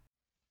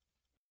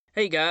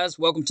Hey guys,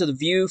 welcome to the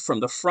View from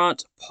the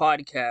Front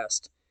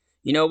podcast.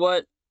 You know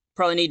what?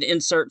 Probably need to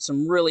insert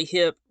some really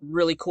hip,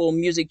 really cool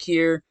music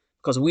here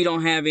because we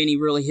don't have any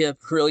really hip,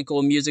 really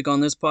cool music on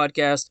this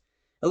podcast.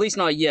 At least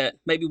not yet,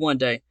 maybe one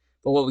day.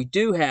 But what we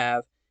do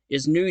have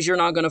is news you're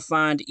not going to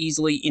find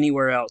easily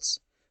anywhere else.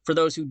 For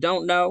those who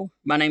don't know,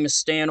 my name is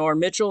Stan R.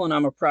 Mitchell and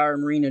I'm a prior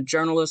Marine and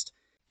journalist.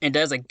 And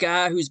as a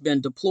guy who's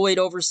been deployed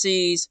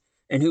overseas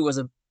and who was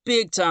a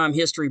big time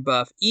history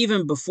buff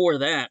even before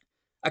that,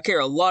 I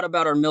care a lot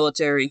about our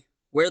military,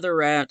 where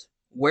they're at,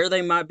 where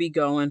they might be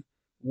going,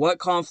 what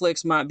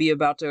conflicts might be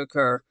about to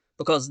occur,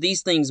 because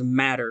these things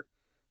matter.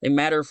 They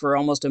matter for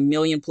almost 1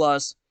 million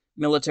plus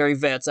military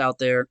vets out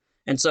there.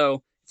 And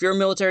so, if you're a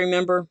military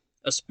member,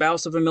 a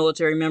spouse of a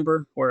military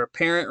member, or a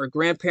parent or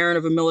grandparent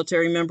of a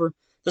military member,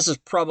 this is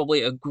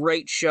probably a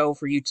great show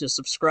for you to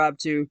subscribe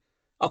to.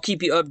 I'll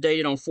keep you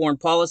updated on foreign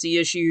policy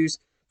issues,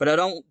 but I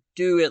don't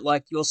do it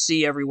like you'll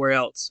see everywhere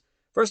else.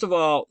 First of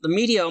all, the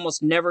media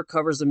almost never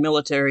covers the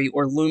military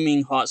or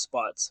looming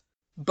hotspots.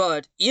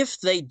 But if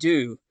they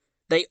do,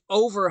 they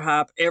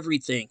overhype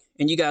everything,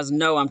 and you guys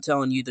know I'm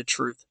telling you the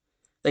truth.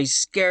 They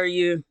scare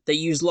you, they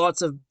use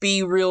lots of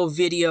B-reel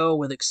video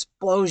with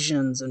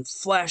explosions and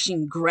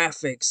flashing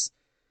graphics.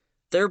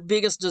 Their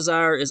biggest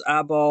desire is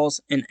eyeballs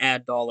and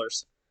ad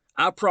dollars.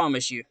 I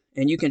promise you,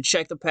 and you can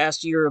check the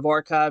past year of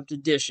archived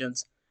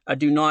editions, I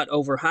do not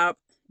overhype,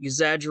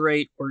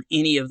 exaggerate, or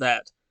any of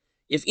that.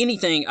 If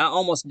anything, I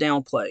almost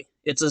downplay.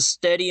 It's a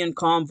steady and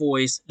calm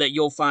voice that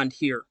you'll find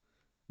here.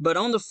 But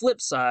on the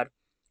flip side,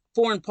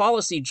 foreign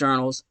policy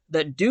journals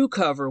that do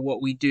cover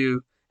what we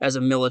do as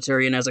a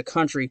military and as a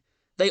country,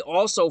 they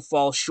also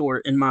fall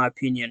short, in my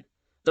opinion.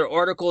 Their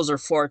articles are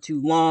far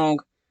too long,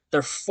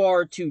 they're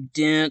far too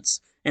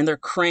dense, and they're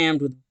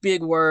crammed with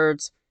big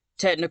words,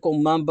 technical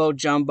mumbo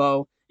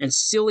jumbo, and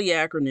silly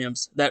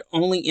acronyms that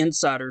only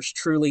insiders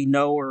truly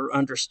know or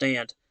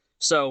understand.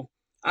 So,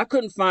 I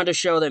couldn't find a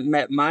show that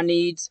met my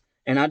needs,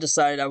 and I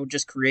decided I would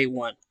just create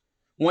one.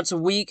 Once a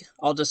week,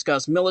 I'll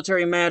discuss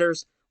military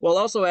matters while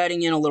also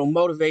adding in a little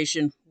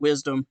motivation,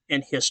 wisdom,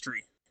 and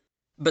history.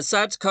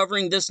 Besides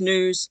covering this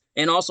news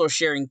and also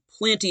sharing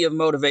plenty of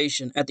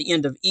motivation at the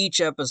end of each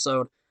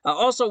episode, I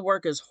also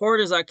work as hard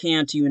as I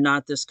can to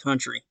unite this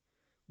country.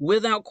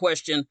 Without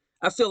question,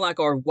 I feel like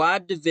our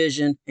wide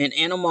division and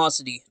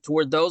animosity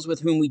toward those with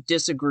whom we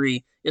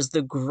disagree is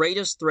the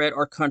greatest threat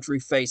our country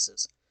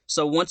faces.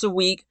 So once a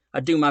week,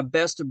 I do my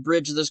best to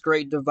bridge this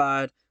great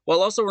divide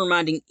while also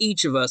reminding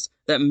each of us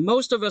that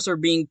most of us are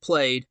being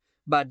played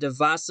by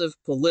divisive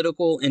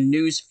political and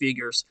news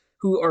figures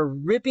who are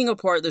ripping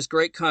apart this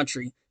great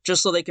country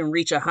just so they can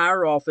reach a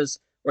higher office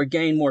or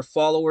gain more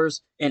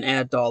followers and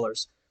ad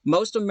dollars.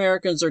 Most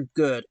Americans are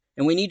good,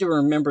 and we need to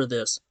remember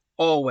this,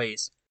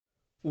 always.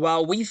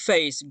 While we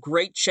face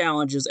great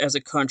challenges as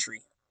a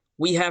country,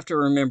 we have to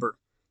remember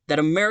that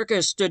America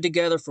has stood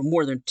together for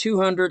more than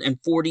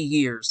 240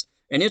 years.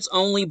 And it's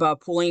only by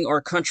pulling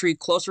our country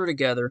closer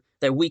together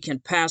that we can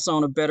pass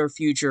on a better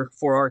future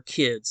for our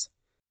kids.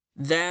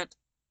 That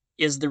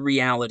is the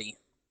reality.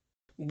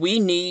 We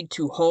need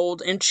to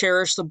hold and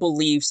cherish the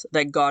beliefs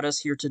that got us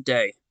here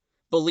today.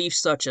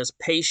 Beliefs such as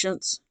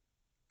patience,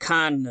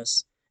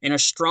 kindness, and a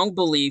strong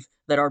belief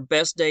that our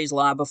best days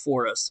lie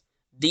before us.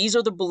 These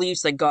are the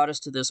beliefs that got us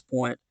to this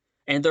point,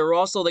 and they're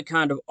also the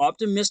kind of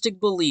optimistic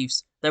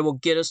beliefs that will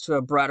get us to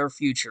a brighter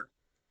future.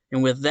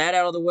 And with that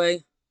out of the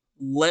way,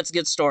 let's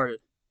get started.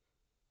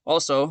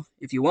 Also,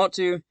 if you want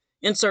to,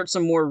 insert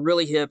some more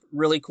really hip,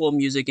 really cool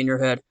music in your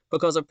head,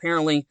 because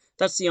apparently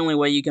that's the only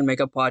way you can make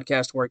a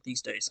podcast work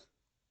these days.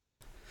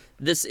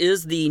 This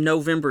is the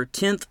November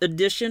 10th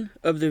edition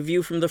of The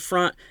View from the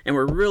Front, and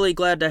we're really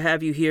glad to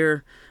have you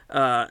here.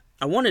 I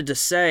wanted to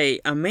say,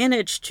 I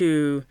managed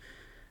to,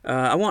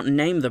 I won't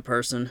name the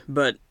person,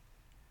 but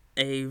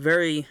a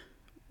very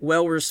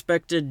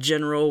well-respected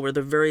general with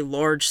a very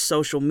large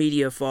social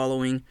media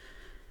following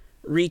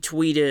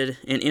retweeted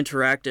and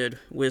interacted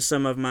with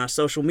some of my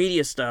social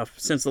media stuff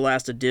since the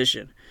last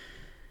edition.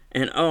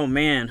 And oh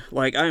man,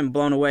 I am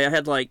blown away. I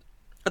had I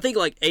think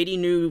 80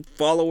 new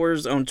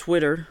followers on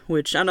Twitter,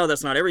 which I know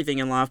that's not everything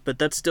in life, but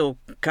that's still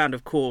kind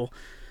of cool.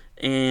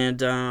 And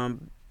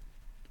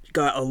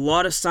got a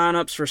lot of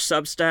signups for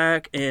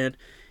Substack and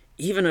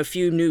even a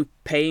few new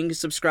paying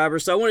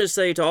subscribers. So I wanted to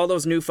say to all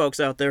those new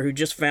folks out there who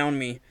just found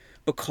me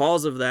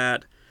because of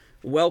that,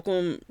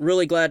 welcome.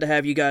 Really glad to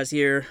have you guys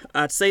here.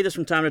 I'd say this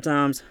from time to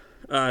time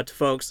to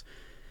folks.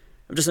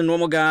 I'm just a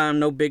normal guy. I'm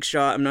no big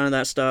shot. I'm none of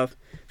that stuff.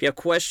 If you have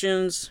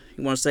questions,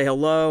 you want to say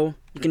hello,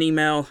 you can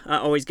email. I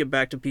always get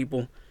back to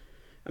people.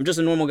 I'm just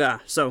a normal guy.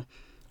 So,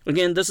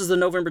 again, this is the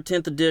November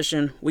 10th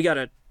edition. We got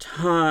a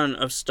ton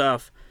of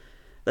stuff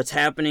that's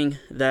happening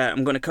that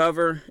I'm going to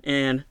cover.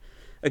 And,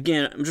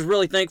 again, I'm just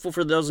really thankful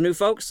for those new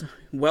folks.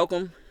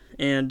 Welcome.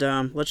 And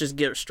let's just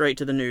get straight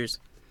to the news.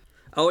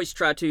 I always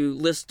try to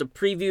list a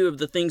preview of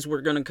the things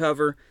we're going to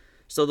cover.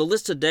 So the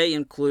list today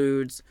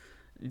includes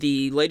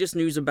the latest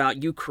news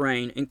about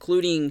Ukraine,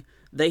 including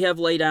they have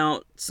laid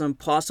out some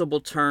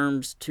possible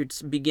terms to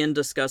begin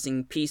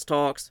discussing peace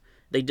talks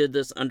They did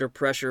this under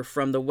pressure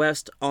from the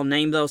West. I'll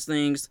name those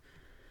things.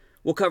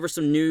 We'll cover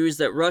some news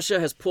that Russia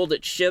has pulled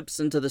its ships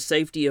into the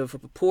safety of a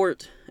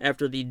port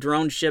after the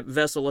drone ship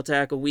vessel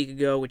attack a week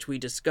ago, which we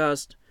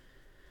discussed.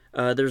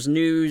 There's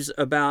news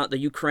about the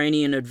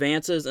Ukrainian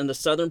advances in the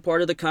southern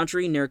part of the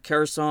country near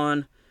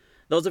Kherson.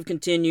 Those have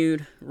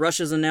continued.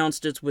 Russia's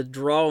announced it's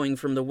withdrawing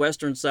from the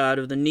western side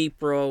of the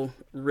Dnipro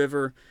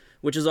River,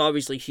 which is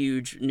obviously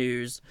huge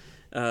news.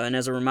 And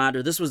as a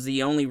reminder, this was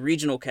the only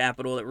regional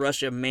capital that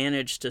Russia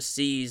managed to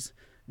seize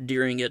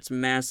during its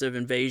massive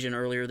invasion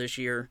earlier this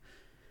year.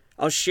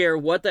 I'll share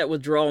what that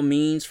withdrawal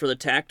means for the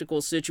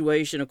tactical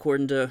situation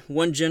according to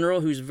one general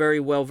who's very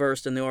well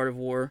versed in the art of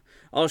war.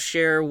 I'll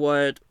share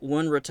what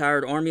one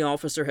retired army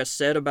officer has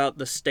said about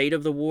the state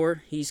of the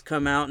war. He's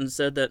come out and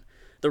said that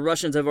the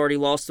Russians have already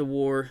lost the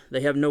war,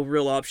 they have no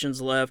real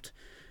options left,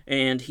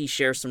 and he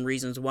shares some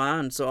reasons why,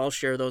 and so I'll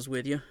share those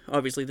with you.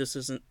 Obviously, this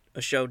isn't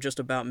a show just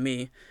about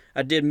me.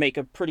 I did make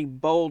a pretty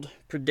bold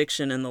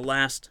prediction in the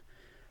last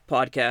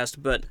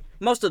podcast, but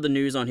most of the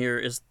news on here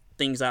is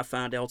things I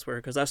find elsewhere,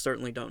 because I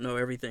certainly don't know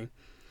everything.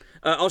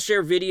 I'll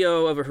share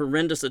video of a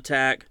horrendous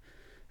attack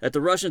that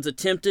the Russians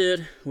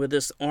attempted with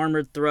this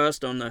armored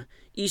thrust on the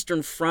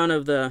eastern front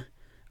of the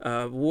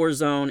war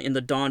zone in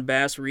the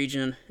Donbass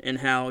region, and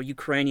how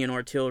Ukrainian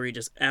artillery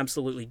just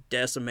absolutely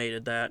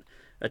decimated that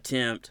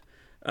attempt.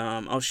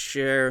 I'll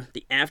share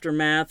the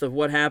aftermath of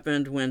what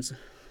happened when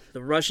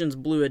the Russians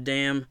blew a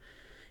dam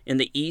in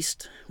the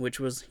east, which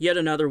was yet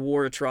another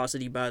war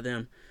atrocity by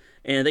them.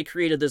 And they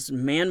created this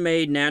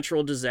man-made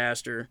natural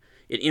disaster.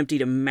 It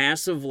emptied a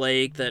massive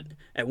lake that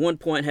at one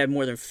point had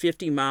more than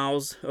 50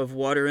 miles of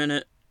water in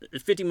it,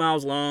 50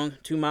 miles long,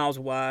 2 miles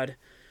wide.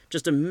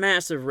 Just a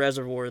massive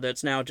reservoir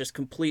that's now just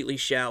completely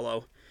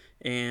shallow.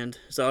 And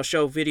so I'll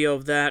show video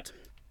of that.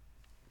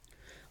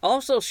 I'll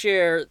also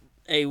share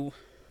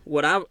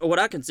what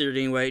I considered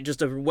anyway,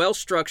 just a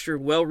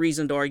well-structured,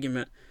 well-reasoned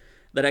argument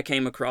that I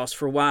came across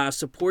for why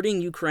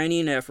supporting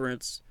Ukrainian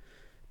efforts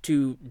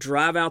to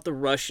drive out the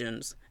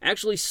Russians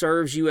actually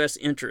serves U.S.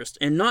 interest,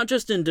 and not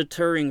just in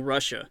deterring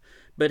Russia,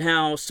 but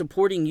how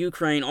supporting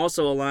Ukraine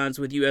also aligns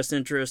with U.S.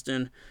 interest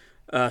in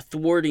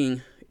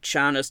thwarting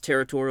China's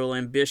territorial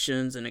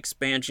ambitions and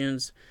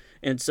expansions.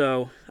 And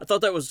so I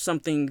thought that was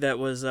something that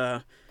was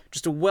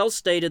just a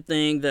well-stated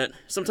thing that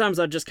sometimes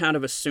I just kind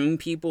of assume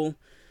people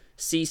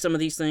see some of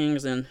these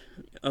things, and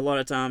a lot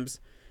of times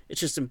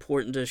it's just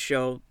important to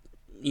show,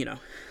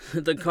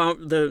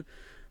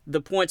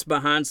 the points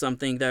behind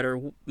something that are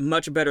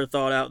much better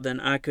thought out than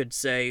I could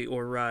say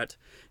or write.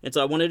 And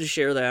so I wanted to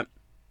share that.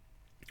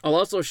 I'll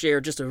also share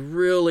just a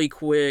really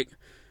quick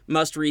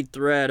must-read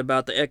thread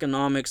about the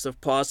economics of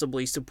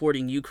possibly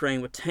supporting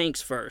Ukraine with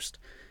tanks first,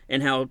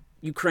 and how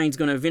Ukraine's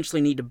going to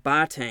eventually need to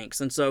buy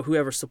tanks, and so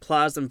whoever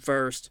supplies them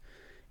first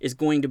is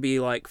going to be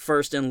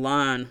first in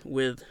line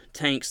with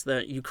tanks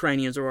that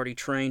Ukrainians are already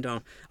trained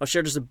on. I'll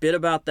share just a bit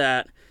about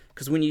that,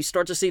 because when you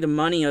start to see the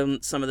money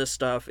on some of this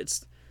stuff,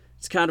 it's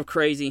kind of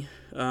crazy.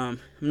 I'm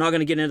not going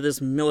to get into this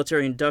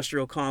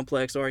military-industrial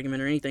complex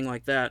argument or anything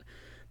like that,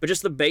 but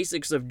just the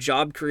basics of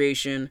job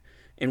creation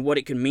and what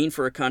it can mean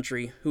for a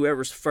country,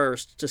 whoever's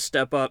first to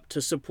step up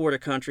to support a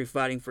country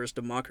fighting for its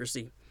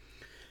democracy.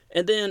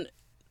 And then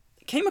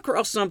came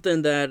across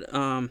something that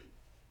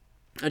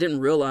I didn't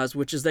realize,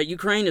 which is that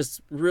Ukraine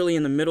is really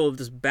in the middle of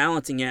this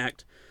balancing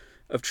act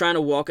of trying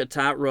to walk a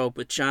tightrope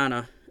with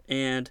China.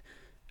 And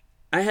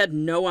I had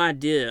no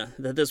idea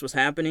that this was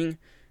happening,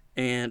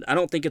 and I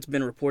don't think it's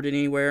been reported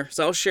anywhere.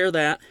 So I'll share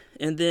that.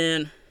 And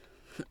then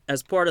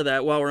as part of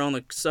that, while we're on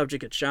the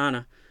subject of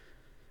China,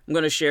 I'm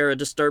going to share a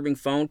disturbing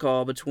phone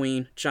call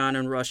between China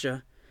and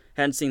Russia.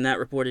 Hadn't seen that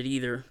reported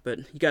either, but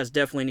you guys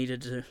definitely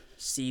needed to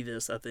see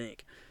this, I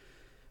think.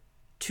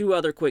 Two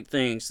other quick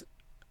things.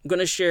 I'm going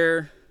to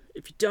share,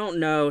 if you don't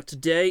know,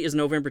 today is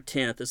November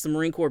 10th. It's the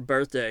Marine Corps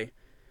birthday.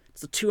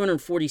 It's the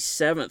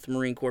 247th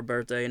Marine Corps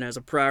birthday, and as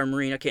a prior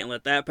Marine, I can't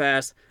let that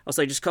pass. I'll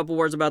say just a couple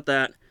words about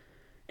that.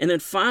 And then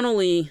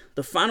finally,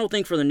 the final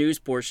thing for the news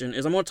portion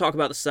is I'm going to talk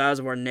about the size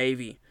of our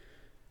Navy.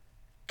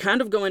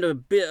 Kind of go into a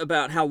bit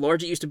about how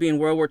large it used to be in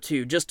World War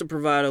II, just to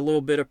provide a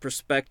little bit of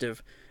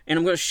perspective. And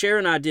I'm going to share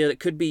an idea that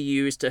could be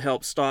used to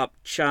help stop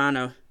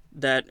China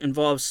that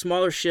involves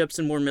smaller ships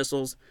and more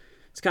missiles.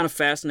 It's kind of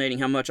fascinating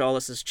how much all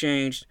this has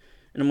changed,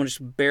 and I'm going to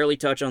just barely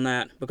touch on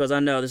that because I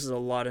know this is a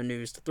lot of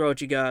news to throw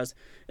at you guys.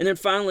 And then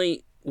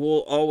finally, we'll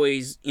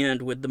always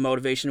end with the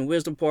motivation and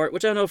wisdom part,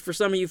 which I know for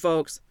some of you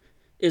folks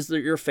is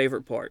your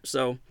favorite part.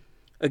 So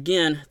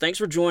again, thanks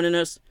for joining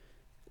us.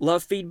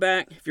 Love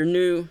feedback. If you're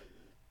new,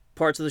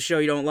 parts of the show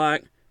you don't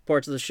like,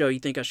 parts of the show you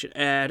think I should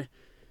add,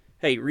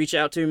 hey, reach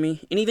out to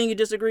me. Anything you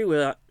disagree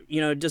with,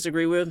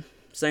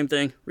 same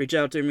thing, reach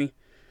out to me.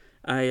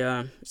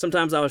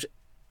 Sometimes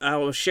I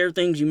will share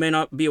things you may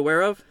not be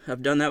aware of.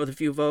 I've done that with a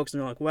few folks,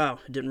 and they're like, wow,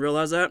 I didn't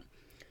realize that.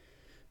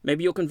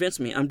 Maybe you'll convince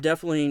me. I'm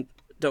definitely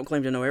don't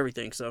claim to know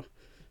everything, so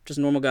just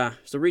a normal guy.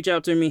 So reach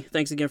out to me.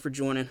 Thanks again for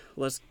joining.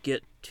 Let's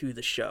get to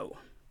the show.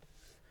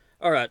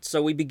 All right,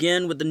 so we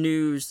begin with the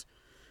news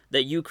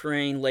that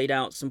Ukraine laid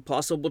out some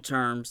possible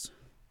terms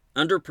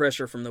under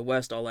pressure from the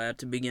West, I'll add,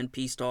 to begin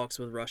peace talks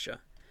with Russia.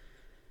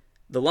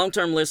 The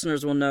long-term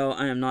listeners will know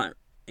I am not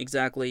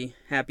exactly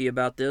happy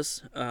about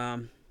this. I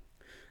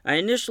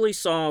initially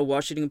saw a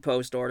Washington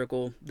Post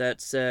article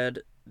that said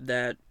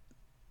that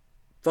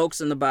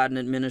folks in the Biden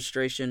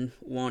administration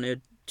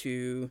wanted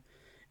to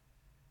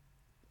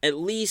at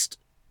least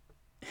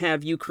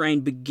have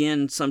Ukraine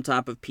begin some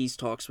type of peace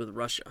talks with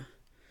Russia.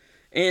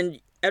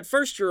 And at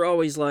first you're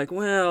always like,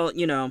 well,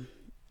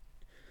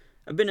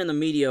 I've been in the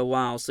media a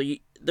while, so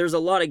there's a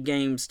lot of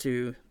games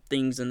to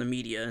things in the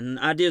media, and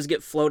ideas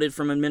get floated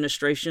from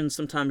administration.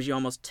 Sometimes you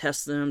almost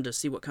test them to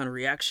see what kind of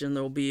reaction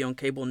there'll be on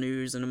cable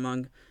news and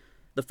among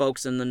the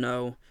folks in the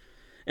know.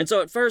 And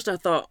so at first I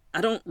thought,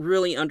 I don't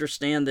really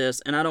understand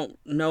this, and I don't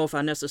know if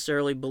I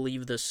necessarily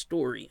believe this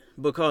story,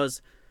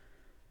 because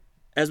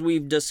as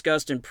we've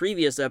discussed in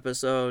previous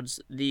episodes,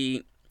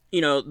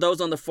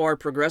 those on the far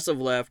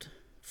progressive left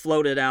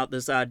floated out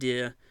this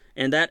idea,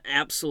 and that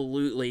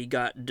absolutely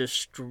got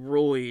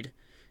destroyed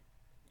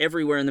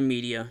everywhere in the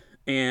media.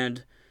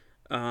 And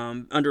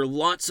under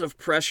lots of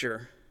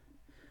pressure,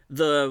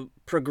 the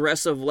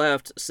progressive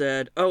left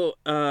said,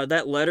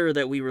 that letter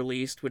that we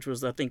released, which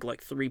was, I think,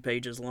 like 3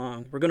 pages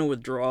long, we're going to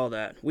withdraw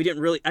that. We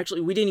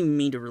didn't even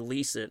mean to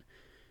release it.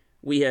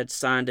 We had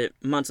signed it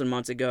months and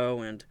months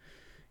ago, and,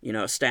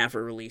 a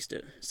staffer released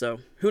it. So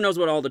who knows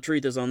what all the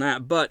truth is on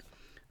that. But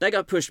that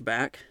got pushed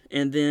back.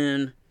 And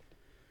then,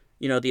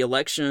 the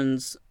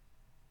elections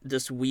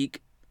this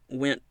week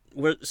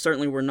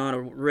certainly were not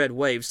a red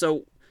wave.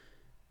 So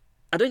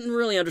I didn't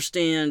really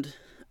understand.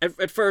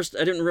 At first,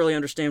 I didn't really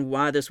understand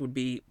why this would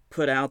be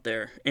put out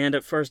there. And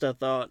at first I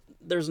thought,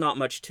 there's not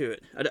much to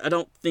it. I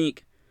don't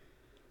think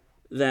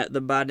that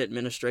the Biden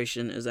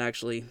administration is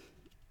actually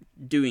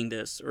doing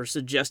this or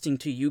suggesting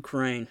to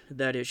Ukraine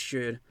that it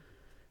should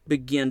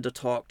begin to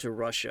talk to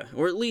Russia,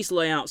 or at least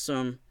lay out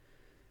some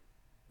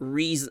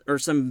reason or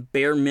some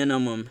bare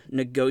minimum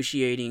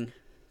negotiating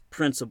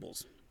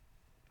principles.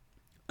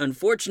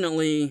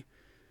 Unfortunately,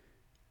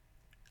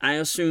 I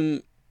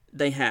assume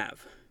they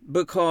have,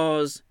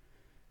 because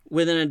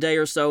within a day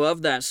or so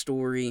of that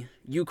story,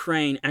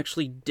 Ukraine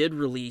actually did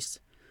release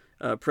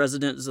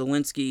President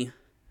Zelensky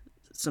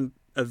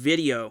a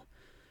video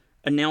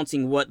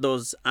announcing what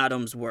those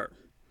items were.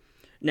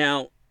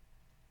 Now,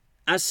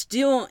 I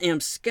still am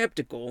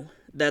skeptical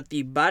that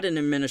the Biden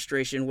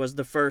administration was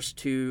the first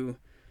to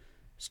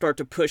start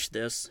to push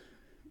this,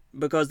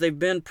 because they've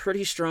been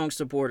pretty strong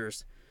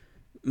supporters,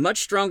 much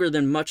stronger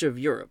than much of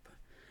Europe.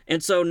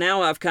 And so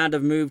now I've kind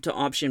of moved to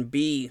option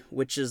B,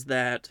 which is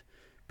that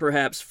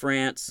perhaps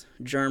France,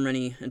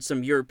 Germany, and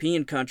some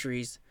European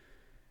countries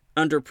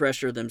under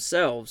pressure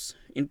themselves,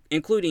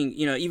 including,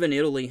 even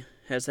Italy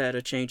has had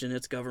a change in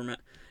its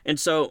government. And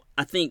so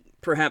I think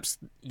perhaps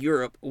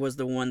Europe was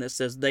the one that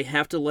says they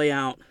have to lay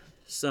out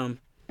some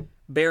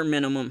bare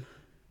minimum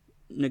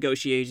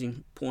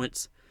negotiating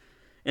points,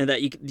 and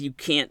that you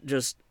can't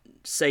just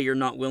say you're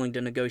not willing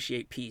to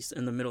negotiate peace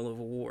in the middle of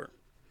a war.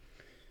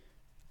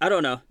 I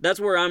don't know. That's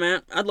where I'm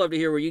at. I'd love to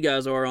hear where you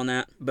guys are on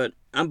that, but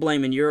I'm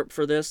blaming Europe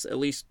for this, at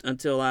least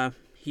until I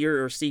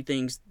hear or see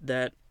things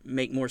that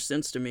make more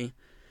sense to me.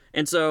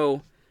 And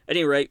so, at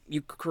any rate,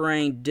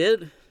 Ukraine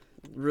did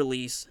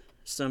release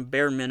some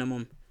bare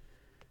minimum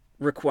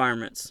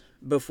requirements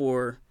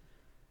before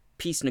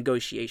peace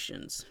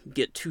negotiations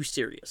get too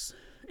serious.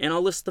 And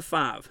I'll list the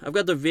 5. I've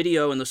got the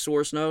video and the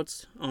source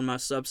notes on my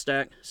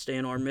Substack,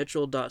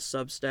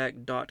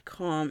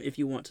 stanrmitchell.substack.com, if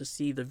you want to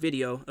see the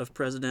video of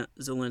President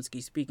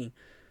Zelensky speaking.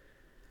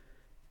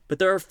 But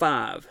there are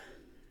 5.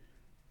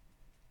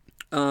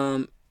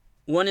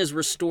 One is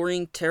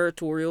restoring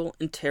territorial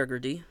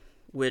integrity,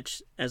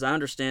 which, as I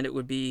understand it,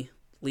 would be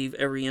leave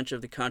every inch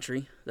of the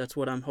country. That's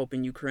what I'm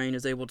hoping Ukraine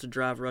is able to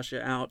drive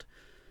Russia out.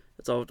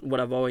 That's what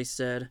I've always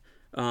said.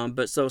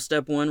 But so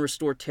step 1,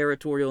 restore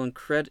territorial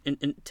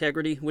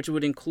integrity, which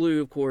would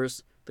include, of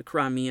course, the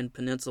Crimean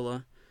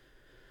Peninsula.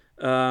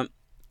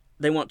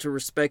 They want to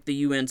respect the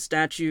UN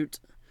statute.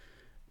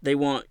 They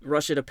want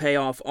Russia to pay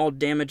off all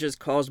damages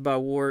caused by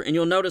war. And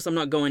you'll notice I'm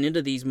not going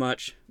into these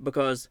much,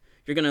 because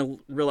you're going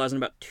to realize in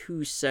about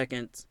 2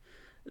 seconds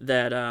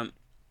that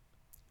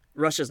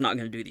Russia's not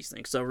going to do these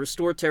things. So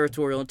restore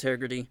territorial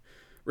integrity,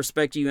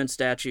 respect UN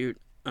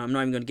statute. I'm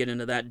not even going to get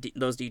into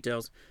those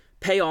details.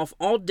 Pay off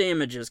all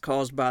damages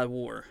caused by the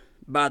war.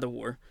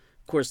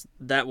 Of course,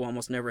 that will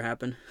almost never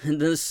happen.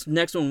 And this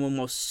next one will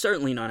most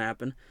certainly not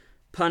happen.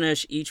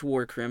 Punish each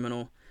war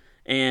criminal.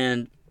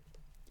 And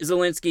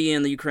Zelensky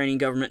and the Ukrainian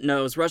government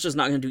knows Russia's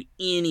not going to do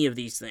any of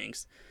these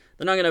things.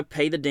 They're not going to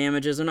pay the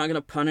damages. They're not going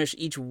to punish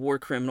each war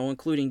criminal,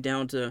 including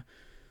down to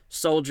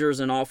soldiers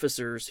and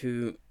officers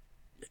who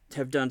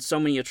have done so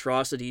many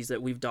atrocities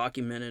that we've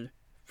documented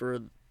for,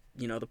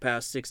 the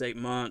past 6-8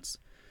 months.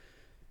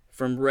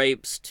 From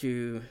rapes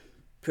to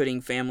putting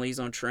families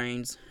on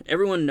trains.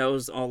 Everyone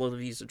knows all of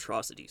these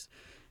atrocities.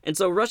 And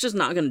so Russia's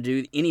not going to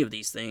do any of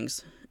these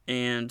things.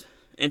 And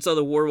so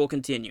the war will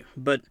continue.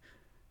 But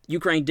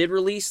Ukraine did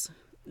release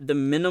the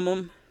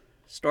minimum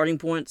starting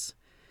points.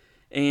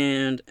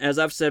 And as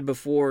I've said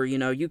before,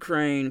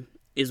 Ukraine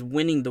is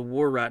winning the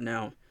war right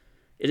now.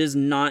 It is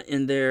not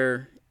in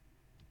their,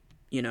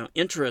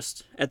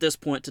 interest at this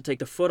point to take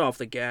the foot off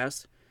the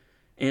gas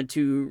and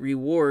to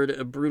reward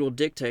a brutal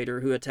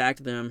dictator who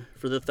attacked them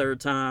for the third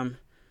time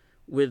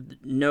with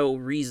no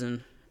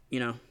reason,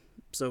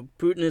 So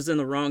Putin is in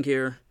the wrong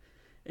here,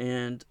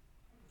 and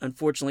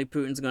unfortunately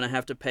Putin's going to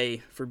have to pay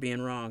for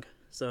being wrong.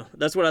 So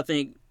that's what I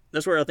think.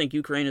 That's where I think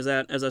Ukraine is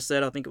at. As I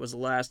said, I think it was the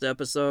last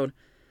episode.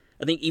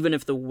 I think even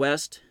if the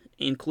West,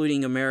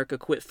 including America,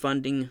 quit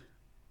funding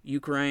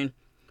Ukraine,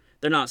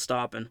 they're not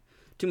stopping.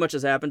 Too much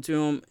has happened to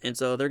them, and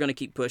so they're going to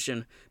keep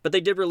pushing. But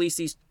they did release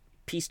these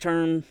peace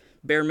term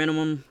bare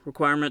minimum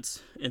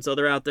requirements, and so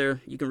they're out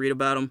there. You can read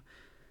about them.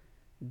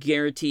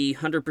 Guarantee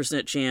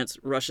 100% chance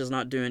Russia's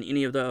not doing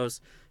any of those.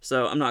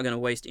 So I'm not going to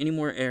waste any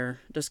more air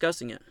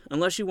discussing it.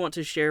 Unless you want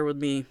to share with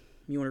me,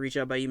 you want to reach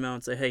out by email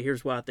and say, hey,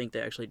 here's why I think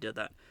they actually did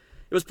that.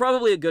 It was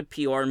probably a good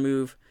PR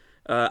move.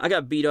 I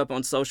got beat up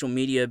on social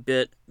media a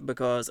bit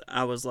because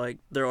I was like,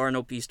 there are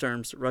no peace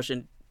terms.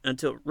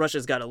 Until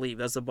Russia's got to leave.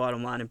 That's the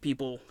bottom line. And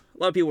a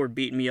lot of people were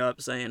beating me up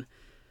saying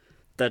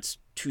that's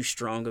too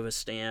strong of a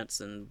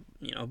stance and,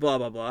 blah,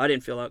 blah, blah. I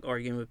didn't feel like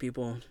arguing with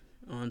people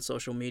on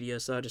social media,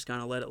 so I just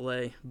kind of let it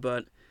lay.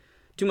 But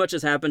too much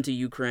has happened to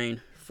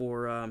Ukraine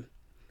for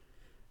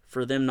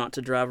them not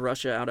to drive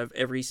Russia out of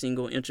every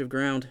single inch of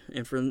ground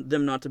and for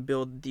them not to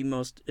build the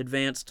most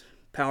advanced,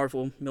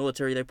 powerful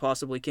military they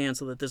possibly can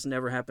so that this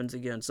never happens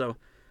again. So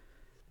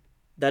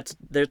that's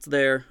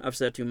there. I've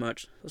said too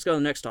much. Let's go to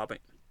the next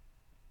topic.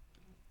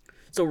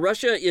 So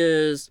Russia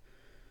is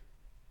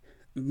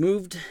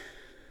moved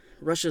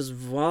Russia's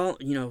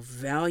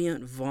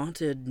valiant,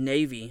 vaunted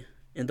navy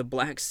in the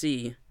Black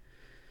Sea.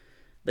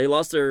 They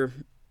lost their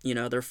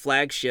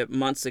flagship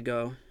months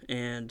ago,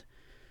 and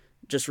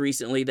just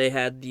recently they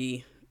had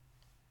the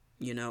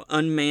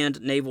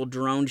unmanned naval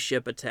drone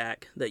ship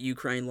attack that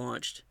Ukraine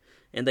launched,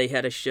 and they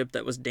had a ship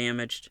that was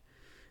damaged.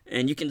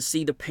 And you can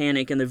see the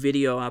panic in the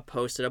video I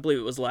posted. I believe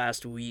it was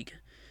last week.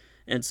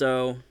 And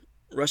so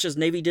Russia's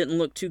navy didn't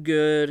look too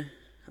good.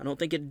 I don't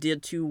think it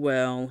did too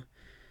well.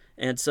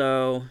 And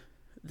so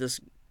this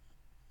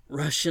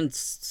Russian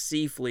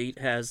sea fleet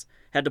has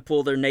had to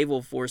pull their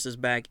naval forces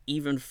back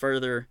even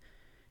further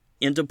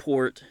into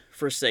port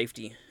for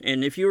safety.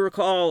 And if you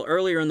recall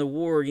earlier in the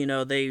war,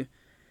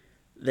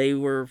 they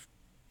were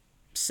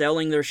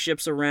selling their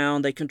ships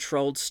around. They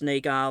controlled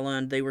Snake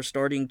Island. They were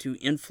starting to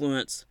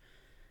influence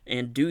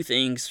and do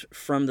things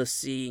from the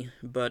sea,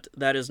 but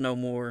that is no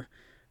more.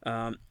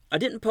 I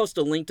didn't post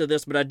a link to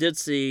this, but I did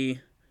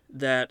see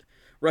that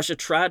Russia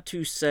tried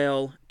to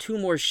sell 2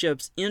 more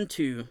ships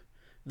into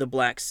the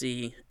Black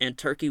Sea, and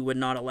Turkey would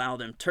not allow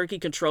them. Turkey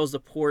controls the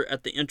port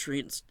at the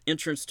entrance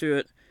to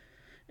it,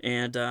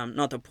 and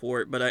not the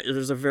port, but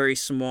there's a very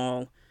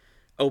small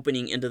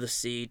opening into the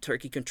sea.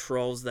 Turkey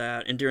controls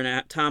that, and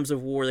during times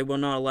of war, they will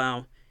not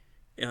allow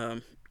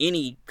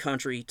any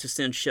country to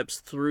send ships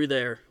through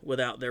there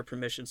without their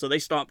permission. So they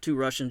stopped 2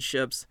 Russian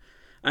ships.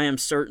 I am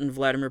certain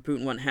Vladimir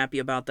Putin wasn't happy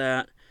about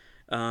that.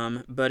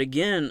 But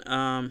again,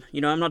 I'm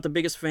not the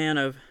biggest fan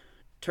of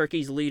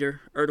Turkey's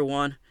leader,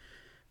 Erdogan,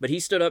 but he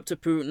stood up to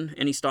Putin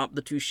and he stopped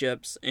the 2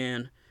 ships.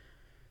 And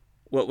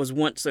what was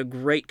once a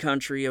great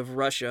country of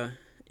Russia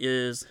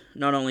is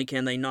not only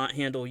can they not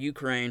handle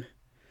Ukraine,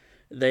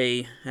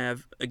 they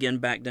have again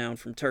backed down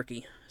from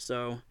Turkey.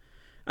 So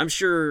I'm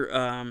sure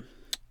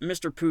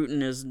Mr.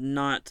 Putin is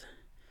not.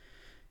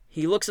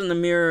 He looks in the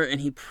mirror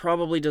and he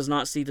probably does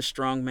not see the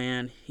strong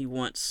man he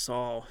once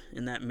saw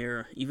in that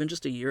mirror, even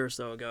just a year or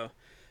so ago.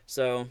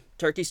 So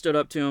Turkey stood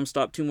up to him,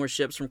 stopped 2 more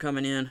ships from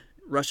coming in.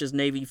 Russia's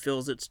navy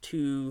feels it's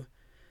too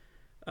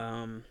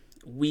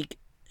weak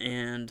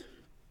and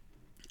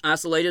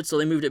isolated, so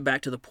they moved it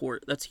back to the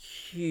port. That's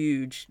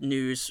huge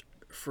news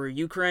for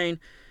Ukraine.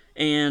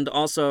 And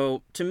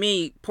also, to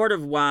me, part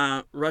of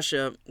why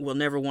Russia will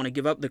never want to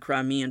give up the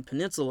Crimean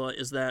Peninsula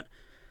is that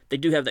they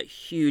do have that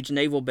huge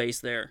naval base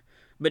there.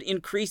 But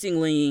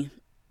increasingly,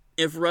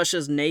 if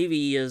Russia's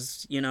navy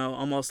is,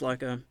 almost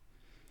like a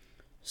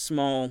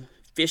small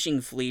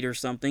fishing fleet or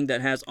something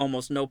that has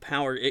almost no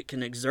power it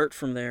can exert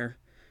from there,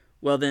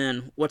 well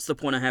then, what's the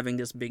point of having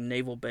this big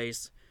naval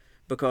base?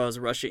 Because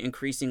Russia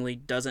increasingly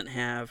doesn't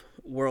have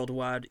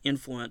worldwide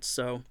influence.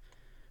 So,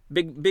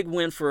 big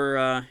win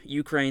for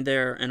Ukraine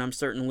there, and I'm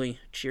certainly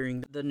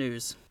cheering the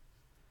news.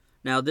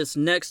 Now, this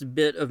next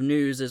bit of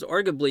news is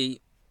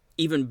arguably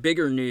even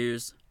bigger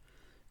news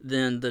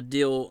than the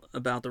deal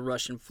about the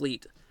Russian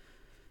fleet.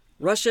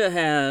 Russia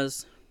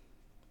has,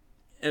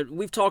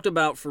 we've talked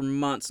about for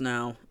months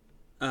now,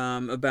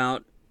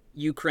 about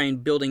Ukraine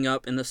building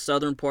up in the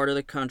southern part of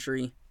the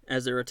country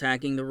as they're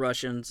attacking the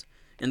Russians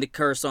in the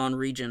Kherson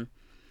region.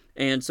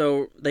 And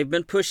so they've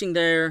been pushing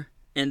there,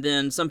 and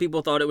then some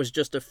people thought it was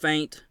just a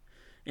feint,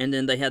 and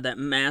then they had that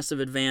massive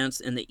advance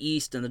in the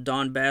east and the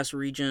Donbass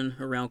region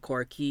around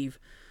Kharkiv.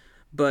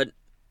 But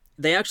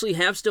they actually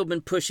have still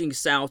been pushing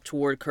south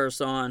toward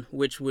Kherson,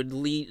 which would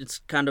lead, it's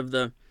kind of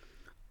the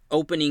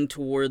opening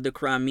toward the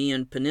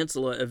Crimean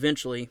Peninsula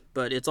eventually,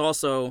 but it's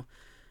also,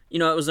 it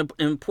was an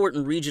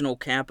important regional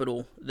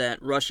capital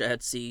that Russia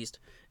had seized.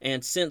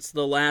 And since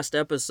the last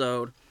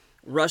episode,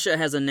 Russia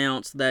has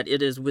announced that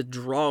it is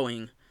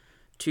withdrawing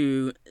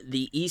to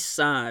the east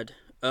side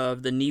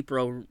of the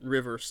Dnipro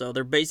River. So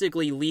they're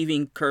basically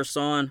leaving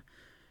Kherson.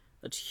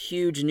 That's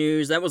huge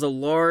news. That was a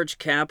large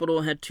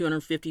capital, had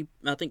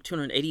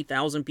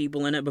 280,000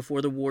 people in it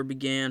before the war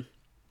began.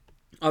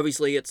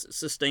 Obviously, it's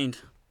sustained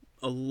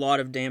a lot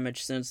of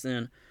damage since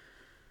then.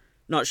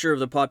 Not sure of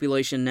the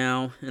population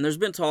now. And there's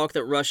been talk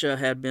that Russia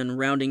had been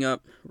rounding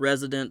up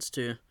residents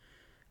to,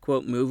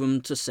 quote, move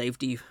them to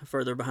safety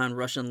further behind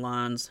Russian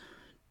lines.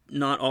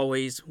 Not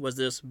always was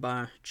this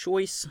by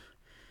choice.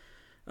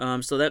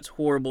 So that's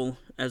horrible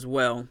as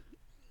well.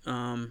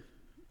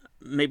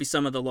 Maybe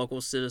some of the local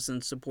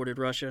citizens supported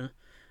Russia,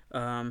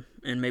 and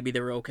maybe they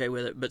were okay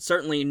with it. But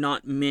certainly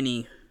not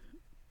many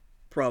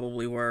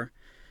probably were.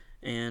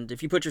 And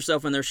if you put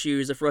yourself in their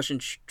shoes, if Russian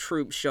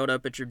troops showed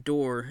up at your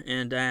door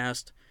and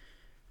asked,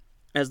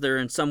 as they're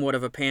in somewhat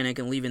of a panic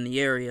and leaving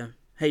the area,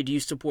 hey, do you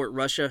support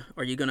Russia?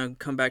 Are you going to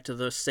come back to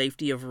the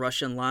safety of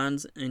Russian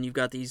lines? And you've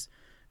got these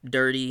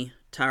dirty,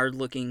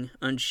 tired-looking,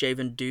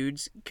 unshaven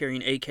dudes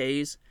carrying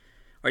AKs.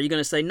 Are you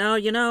going to say, no,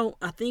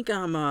 I think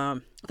I'm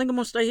going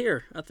to stay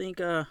here. I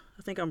think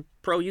I'm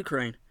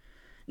pro-Ukraine.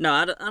 No,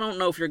 I don't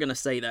know if you're going to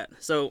say that.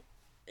 So,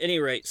 at any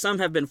rate, some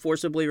have been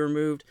forcibly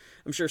removed.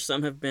 I'm sure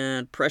some have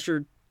been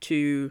pressured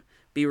to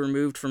be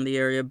removed from the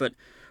area. But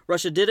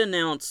Russia did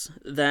announce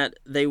that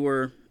they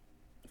were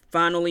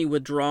finally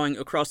withdrawing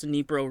across the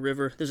Dnipro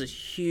River. This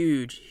is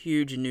huge,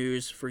 huge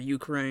news for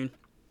Ukraine.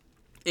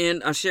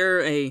 And I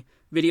share a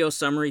video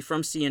summary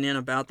from CNN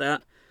about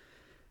that.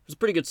 It's a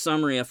pretty good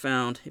summary I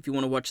found if you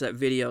want to watch that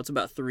video. It's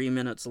about 3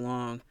 minutes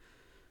long.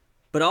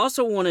 But I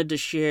also wanted to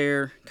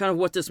share kind of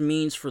what this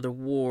means for the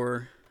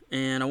war,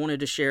 and I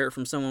wanted to share it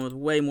from someone with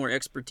way more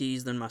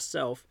expertise than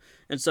myself.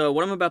 And so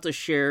what I'm about to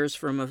share is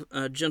from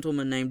a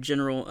gentleman named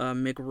General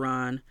Mick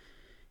Ryan.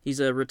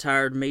 He's a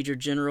retired Major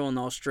General in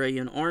the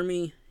Australian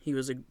Army. He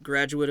was a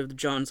graduate of the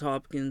Johns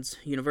Hopkins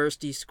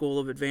University School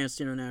of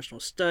Advanced International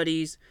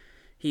Studies.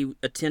 He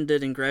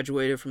attended and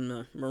graduated from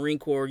the Marine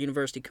Corps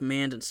University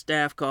Command and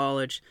Staff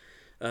College,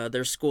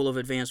 their School of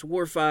Advanced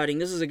Warfighting.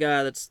 This is a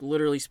guy that's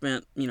literally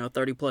spent,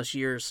 30 plus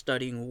years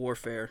studying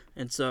warfare.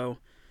 And so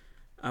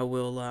I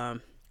will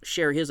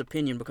share his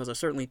opinion because I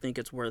certainly think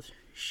it's worth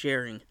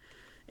sharing.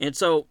 And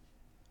so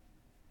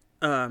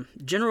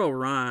General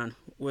Ryan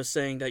was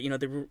saying that,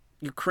 the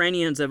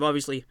Ukrainians have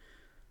obviously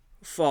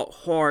fought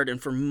hard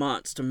and for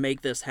months to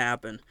make this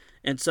happen.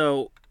 And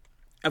so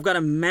I've got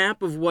a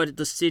map of what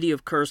the city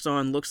of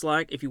Kherson looks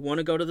like if you want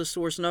to go to the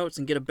source notes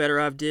and get a better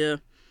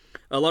idea.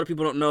 A lot of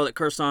people don't know that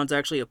Kherson's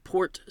actually a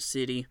port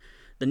city.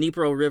 The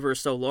Dnipro River is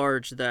so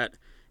large that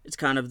it's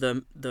kind of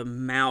the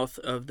mouth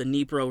of the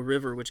Dnipro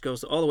River, which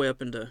goes all the way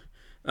up into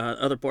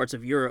other parts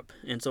of Europe.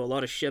 And so a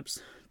lot of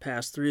ships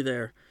pass through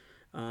there.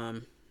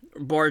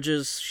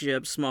 Barges,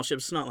 ships, small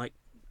ships. It's not like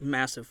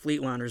massive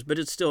fleet liners, but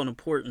it's still an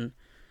important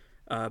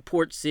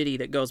port city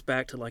that goes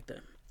back to like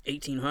the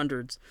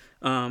 1800s,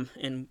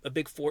 and a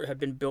big fort had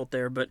been built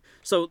there. But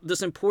so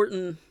this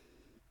important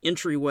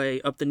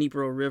entryway up the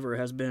Dnipro River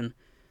has been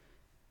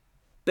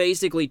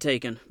basically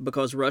taken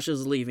because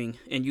Russia's leaving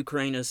and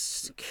Ukraine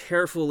is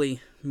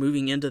carefully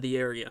moving into the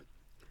area,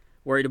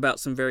 worried about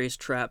some various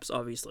traps,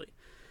 obviously.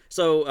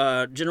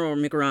 So General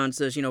Mick Ryan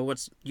says,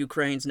 what's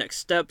Ukraine's next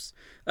steps?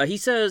 He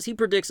says he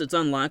predicts it's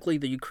unlikely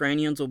the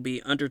Ukrainians will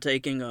be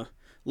undertaking a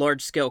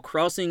large-scale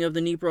crossing of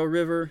the Dnipro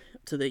River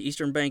to the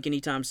eastern bank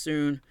anytime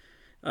soon.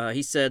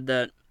 He said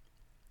that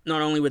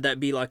not only would that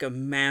be like a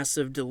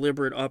massive,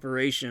 deliberate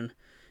operation,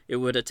 it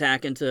would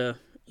attack into,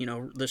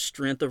 the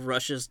strength of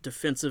Russia's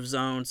defensive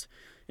zones.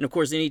 And of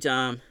course,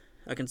 anytime,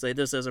 I can say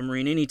this as a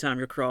Marine, anytime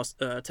you're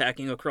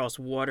attacking across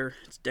water,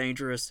 it's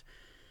dangerous.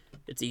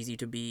 It's easy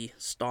to be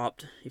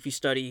stopped. If you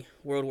study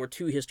World War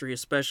II history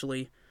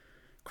especially,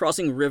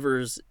 crossing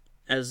rivers,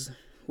 as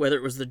whether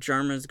it was the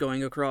Germans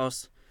going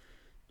across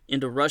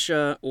into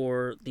Russia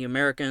or the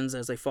Americans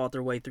as they fought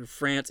their way through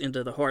France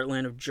into the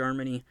heartland of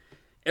Germany,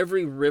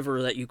 every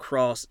river that you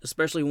cross,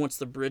 especially once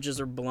the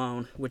bridges are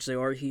blown, which they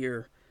are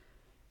here,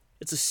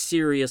 it's a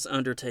serious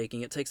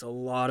undertaking. It takes a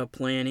lot of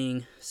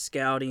planning,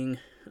 scouting.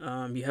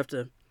 You have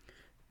to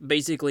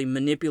basically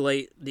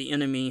manipulate the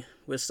enemy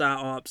with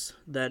psyops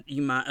that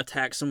you might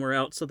attack somewhere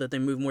else so that they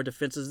move more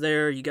defenses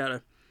there.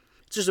 It's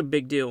just a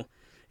big deal,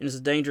 and it's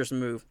a dangerous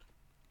move.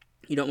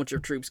 You don't want your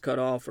troops cut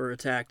off or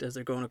attacked as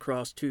they're going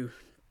across too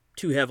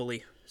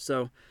heavily.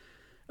 So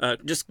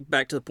just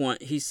back to the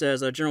point, he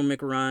says, General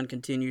Mick Ryan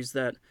continues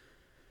that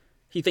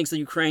he thinks the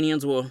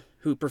Ukrainians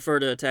who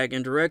prefer to attack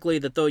indirectly,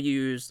 that they'll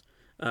use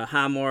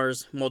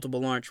HIMARS, multiple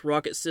launch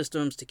rocket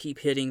systems, to keep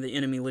hitting the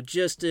enemy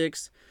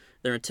logistics,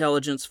 their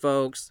intelligence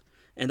folks,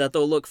 and that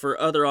they'll look for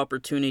other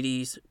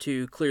opportunities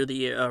to clear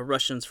the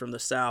Russians from the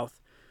south.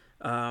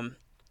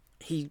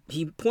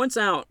 He points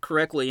out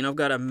correctly, and I've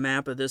got a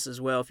map of this as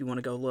well if you want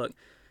to go look,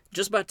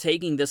 just by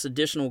taking this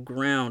additional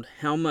ground,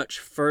 how much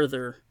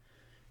further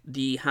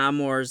the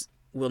HIMARS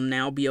will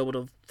now be able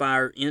to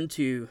fire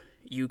into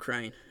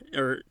Ukraine.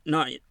 Or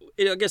not,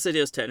 I guess it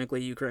is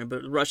technically Ukraine,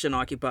 but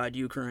Russian-occupied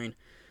Ukraine.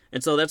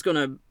 And so that's going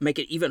to make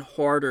it even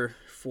harder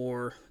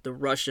for the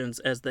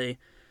Russians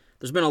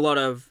there's been a lot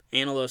of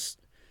analysts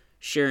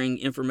sharing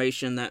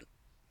information that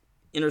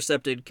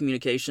intercepted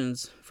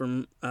communications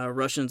from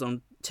Russians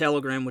on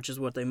Telegram, which is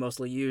what they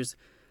mostly use,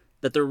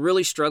 that they're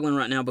really struggling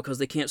right now because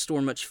they can't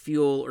store much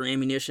fuel or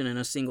ammunition in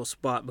a single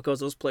spot because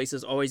those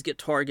places always get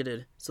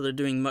targeted. So they're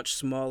doing much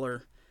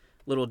smaller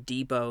little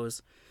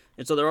depots.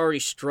 And so they're already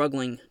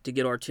struggling to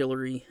get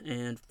artillery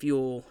and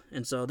fuel.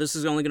 And so this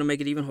is only going to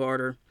make it even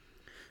harder.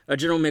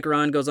 General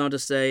McRyan goes on to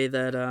say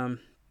that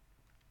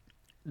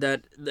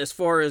that as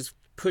far as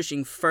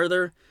pushing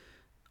further,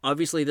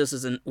 obviously this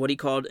is what he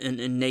called an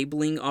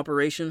enabling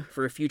operation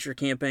for a future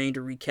campaign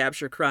to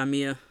recapture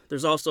Crimea.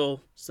 There's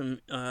also some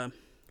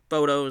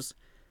photos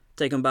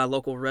taken by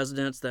local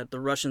residents that the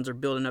Russians are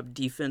building up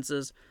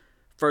defenses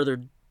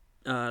further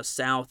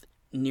south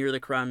near the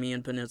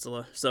Crimean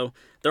Peninsula. So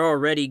they're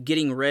already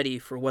getting ready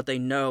for what they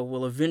know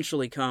will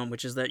eventually come,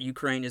 which is that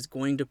Ukraine is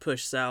going to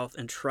push south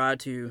and try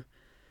to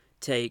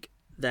take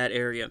that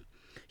area.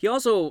 He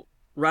also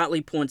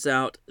rightly points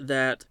out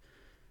that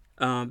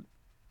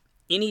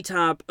any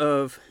type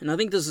of, and I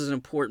think this is an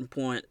important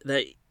point,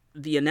 that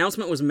the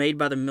announcement was made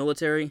by the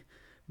military,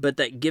 but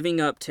that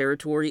giving up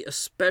territory,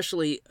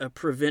 especially a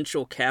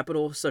provincial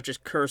capital such as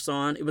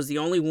Kherson, it was the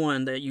only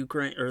one that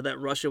that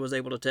Russia was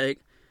able to take,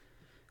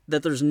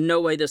 that there's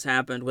no way this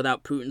happened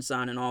without Putin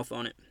signing off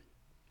on it.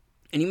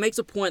 And he makes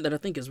a point that I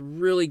think is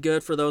really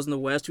good for those in the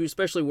West who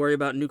especially worry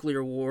about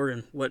nuclear war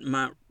and what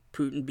might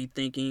Putin be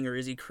thinking, or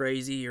is he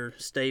crazy or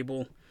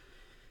stable.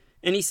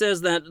 And he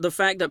says that the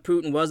fact that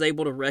Putin was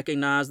able to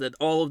recognize that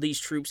all of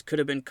these troops could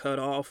have been cut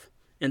off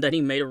and that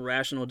he made a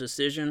rational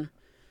decision,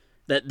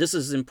 that this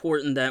is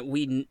important that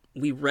we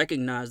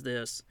recognize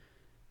this,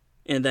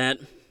 and that,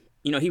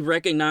 he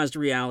recognized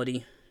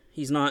reality.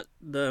 He's not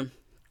the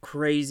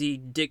crazy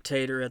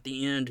dictator at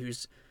the end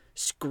who's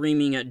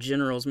screaming at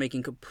generals,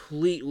 making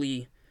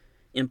completely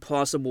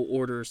impossible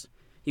orders.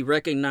 He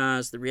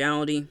recognized the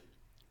reality.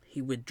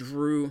 He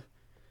withdrew.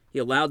 He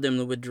allowed them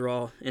to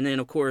withdraw. And then,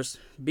 of course,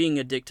 being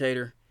a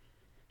dictator,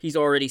 he's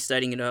already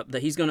setting it up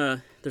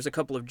that there's a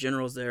couple of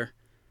generals there.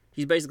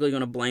 He's basically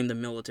going to blame the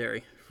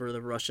military for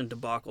the Russian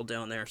debacle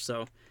down there.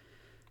 So,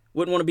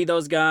 wouldn't want to be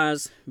those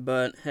guys,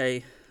 but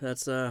hey,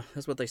 that's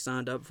what they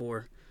signed up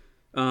for.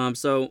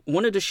 So,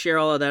 wanted to share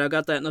all of that. I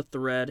got that in the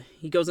thread.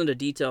 He goes into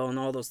detail on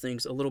all those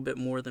things a little bit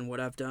more than what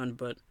I've done,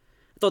 but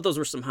I thought those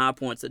were some high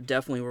points that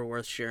definitely were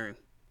worth sharing.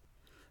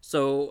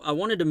 So, I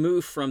wanted to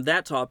move from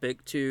that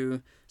topic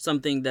to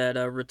something that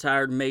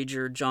retired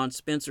Major John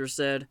Spencer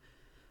said.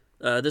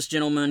 This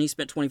gentleman, he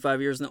spent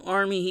 25 years in the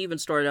Army. He even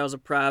started out as a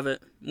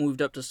private,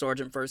 moved up to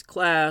sergeant first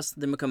class,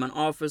 then become an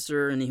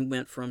officer, and he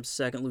went from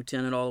second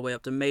lieutenant all the way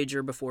up to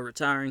major before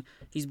retiring.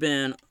 He's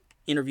been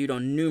interviewed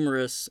on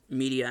numerous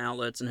media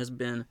outlets and has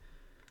been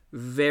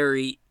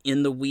very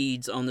in the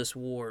weeds on this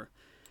war.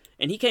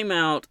 And he came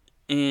out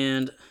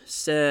and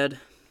said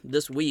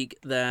this week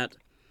that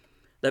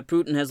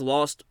Putin has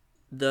lost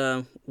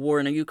the war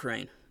in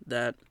Ukraine,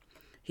 that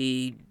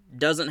he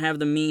doesn't have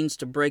the means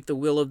to break the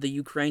will of the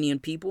Ukrainian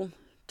people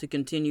to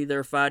continue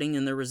their fighting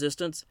and their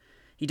resistance.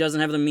 He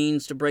doesn't have the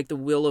means to break the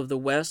will of the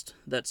West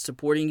that's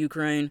supporting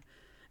Ukraine.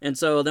 And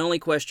so the only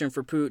question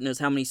for Putin is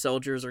how many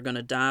soldiers are going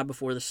to die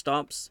before this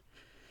stops.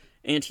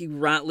 And he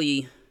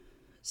rightly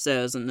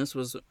says, and this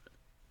was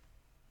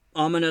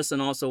ominous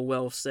and also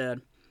well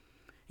said,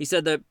 he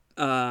said that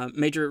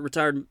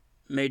retired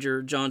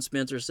Major John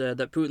Spencer said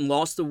that Putin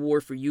lost the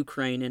war for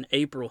Ukraine in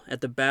April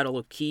at the Battle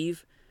of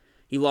Kyiv.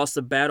 He lost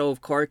the Battle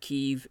of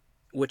Kharkiv,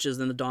 which is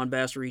in the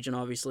Donbass region,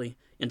 obviously,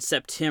 in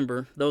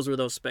September. Those were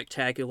those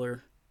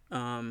spectacular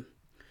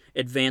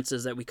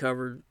advances that we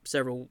covered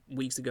several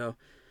weeks ago.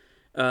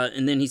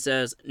 And then he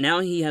says, now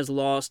he has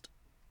lost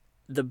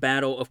the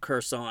Battle of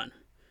Kherson.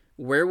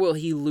 Where will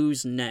he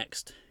lose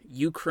next?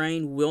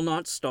 Ukraine will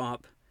not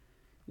stop.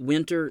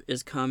 Winter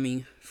is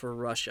coming for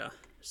Russia.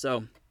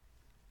 So,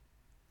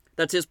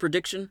 that's his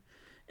prediction.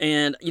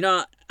 And,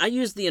 I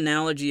use the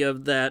analogy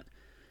of that.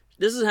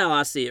 This is how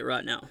I see it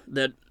right now.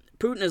 That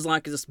Putin is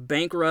like this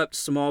bankrupt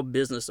small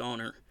business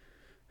owner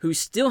who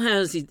still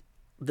has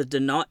the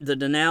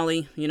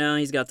Denali.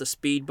 He's got the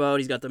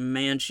speedboat, he's got the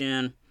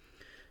mansion.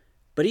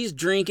 But he's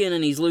drinking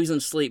and he's losing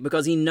sleep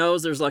because he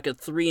knows there's like a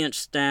 3-inch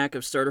stack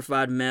of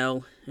certified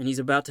mail and he's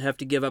about to have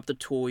to give up the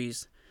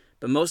toys.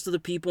 But most of the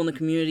people in the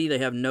community, they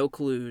have no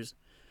clues.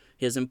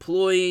 His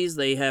employees,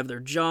 they have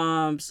their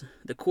jobs.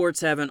 The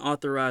courts haven't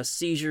authorized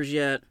seizures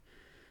yet.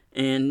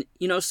 And,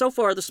 so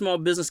far the small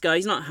business guy,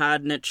 he's not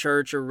hiding at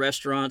church or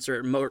restaurants or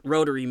at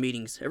Rotary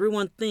meetings.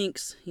 Everyone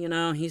thinks,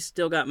 he's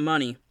still got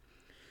money.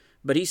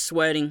 But he's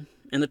sweating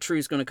and the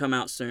truth's going to come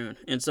out soon.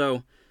 And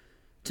so,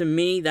 to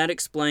me, that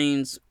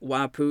explains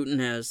why Putin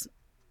has,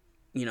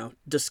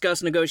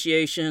 discussed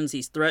negotiations.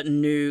 He's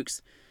threatened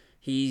nukes.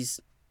 He's,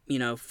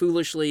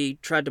 foolishly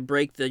tried to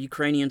break the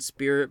Ukrainian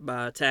spirit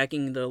by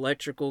attacking the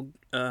electrical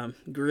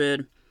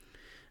grid.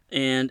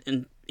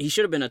 And he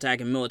should have been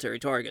attacking military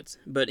targets.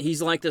 But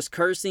he's like this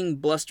cursing,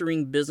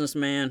 blustering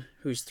businessman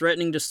who's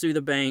threatening to sue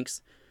the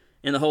banks.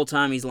 And the whole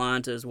time he's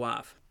lying to his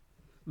wife.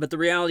 But the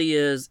reality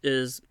is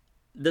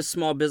this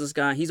small business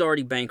guy, he's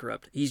already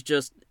bankrupt.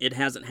 It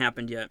hasn't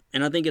happened yet.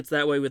 And I think it's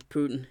that way with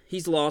Putin.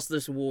 He's lost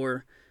this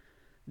war.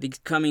 The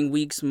coming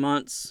weeks,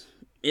 months,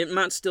 it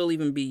might still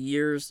even be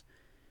years.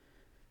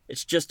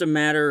 It's just a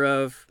matter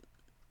of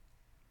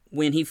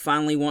when he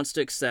finally wants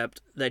to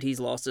accept that he's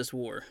lost this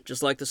war.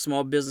 Just like the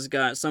small business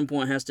guy at some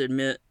point has to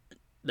admit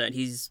that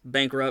he's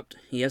bankrupt.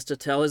 He has to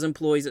tell his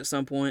employees at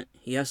some point.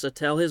 He has to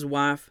tell his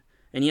wife,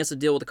 and he has to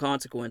deal with the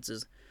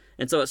consequences.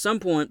 And so at some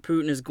point,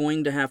 Putin is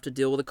going to have to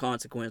deal with the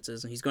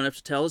consequences. He's going to have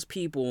to tell his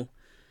people,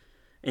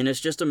 and it's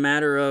just a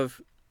matter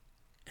of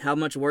how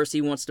much worse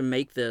he wants to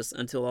make this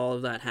until all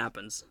of that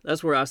happens.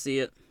 That's where I see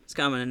it. It's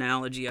kind of an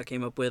analogy I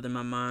came up with in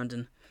my mind,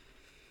 and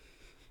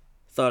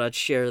thought I'd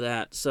share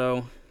that.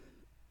 So,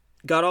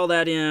 got all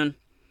that in.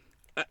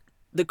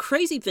 The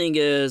crazy thing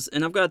is,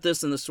 and I've got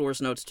this in the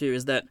source notes too,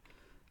 is that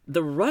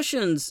the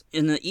Russians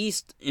in the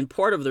East, in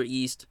part of their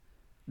East,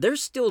 they're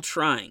still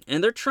trying,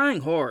 and they're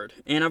trying hard.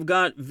 And I've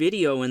got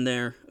video in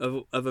there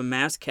of a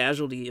mass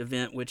casualty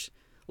event which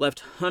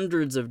left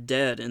hundreds of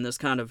dead in this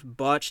kind of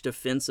botched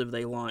offensive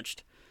they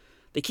launched.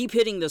 They keep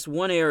hitting this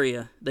one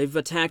area. They've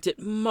attacked it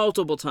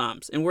multiple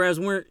times. And whereas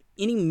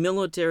any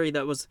military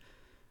that was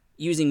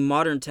using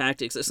modern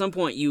tactics, at some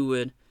point you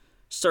would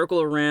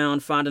circle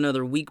around, find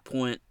another weak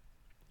point.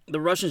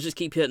 The Russians just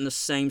keep hitting the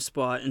same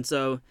spot. And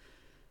so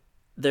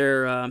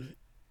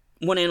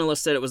one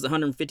analyst said it was the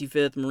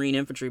 155th Marine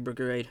Infantry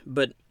Brigade.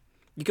 But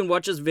you can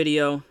watch this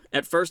video.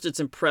 At first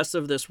it's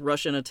impressive, this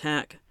Russian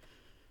attack.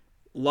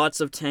 Lots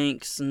of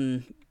tanks,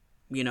 and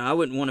I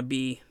wouldn't want to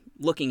be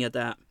looking at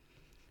that.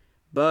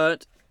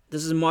 But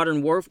this is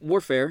modern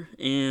warfare,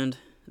 and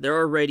there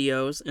are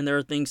radios, and there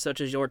are things such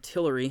as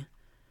artillery,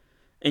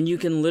 and you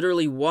can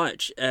literally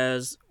watch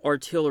as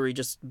artillery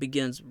just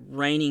begins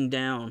raining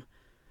down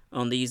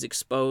on these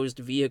exposed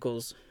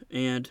vehicles,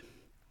 and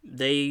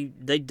they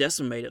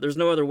decimate it. There's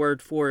no other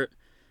word for it.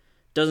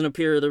 Doesn't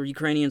appear the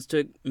Ukrainians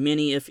took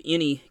many, if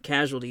any,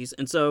 casualties,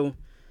 and so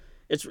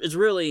it's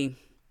really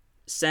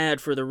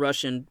sad for the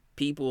Russian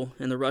people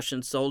and the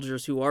Russian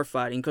soldiers who are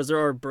fighting, because there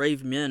are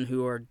brave men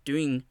who are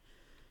doing,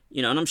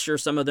 and I'm sure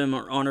some of them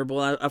are honorable.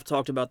 I've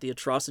talked about the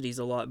atrocities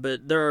a lot,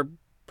 but there are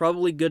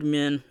probably good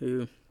men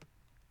who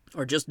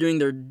are just doing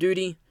their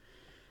duty,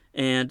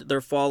 and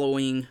they're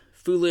following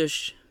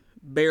foolish,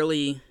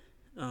 barely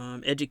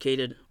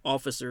educated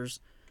officers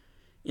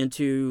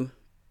into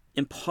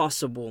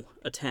impossible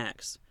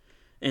attacks.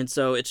 And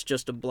so it's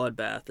just a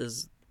bloodbath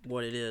is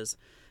what it is.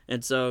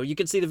 And so you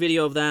can see the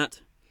video of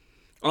that.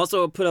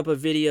 Also put up a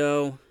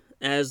video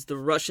as the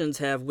Russians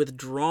have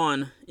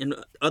withdrawn in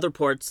other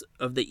parts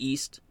of the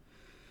east.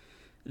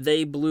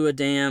 They blew a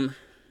dam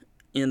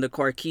in the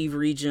Kharkiv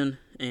region,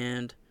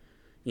 and,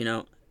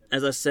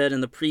 as I said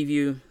in the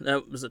preview,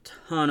 that was a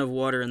ton of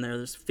water in there.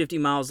 There's 50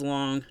 miles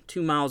long,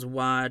 2 miles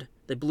wide.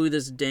 They blew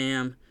this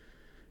dam,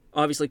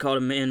 obviously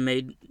caused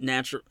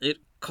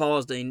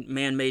a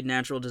man-made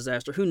natural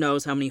disaster. Who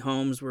knows how many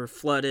homes were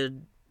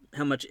flooded,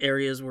 how much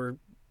areas were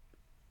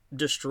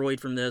destroyed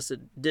from this.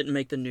 It didn't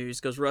make the news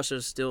because Russia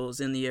still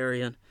is in the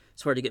area.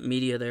 It's hard to get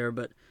media there,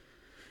 but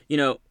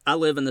I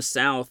live in the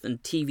South,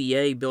 and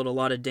TVA built a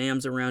lot of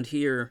dams around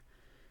here,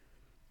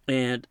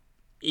 and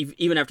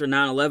even after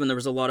 9/11, there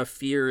was a lot of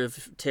fear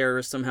if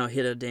terrorists somehow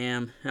hit a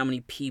dam, how many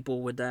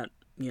people would that,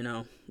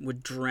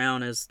 would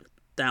drown, as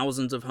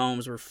thousands of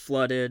homes were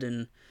flooded,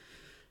 and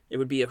it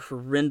would be a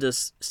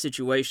horrendous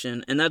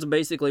situation. And that's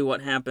basically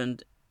what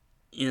happened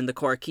in the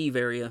Kharkiv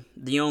area.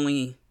 The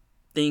only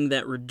thing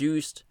that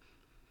reduced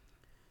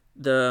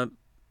the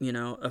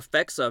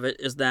effects of it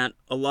is that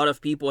a lot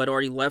of people had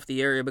already left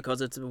the area because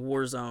it's a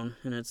war zone,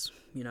 and it's,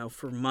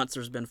 for months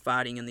there's been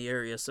fighting in the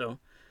area. So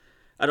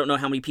I don't know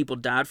how many people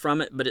died from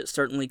it, but it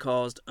certainly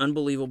caused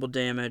unbelievable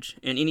damage.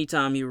 And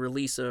anytime you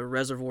release a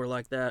reservoir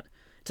like that,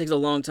 it takes a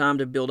long time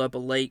to build up a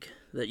lake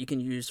that you can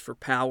use for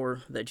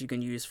power, that you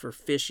can use for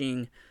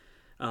fishing.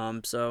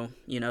 So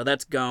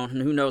that's gone,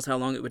 and who knows how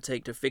long it would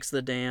take to fix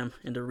the dam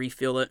and to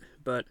refill it.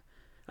 But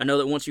I know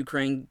that once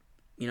Ukraine,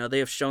 they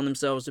have shown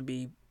themselves to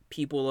be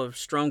people of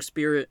strong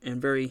spirit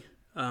and very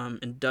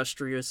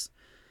industrious,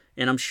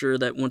 and I'm sure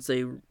that once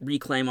they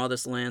reclaim all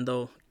this land,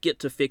 they'll get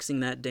to fixing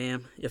that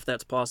dam if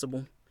that's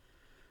possible.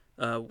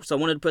 So I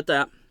wanted to put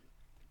that.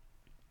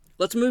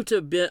 Let's move to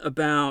a bit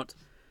about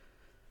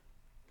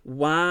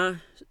why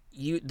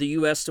the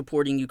U.S.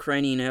 supporting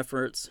Ukrainian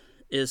efforts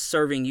is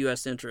serving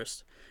U.S.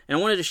 interests. And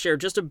I wanted to share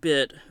just a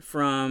bit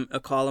from a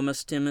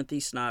columnist, Timothy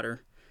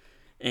Snyder,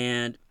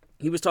 and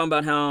he was talking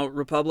about how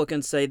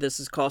Republicans say this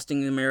is costing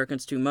the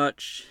Americans too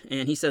much,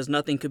 and he says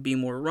nothing could be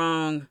more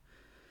wrong,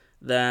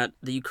 that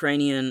the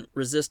Ukrainian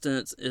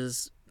resistance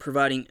is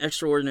providing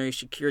extraordinary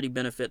security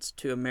benefits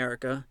to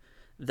America,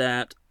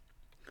 that,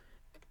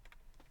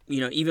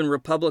 even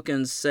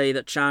Republicans say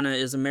that China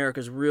is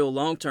America's real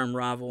long-term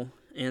rival,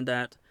 and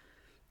that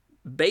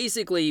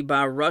basically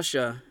by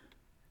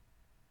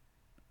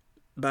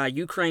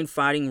Ukraine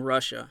fighting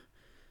Russia,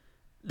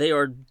 they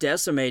are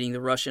decimating the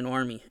Russian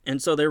army.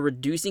 And so they're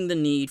reducing the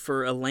need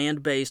for a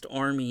land-based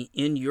army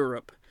in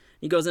Europe.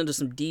 He goes into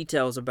some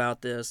details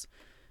about this.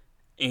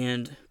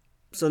 And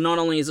so not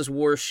only is this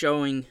war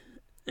showing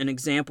an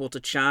example to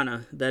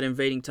China that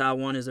invading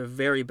Taiwan is a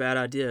very bad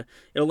idea,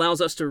 it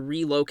allows us to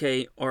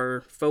relocate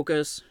our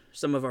focus,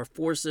 some of our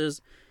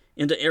forces,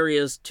 into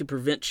areas to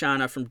prevent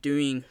China from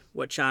doing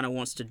what China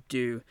wants to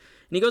do.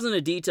 And he goes into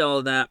detail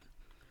of that.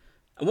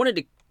 I wanted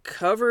to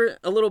cover it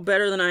a little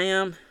better than I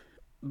am,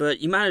 but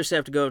you might just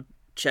have to go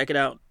check it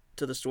out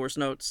to the source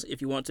notes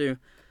if you want to.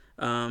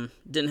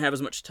 Didn't have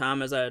as much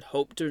time as I had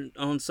hoped to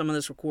on some of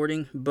this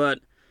recording, but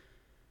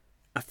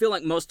I feel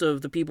like most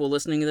of the people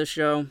listening to this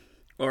show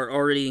are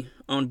already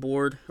on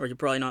board, or you're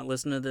probably not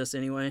listening to this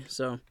anyway,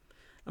 so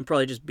I'm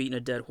probably just beating a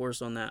dead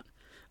horse on that.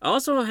 I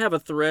also have a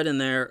thread in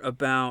there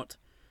about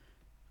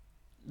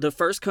the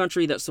first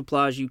country that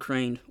supplies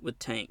Ukraine with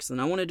tanks,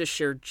 and I wanted to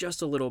share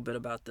just a little bit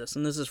about this,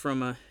 and this is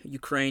from a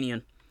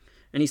Ukrainian.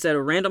 And he said,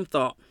 a random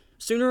thought: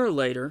 sooner or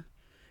later,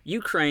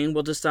 Ukraine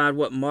will decide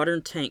what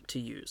modern tank to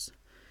use.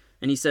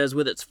 And he says,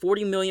 with its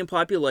 40 million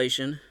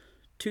population,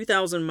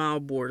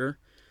 2,000-mile border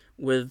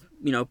with,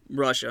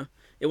 Russia,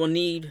 it will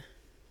need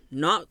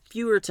not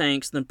fewer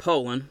tanks than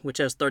Poland, which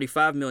has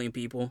 35 million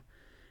people.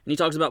 And he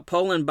talks about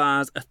Poland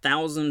buys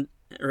 1,000,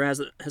 or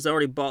has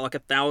already bought like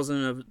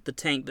 1,000 of the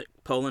tank that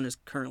Poland is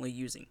currently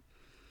using.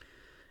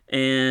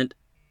 And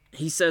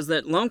he says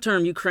that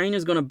long-term, Ukraine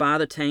is going to buy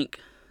the tank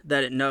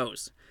that it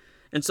knows.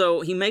 And so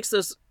he makes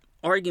this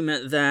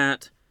argument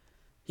that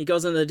he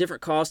goes into the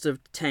different cost of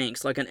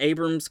tanks. Like an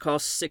Abrams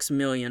costs $6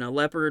 million. A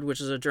Leopard, which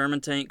is a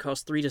German tank,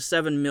 costs $3 to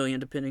 $7 million,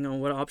 depending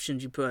on what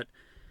options you put.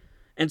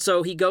 And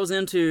so he goes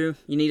into,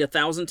 you need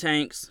 1,000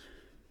 tanks,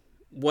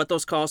 what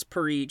those cost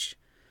per each.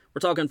 We're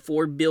talking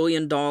 $4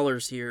 billion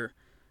here,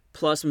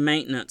 plus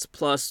maintenance,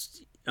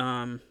 plus,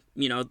 all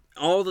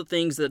the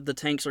things that the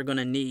tanks are going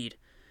to need.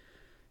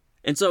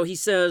 And so he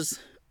says,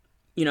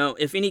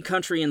 if any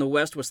country in the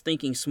West was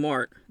thinking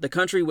smart, the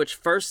country which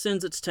first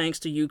sends its tanks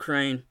to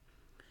Ukraine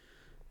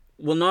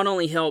will not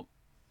only help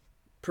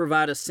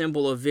provide a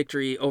symbol of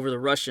victory over the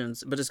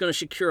Russians, but it's going to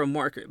secure a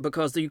market,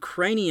 because the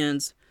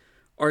Ukrainians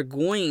are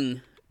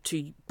going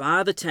to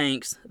buy the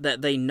tanks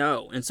that they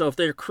know. And so if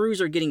their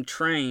crews are getting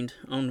trained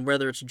on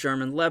whether it's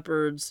German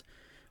Leopards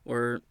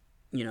or,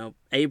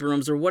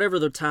 Abrams or whatever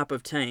the type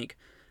of tank,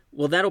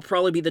 well, that'll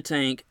probably be the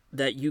tank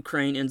that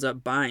Ukraine ends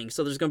up buying.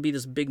 So there's going to be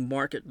this big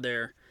market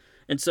there.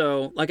 And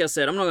so, like I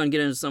said, I'm not going to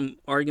get into some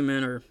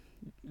argument or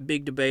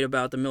big debate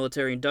about the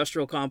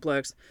military-industrial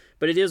complex,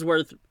 but it is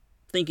worth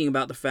thinking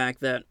about the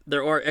fact that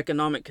there are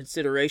economic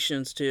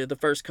considerations to the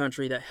first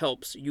country that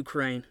helps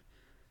Ukraine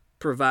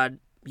provide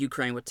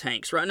Ukraine with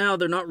tanks. Right now,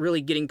 they're not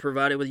really getting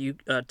provided with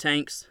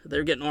tanks.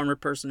 They're getting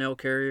armored personnel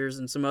carriers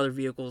and some other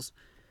vehicles.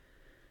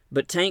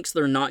 But tanks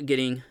they're not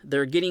getting.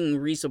 They're getting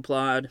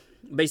resupplied,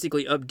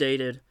 basically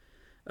updated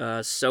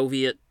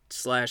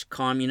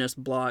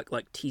Soviet/communist bloc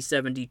like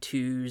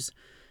T-72s,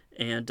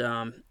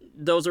 and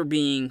those are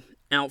being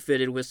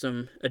outfitted with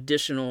some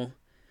additional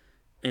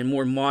and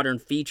more modern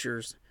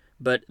features.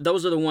 But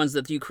those are the ones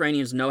that the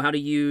Ukrainians know how to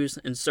use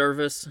and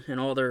service, and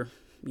all their,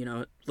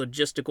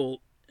 logistical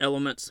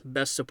elements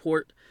best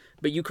support.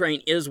 But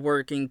Ukraine is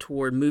working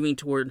toward moving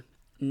toward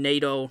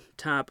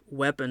NATO-type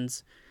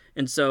weapons,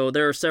 and so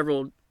there are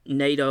several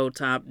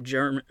NATO-type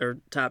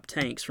type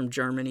tanks from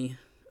Germany,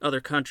 other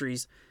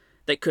countries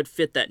that could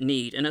fit that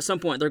need. And at some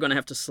point, they're going to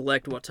have to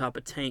select what type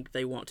of tank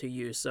they want to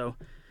use. So,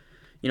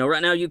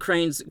 right now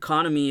Ukraine's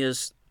economy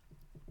is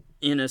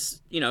in a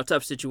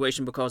tough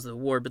situation because of the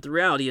war. But the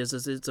reality is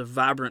it's a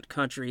vibrant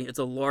country. It's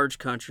a large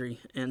country,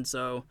 and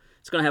so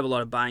it's going to have a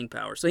lot of buying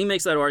power. So he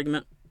makes that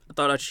argument. I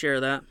thought I'd share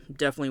that.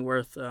 Definitely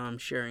worth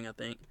sharing, I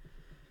think.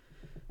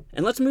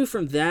 And let's move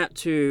from that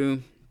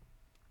to,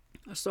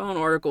 I saw an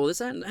article, I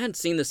hadn't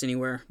seen this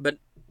anywhere, but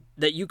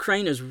that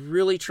Ukraine is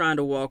really trying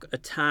to walk a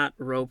tight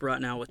rope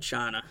right now with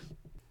China.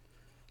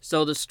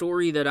 So the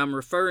story that I'm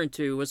referring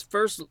to was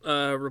first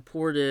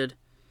reported,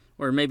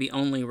 or maybe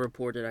only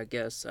reported, I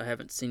guess. I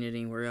haven't seen it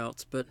anywhere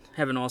else, but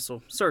haven't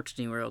also searched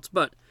anywhere else.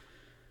 But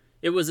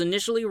it was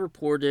initially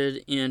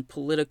reported in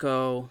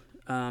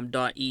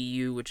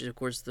Politico.eu, which is, of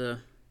course, the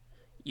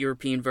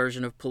European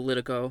version of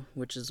Politico,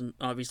 which is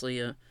obviously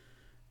a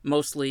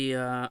mostly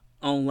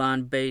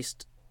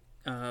online-based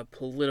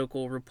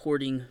political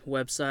reporting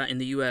website in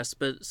the U.S.,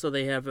 but so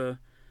they have a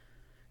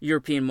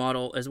European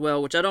model as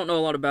well, which I don't know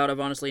a lot about. I've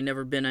honestly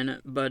never been in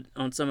it, but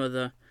on some of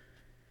the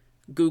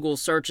Google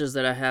searches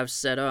that I have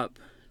set up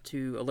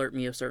to alert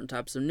me of certain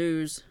types of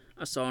news,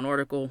 I saw an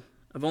article.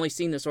 I've only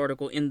seen this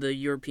article in the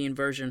European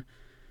version,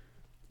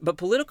 but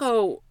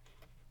Politico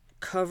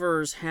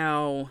covers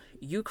how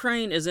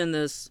Ukraine is in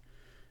this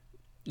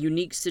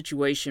unique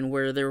situation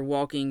where they're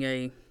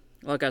walking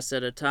like I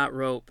said, a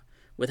tightrope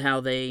with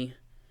how they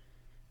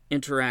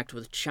interact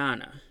with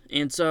China.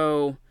 And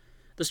so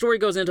the story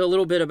goes into a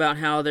little bit about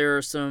how there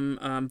are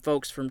some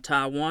folks from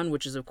Taiwan,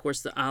 which is, of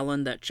course, the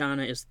island that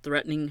China is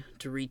threatening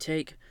to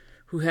retake,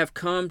 who have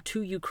come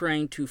to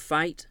Ukraine to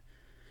fight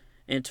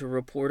and to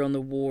report on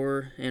the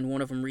war, and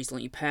one of them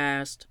recently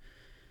passed.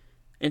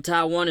 And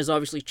Taiwan is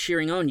obviously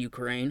cheering on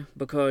Ukraine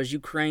because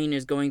Ukraine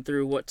is going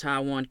through what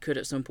Taiwan could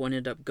at some point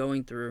end up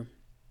going through.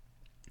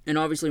 And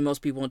obviously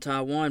most people in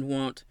Taiwan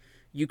want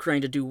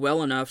Ukraine to do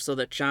well enough so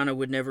that China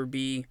would never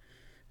be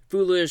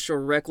foolish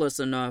or reckless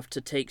enough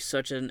to take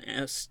such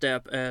a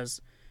step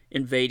as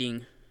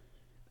invading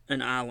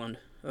an island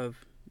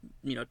of,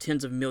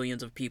 tens of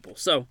millions of people.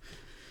 So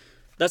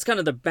that's kind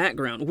of the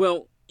background.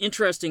 Well,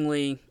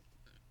 interestingly,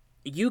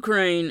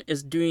 Ukraine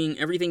is doing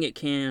everything it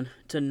can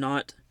to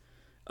not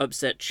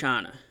upset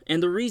China.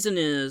 And the reason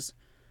is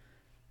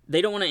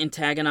they don't want to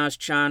antagonize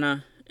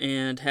China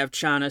and have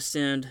China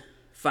send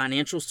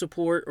financial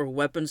support or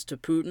weapons to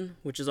Putin,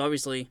 which is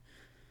obviously,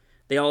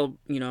 they all,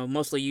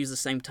 mostly use the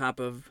same type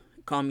of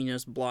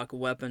communist bloc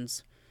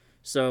weapons.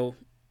 So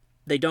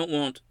they don't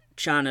want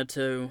China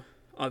to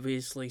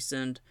obviously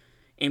send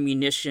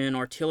ammunition,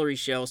 artillery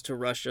shells to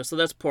Russia. So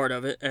that's part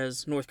of it,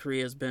 as North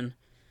Korea has been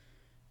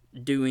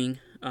doing.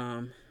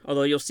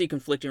 Although you'll see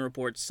conflicting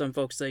reports. Some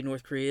folks say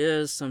North Korea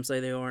is, some say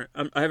they aren't.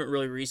 I haven't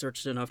really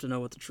researched enough to know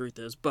what the truth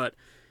is. But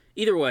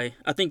either way,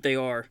 I think they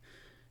are,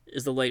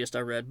 is the latest I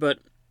read. But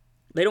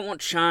they don't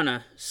want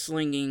China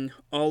slinging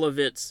all of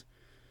its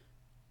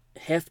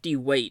hefty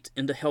weight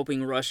into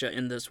helping Russia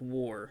in this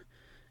war.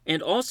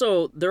 And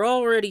also, they're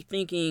already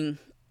thinking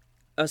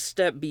a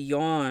step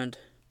beyond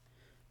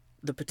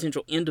the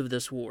potential end of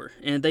this war.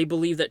 And they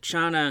believe that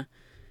China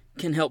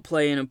can help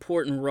play an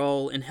important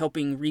role in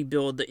helping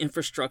rebuild the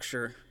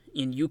infrastructure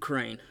in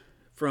Ukraine,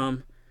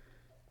 from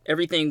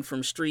everything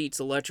from streets,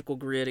 electrical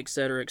grid,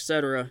 etc.,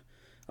 etc.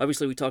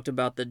 Obviously, we talked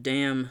about the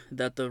dam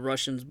that the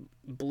Russians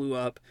blew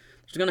up.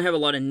 There's going to have a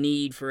lot of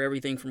need for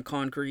everything from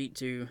concrete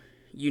to,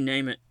 you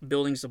name it,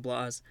 building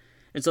supplies.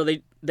 And so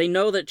they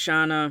know that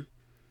China,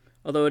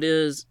 although it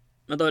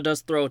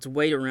does throw its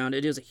weight around,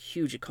 it is a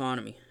huge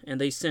economy.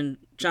 And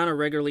China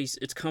regularly,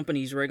 its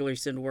companies regularly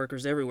send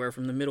workers everywhere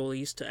from the Middle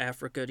East to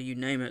Africa to you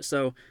name it.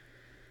 So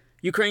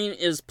Ukraine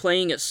is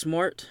playing it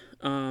smart,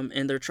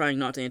 and they're trying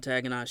not to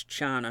antagonize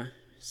China.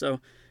 So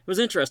it was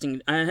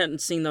interesting. I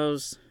hadn't seen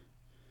those,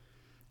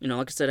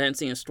 like I said, I hadn't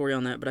seen a story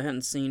on that, but I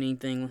hadn't seen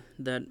anything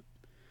that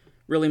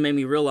really made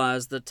me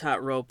realize the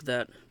tightrope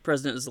that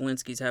President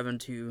Zelensky's having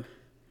to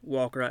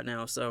walk right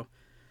now. So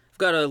I've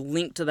got a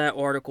link to that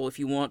article if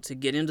you want to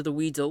get into the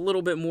weeds a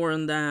little bit more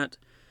on that.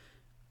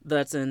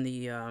 That's in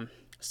the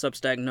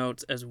Substack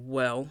notes as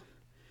well.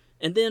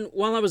 And then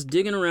while I was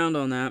digging around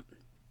on that,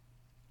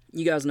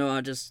 you guys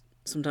know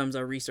sometimes I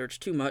research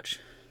too much,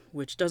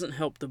 which doesn't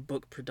help the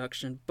book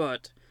production,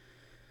 but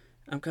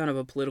I'm kind of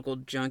a political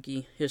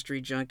junkie,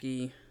 history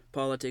junkie,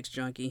 politics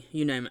junkie,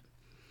 you name it.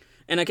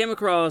 And I came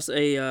across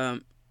a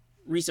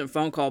recent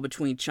phone call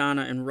between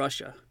China and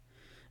Russia.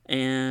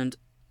 And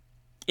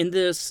in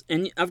this,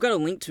 and I've got a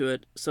link to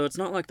it, so it's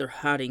not like they're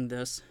hiding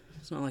this.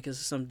 It's not like it's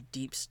some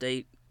deep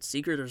state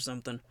secret or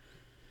something.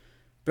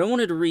 But I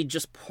wanted to read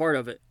just part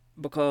of it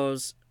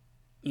because,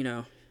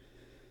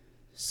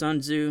 Sun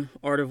Tzu,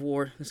 Art of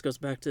War, this goes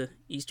back to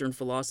Eastern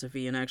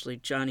philosophy and actually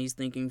Chinese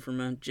thinking from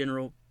a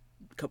general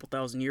couple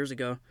thousand years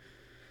ago.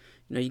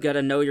 You got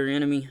to know your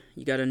enemy.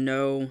 You got to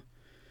know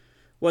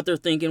what they're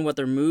thinking, what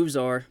their moves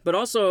are. But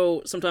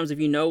also, sometimes if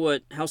you know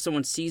how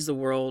someone sees the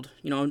world,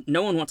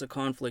 no one wants a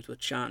conflict with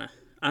China.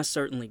 I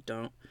certainly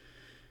don't.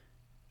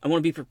 I want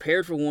to be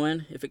prepared for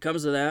one. If it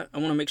comes to that, I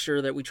want to make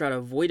sure that we try to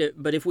avoid it.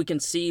 But if we can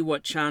see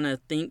what China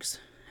thinks,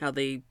 how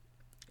they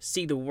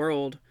see the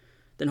world,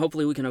 then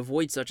hopefully we can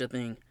avoid such a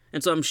thing.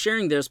 And so I'm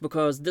sharing this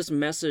because this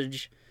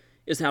message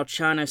is how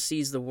China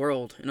sees the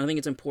world. And I think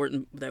it's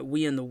important that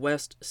we in the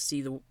West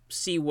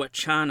see what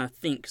China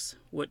thinks,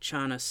 what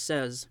China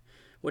says,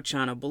 what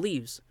China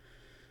believes.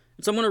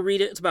 And so I'm going to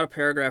read it. It's about a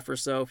paragraph or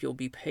so if you'll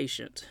be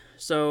patient.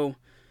 So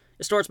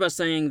it starts by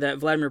saying that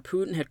Vladimir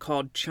Putin had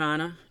called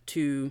China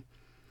to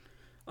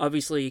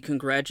obviously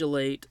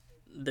congratulate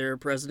their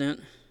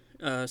president,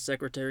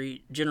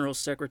 General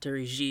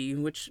Secretary Xi,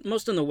 which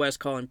most in the West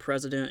call him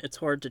president. It's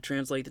hard to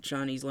translate the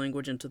Chinese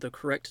language into the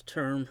correct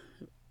term,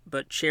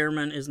 but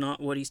chairman is not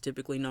what he's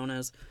typically known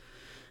as.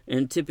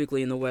 And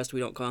typically in the West we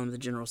don't call him the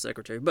General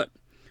Secretary. But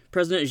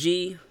President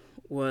Xi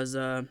was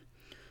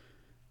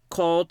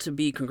called to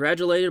be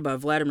congratulated by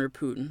Vladimir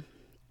Putin.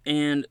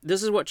 And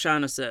this is what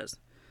China says,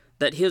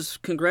 that his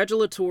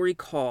congratulatory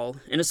call,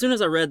 and as soon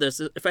as I read this,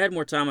 if I had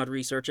more time I'd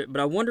research it, but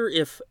I wonder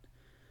if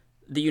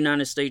the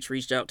United States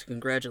reached out to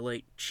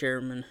congratulate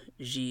Chairman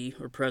Xi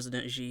or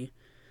President Xi.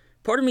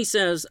 Part of me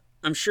says,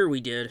 I'm sure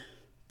we did.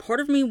 Part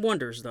of me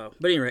wonders, though.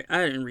 But anyway,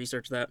 I didn't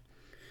research that.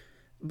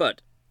 But,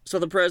 so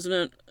the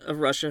president of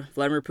Russia,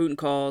 Vladimir Putin,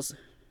 calls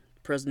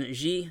President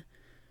Xi,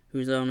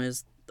 who's on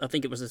I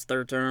think it was his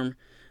third term,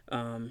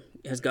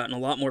 has gotten a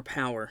lot more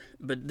power.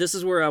 But this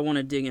is where I want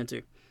to dig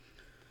into.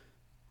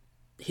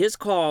 His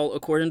call,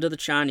 according to the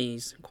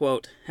Chinese,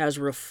 quote, has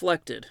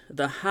reflected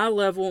the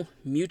high-level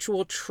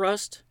mutual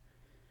trust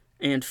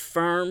and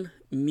firm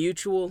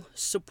mutual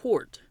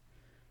support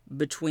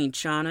between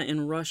China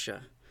and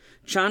Russia.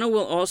 China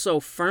will also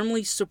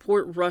firmly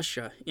support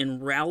Russia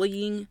in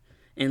rallying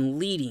and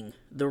leading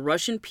the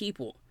Russian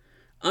people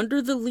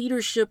under the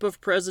leadership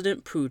of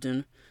President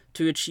Putin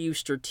to achieve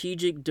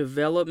strategic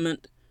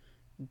development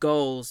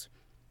goals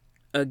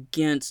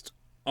against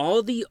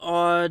all the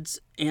odds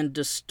and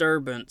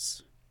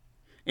disturbance,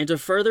 and to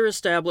further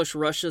establish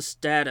Russia's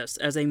status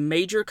as a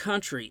major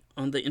country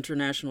on the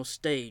international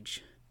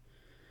stage.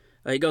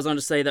 He goes on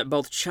to say that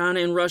both China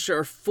and Russia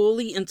are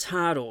fully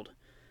entitled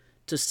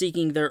to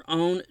seeking their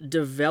own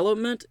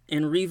development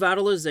and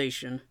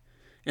revitalization,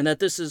 and that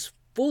this is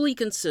fully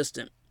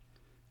consistent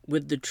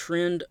with the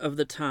trend of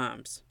the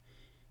times.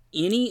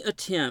 Any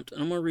attempt,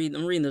 and I'm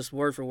reading this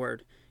word for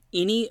word,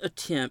 any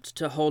attempt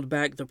to hold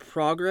back the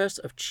progress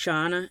of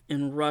China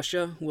and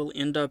Russia will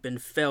end up in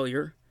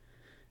failure.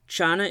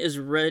 China is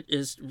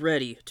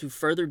ready to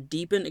further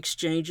deepen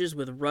exchanges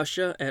with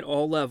Russia at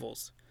all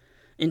levels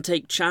and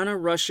take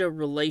China-Russia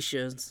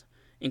relations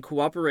and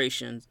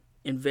cooperation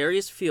in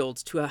various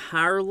fields to a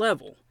higher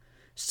level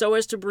so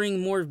as to bring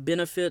more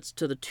benefits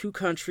to the two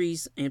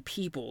countries and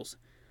peoples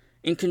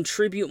and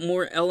contribute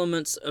more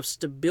elements of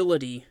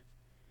stability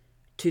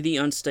to the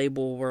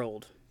unstable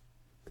world.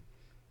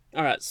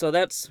 Alright, so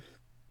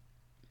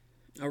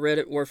I read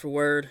it word for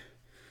word.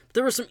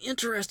 There were some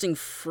interesting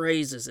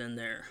phrases in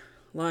there,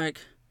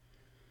 like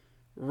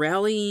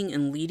rallying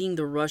and leading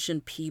the Russian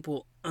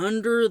people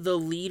under the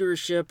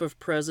leadership of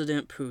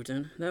President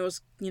Putin.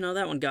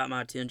 That one got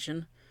my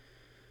attention.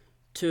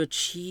 To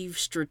achieve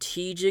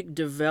strategic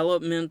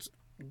development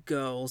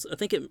goals. I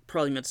think it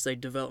probably meant to say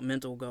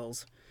developmental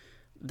goals.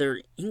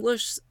 Their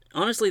English,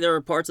 honestly, there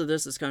are parts of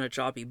this that's kind of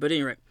choppy, but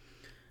anyway,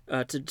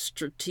 to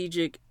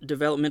strategic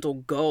developmental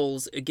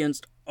goals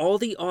against all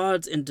the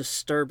odds and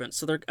disturbance.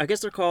 So I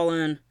guess they're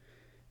calling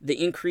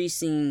the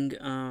increasing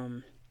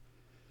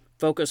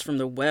focus from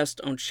the West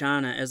on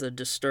China as a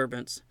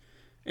disturbance,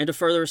 and to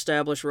further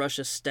establish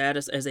Russia's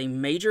status as a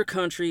major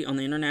country on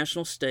the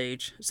international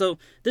stage. So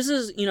this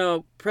is,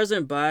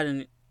 President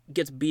Biden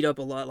gets beat up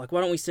a lot. Like,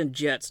 why don't we send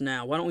jets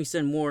now? Why don't we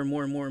send more and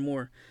more and more and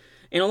more?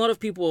 And a lot of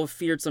people have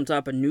feared some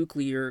type of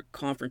nuclear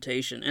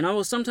confrontation. And I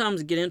will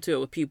sometimes get into it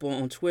with people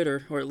on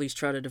Twitter, or at least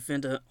try to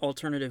defend an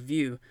alternative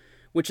view,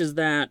 which is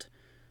that,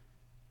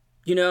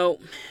 we've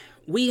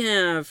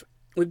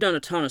done a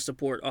ton of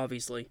support,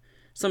 obviously.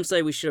 Some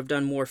say we should have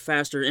done more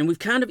faster, and we've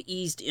kind of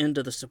eased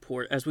into the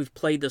support as we've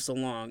played this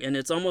along. And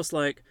it's almost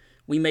like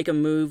we make a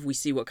move, we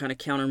see what kind of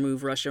counter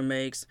move Russia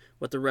makes,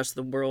 what the rest of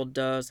the world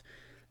does.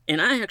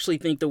 And I actually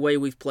think the way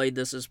we've played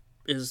this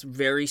is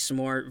very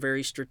smart,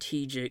 very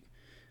strategic.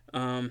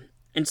 And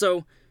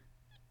so,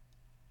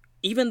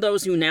 even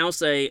those who now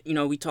say,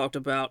 we talked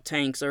about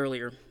tanks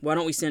earlier, why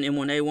don't we send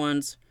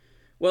M1A1s?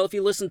 Well, if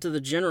you listen to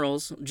the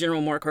generals,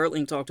 General Mark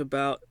Hertling talked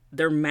about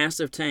their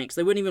massive tanks.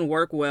 They wouldn't even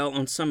work well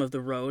on some of the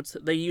roads.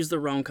 They use the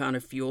wrong kind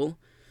of fuel.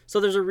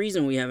 So there's a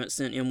reason we haven't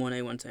sent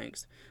M1A1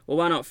 tanks. Well,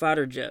 why not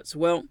fighter jets?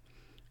 Well,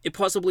 it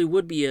possibly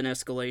would be an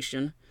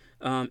escalation.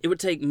 It would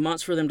take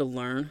months for them to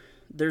learn.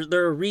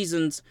 There are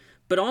reasons,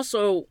 but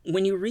also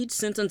when you read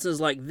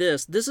sentences like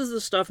this is the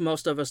stuff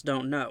most of us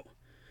don't know.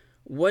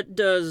 What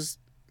does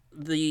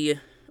the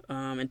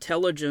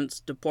intelligence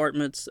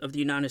departments of the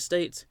United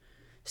States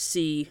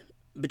see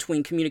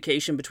between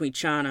communication between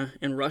China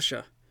and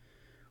Russia?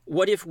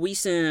 What if we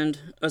send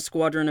a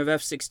squadron of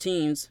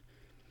F-16s,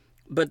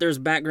 but there's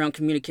background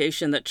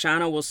communication that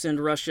China will send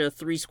Russia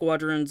 3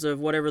 squadrons of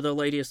whatever the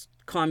latest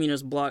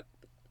communist bloc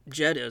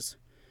jet is?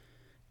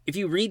 If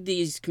you read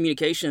these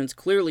communications,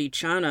 clearly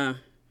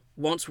China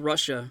wants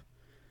Russia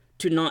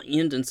to not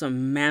end in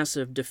some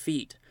massive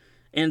defeat.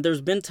 And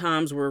there's been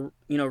times where,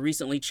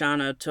 recently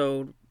China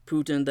told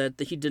Putin that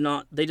they did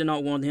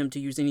not want him to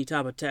use any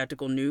type of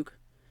tactical nuke.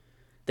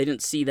 They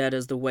didn't see that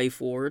as the way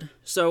forward.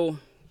 So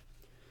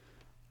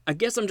I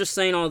guess I'm just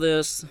saying all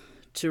this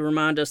to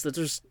remind us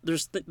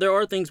that there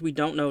are things we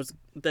don't know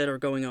that are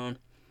going on.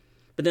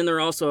 But then there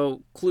are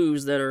also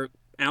clues that are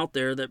out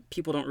there that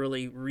people don't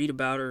really read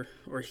about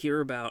or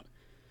hear about.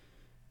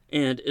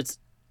 And it's,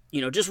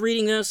 just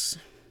reading this,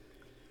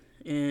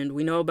 and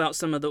we know about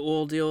some of the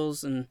oil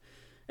deals and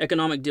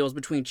economic deals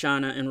between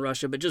China and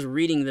Russia, but just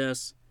reading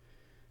this,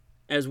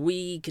 as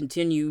we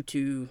continue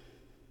to,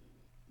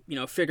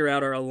 figure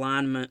out our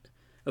alignment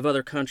of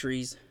other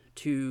countries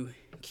to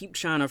keep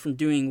China from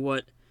doing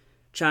what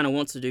China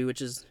wants to do, which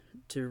is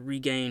to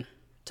regain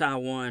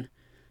Taiwan,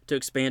 to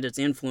expand its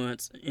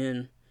influence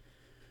in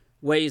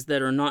ways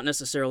that are not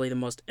necessarily the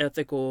most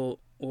ethical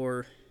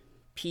or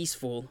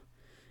peaceful.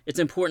 It's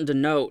important to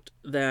note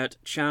that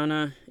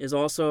China is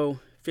also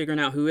figuring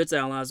out who its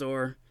allies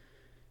are,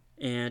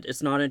 and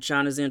it's not in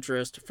China's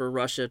interest for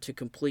Russia to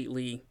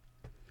completely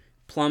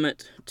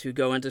plummet, to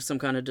go into some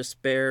kind of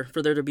despair,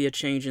 for there to be a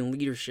change in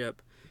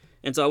leadership.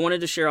 And so I wanted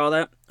to share all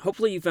that.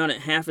 Hopefully you found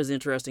it half as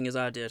interesting as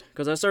I did,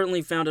 because I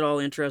certainly found it all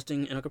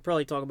interesting, and I could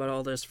probably talk about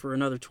all this for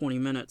another 20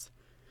 minutes.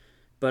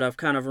 But I've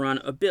kind of run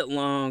a bit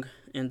long,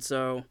 and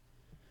so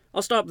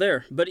I'll stop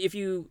there. But if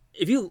you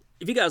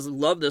guys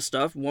love this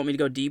stuff, want me to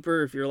go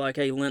deeper, if you're like,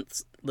 hey,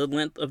 the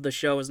length of the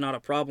show is not a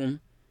problem,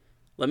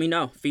 let me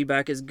know.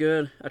 Feedback is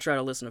good. I try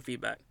to listen to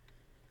feedback.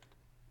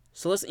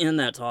 So let's end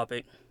that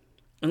topic,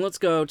 and let's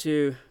go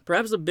to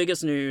perhaps the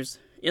biggest news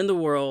in the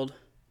world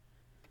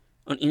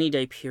on any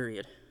day,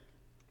 period.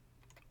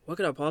 What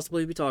could I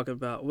possibly be talking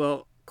about?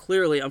 Well,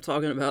 clearly I'm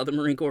talking about the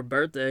Marine Corps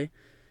birthday,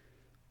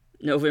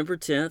 November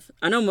 10th.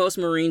 I know most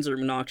Marines are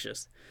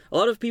obnoxious. A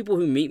lot of people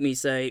who meet me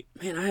say,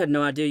 man, I had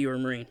no idea you were a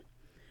Marine.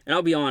 And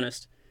I'll be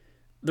honest,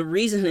 the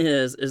reason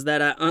is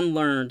that I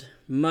unlearned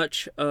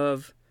much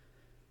of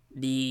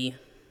the,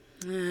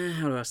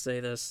 how do I say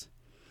this?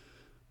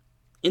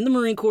 In the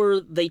Marine Corps,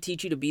 they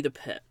teach you to be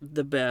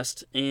the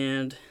best,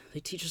 and they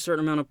teach a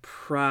certain amount of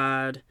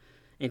pride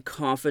and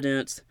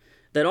confidence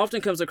that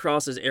often comes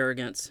across as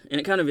arrogance, and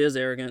it kind of is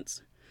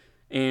arrogance.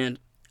 And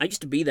I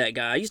used to be that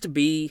guy. I used to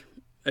be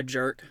a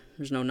jerk.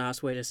 There's no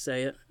nice way to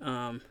say it.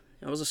 I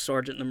was a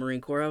sergeant in the Marine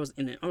Corps. I was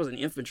an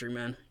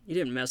infantryman. You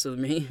didn't mess with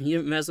me. You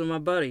didn't mess with my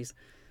buddies.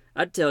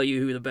 I'd tell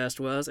you who the best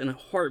was in a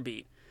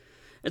heartbeat.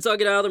 And so I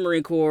get out of the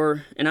Marine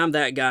Corps, and I'm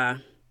that guy.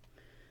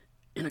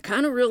 And I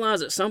kind of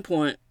realized at some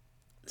point,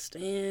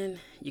 Stan,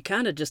 you're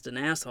kind of just an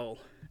asshole.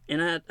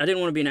 And I didn't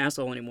want to be an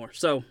asshole anymore.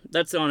 So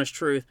that's the honest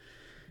truth.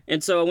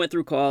 And so I went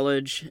through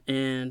college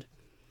and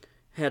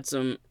had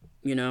some,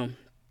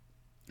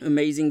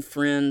 amazing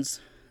friends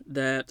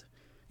that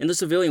in the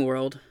civilian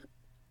world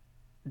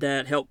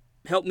that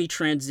helped me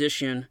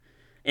transition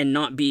and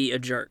not be a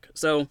jerk.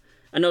 So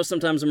I know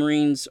sometimes the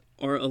Marines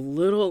are a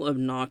little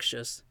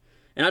obnoxious,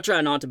 and I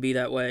try not to be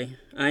that way.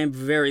 I am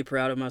very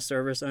proud of my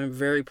service. I am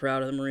very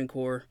proud of the Marine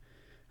Corps.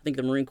 I think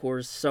the Marine Corps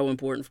is so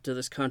important to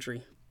this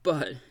country.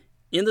 But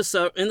in the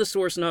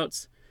source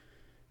notes,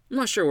 I'm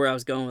not sure where I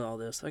was going with all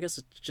this. I guess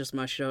it's just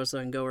my show, so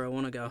I can go where I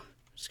want to go.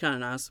 It's kind of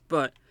nice.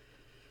 But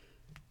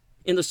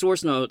in the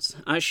source notes,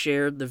 I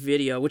shared the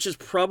video, which is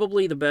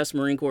probably the best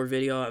Marine Corps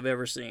video I've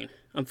ever seen.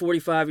 I'm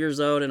 45 years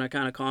old, and I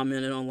kind of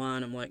commented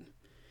online. I'm like,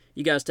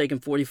 you guys taking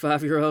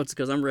 45-year-olds?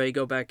 Because I'm ready to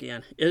go back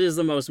in. It is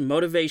the most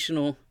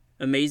motivational,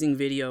 amazing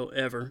video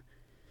ever.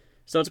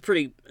 So it's a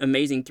pretty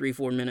amazing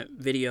 3-4 minute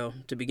video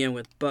to begin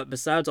with. But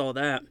besides all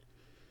that,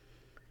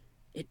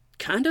 it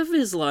kind of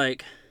is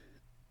like,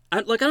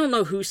 I don't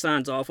know who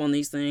signs off on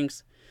these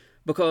things,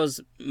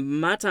 because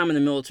my time in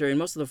the military, and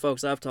most of the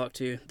folks I've talked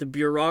to, the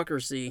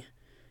bureaucracy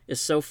is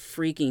so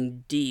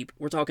freaking deep.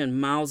 We're talking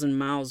miles and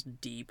miles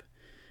deep.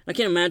 I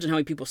can't imagine how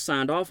many people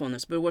signed off on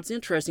this, but what's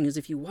interesting is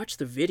if you watch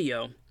the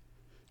video,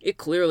 it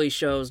clearly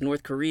shows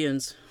North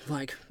Koreans,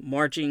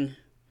 marching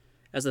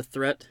as a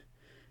threat.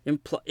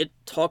 It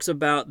talks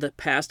about the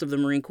past of the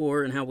Marine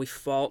Corps and how we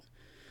fought,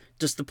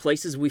 just the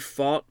places we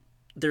fought.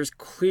 There's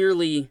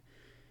clearly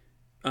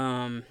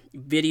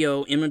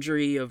video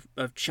imagery of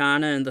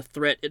China and the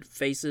threat it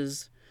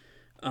faces.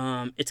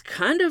 It's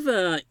kind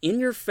of in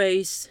your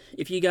face.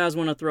 If you guys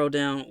want to throw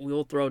down,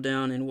 we'll throw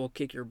down and we'll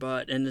kick your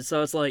butt. And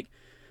so it's like,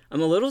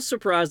 I'm a little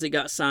surprised it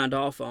got signed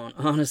off on,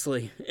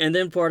 honestly. And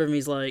then part of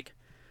me's like,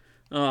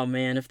 oh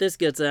man, if this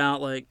gets out,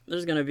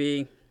 there's going to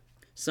be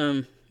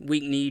some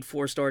weak-kneed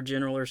 4-star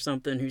general or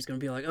something who's going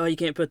to be like, oh, you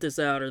can't put this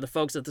out. Or the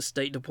folks at the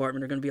State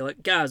Department are going to be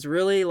like, guys,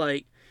 really?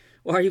 Why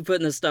are you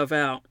putting this stuff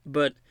out?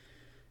 But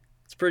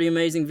it's a pretty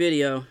amazing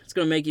video. It's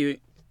going to make you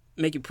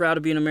proud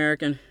to be an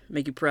American,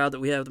 make you proud that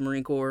we have the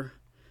Marine Corps.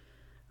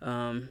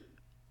 I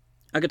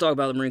could talk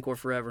about the Marine Corps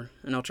forever,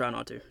 and I'll try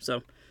not to.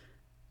 So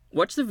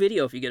watch the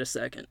video if you get a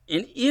second.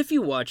 And if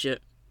you watch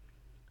it,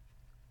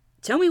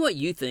 tell me what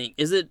you think.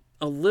 Is it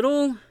a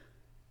little...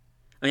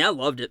 I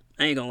loved it.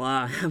 I ain't gonna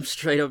lie. I'm a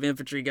straight up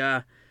infantry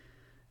guy.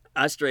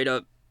 I straight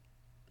up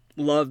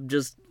love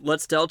just,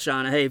 let's tell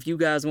China, hey, if you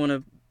guys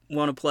want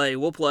to play,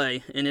 we'll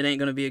play, and it ain't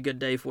going to be a good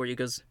day for you,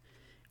 because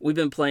we've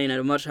been playing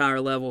at a much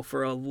higher level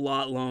for a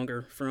lot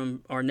longer,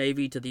 from our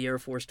Navy to the Air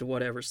Force to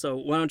whatever. So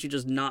why don't you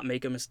just not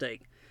make a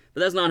mistake? But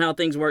that's not how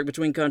things work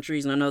between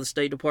countries, and I know the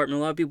State Department,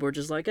 a lot of people are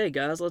just like, hey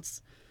guys,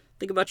 let's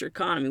think about your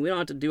economy. We don't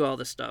have to do all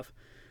this stuff.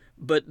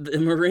 But the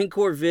Marine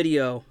Corps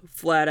video,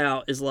 flat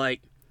out, is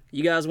like,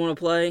 you guys want to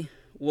play?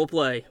 We'll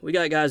play. We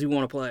got guys who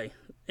want to play.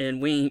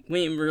 And we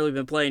ain't really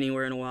been playing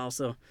anywhere in a while,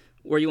 so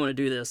where you want to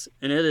do this?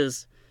 And it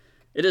is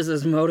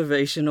as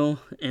motivational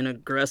and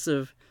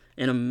aggressive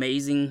and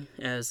amazing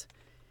as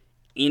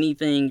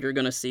anything you're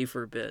going to see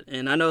for a bit.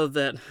 And I know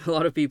that a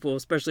lot of people,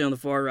 especially on the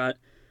far right,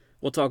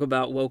 will talk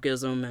about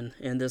wokeism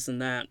and this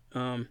and that.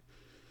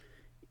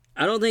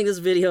 I don't think this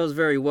video is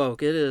very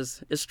woke.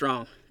 It's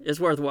strong.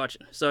 It's worth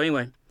watching. So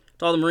anyway,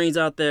 to all the Marines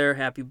out there,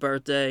 happy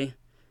birthday.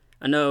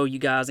 I know you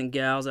guys and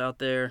gals out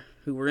there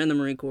who were in the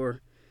Marine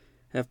Corps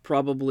have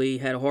probably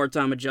had a hard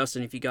time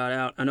adjusting if you got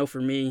out. I know for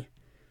me,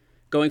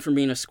 going from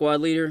being a squad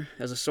leader,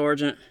 as a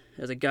sergeant,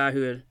 as a guy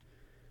who had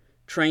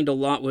trained a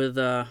lot with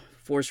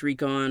Force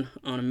Recon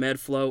on a med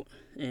float,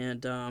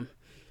 and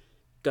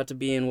got to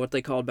be in what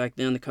they called back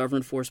then the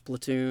Covering Force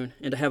Platoon,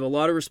 and to have a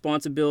lot of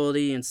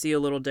responsibility and see a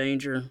little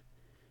danger,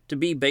 to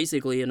be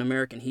basically an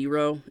American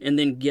hero, and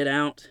then get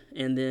out.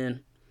 And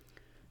then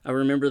I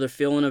remember the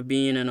feeling of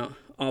being in a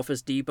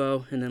Office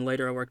Depot, and then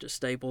later I worked at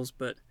Staples,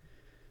 but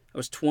I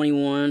was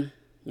 21,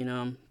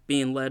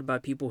 being led by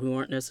people who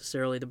aren't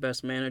necessarily the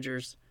best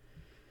managers,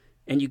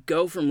 and you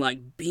go from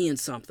being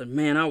something,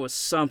 man, I was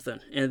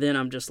something, and then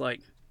I'm just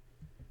like,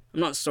 I'm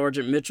not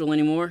Sergeant Mitchell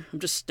anymore, I'm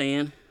just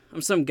Stan.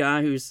 I'm some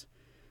guy who's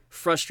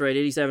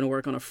frustrated. He's having to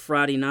work on a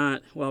Friday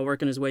night while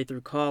working his way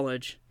through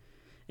college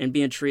and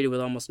being treated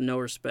with almost no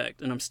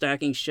respect. And I'm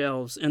stacking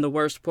shelves. And the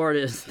worst part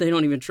is they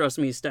don't even trust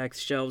me to stack the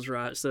shelves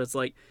right. So it's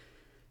like,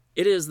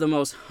 it is the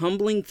most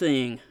humbling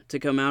thing to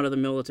come out of the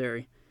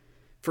military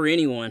for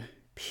anyone,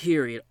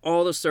 period.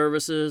 All the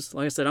services,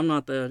 like I said, I'm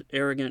not the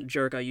arrogant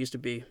jerk I used to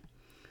be.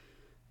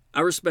 I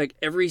respect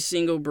every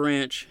single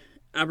branch.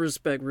 I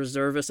respect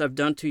reservists. I've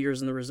done 2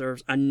 years in the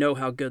reserves. I know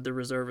how good the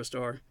reservists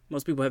are.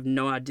 Most people have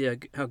no idea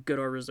how good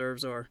our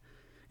reserves are.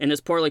 And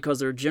it's partly because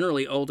they're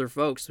generally older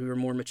folks who are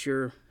more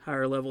mature,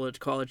 higher level of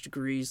college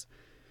degrees.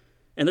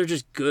 And they're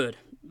just good.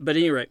 But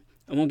at any rate,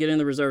 I won't get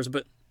into the reserves,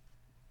 but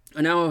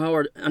I know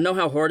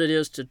how hard it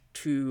is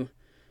to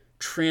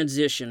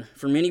transition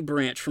from any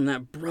branch, from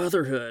that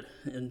brotherhood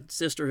and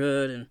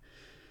sisterhood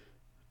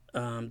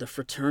and the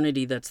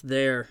fraternity that's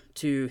there,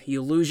 to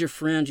you lose your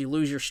friends, you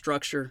lose your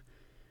structure,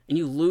 and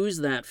you lose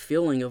that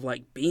feeling of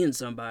like being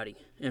somebody.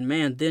 And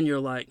man, then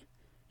you're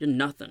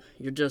nothing.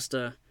 You're just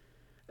a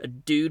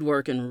dude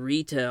working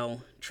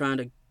retail trying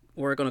to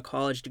work on a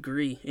college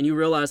degree. And you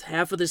realize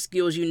half of the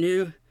skills you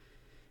knew,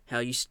 how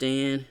you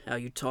stand, how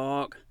you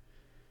talk,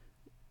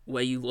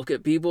 way you look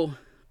at people,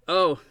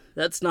 oh,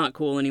 that's not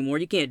cool anymore.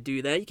 You can't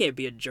do that. You can't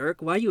be a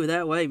jerk. Why are you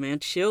that way, man?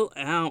 Chill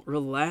out.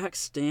 Relax,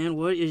 Stan.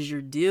 What is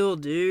your deal,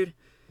 dude?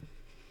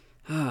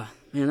 Man,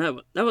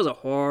 that was a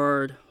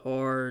hard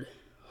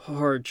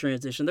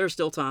transition. There are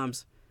still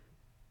times,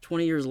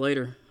 20 years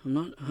later, I'm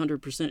not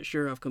 100%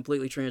 sure I've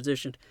completely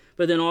transitioned.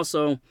 But then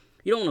also,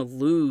 you don't want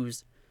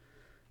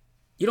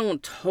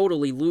to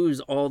totally lose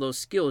all those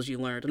skills you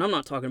learned. And I'm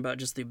not talking about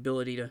just the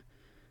ability to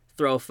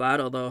throw a fight,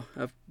 although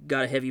I've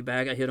got a heavy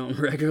bag I hit on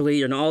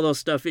regularly and all those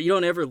stuff. You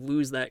don't ever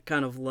lose that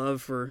kind of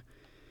love for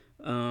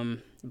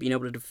being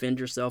able to defend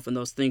yourself and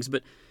those things.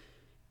 But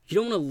you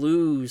don't want to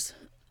lose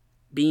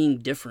being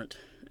different,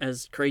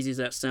 as crazy as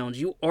that sounds.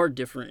 You are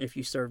different if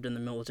you served in the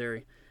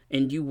military.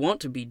 And you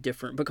want to be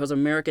different because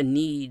America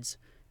needs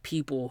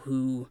people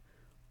who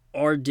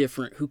are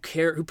different, who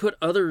care, who put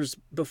others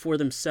before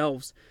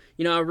themselves.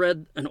 You know, I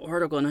read an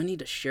article, and I need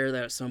to share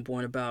that at some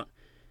point, about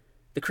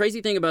the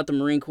crazy thing about the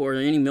Marine Corps or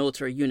any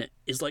military unit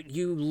is like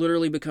you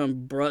literally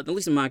become at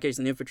least in my case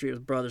in the infantry it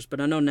was brothers,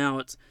 but I know now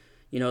it's,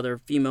 there are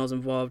females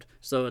involved,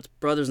 so it's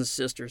brothers and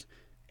sisters.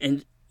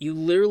 And you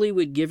literally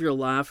would give your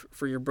life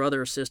for your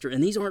brother or sister,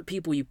 and these aren't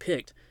people you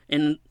picked.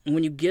 And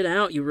when you get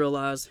out, you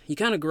realize you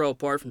kind of grow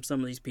apart from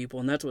some of these people,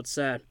 and that's what's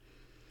sad.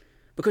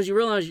 Because you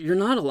realize you're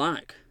not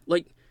alike.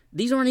 Like,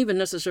 these aren't even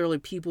necessarily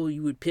people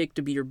you would pick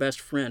to be your best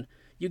friend.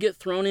 You get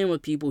thrown in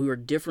with people who are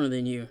different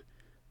than you,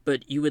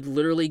 but you would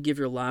literally give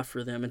your life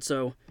for them. And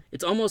so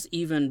it's almost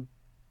even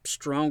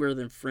stronger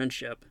than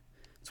friendship.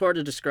 It's hard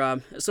to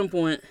describe. At some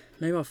point,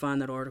 maybe I'll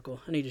find that article.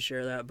 I need to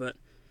share that, but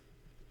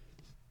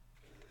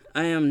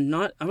I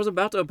was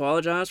about to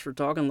apologize for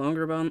talking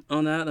longer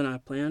on that than I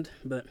planned,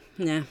 but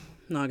I'm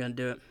not going to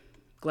do it.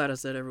 Glad I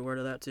said every word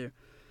of that too.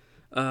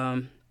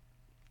 And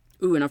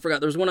I forgot,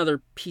 there's one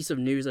other piece of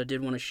news I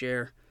did want to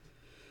share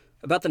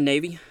about the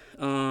Navy.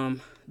 The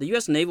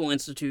U.S. Naval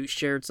Institute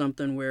shared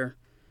something where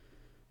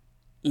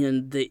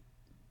in the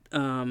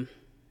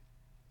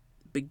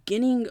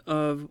beginning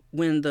of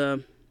when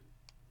the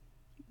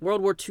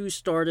World War II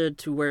started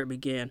to where it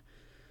began,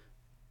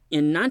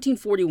 in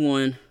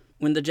 1941,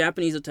 when the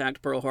Japanese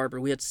attacked Pearl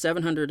Harbor, we had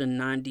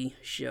 790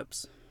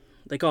 ships.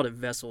 They called it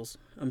vessels.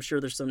 I'm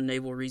sure there's some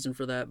naval reason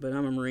for that, but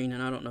I'm a Marine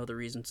and I don't know the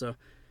reason.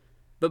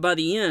 But by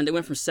the end, it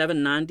went from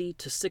 790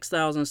 to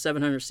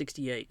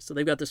 6,768. So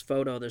they've got this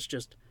photo that's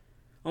just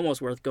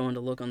almost worth going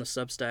to look on the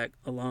Substack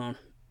alone.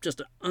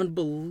 Just an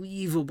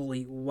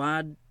unbelievably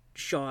wide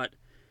shot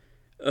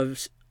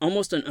of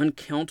almost an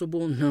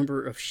uncountable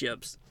number of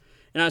ships.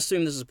 And I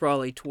assume this is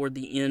probably toward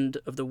the end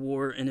of the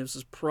war, and this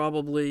is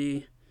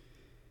probably,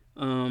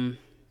 I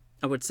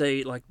would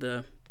say, like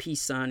the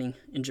peace signing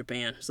in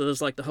Japan. So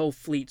there's like the whole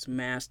fleet's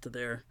massed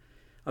there.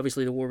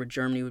 Obviously, the war with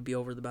Germany would be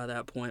over by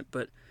that point,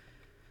 but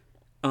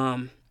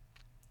and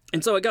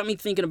so it got me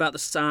thinking about the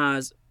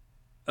size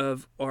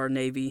of our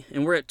Navy,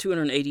 and we're at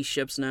 280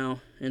 ships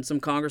now, and some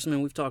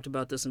congressmen, we've talked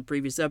about this in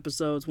previous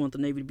episodes, want the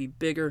Navy to be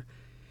bigger.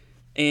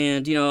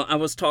 And, I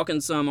was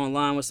talking some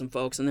online with some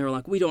folks, and they were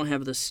like, we don't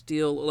have the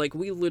steel. Like,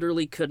 we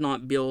literally could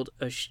not build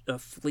a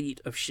fleet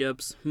of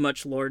ships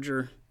much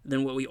larger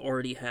than what we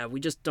already have. We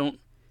don't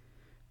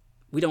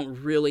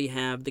really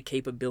have the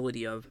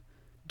capability of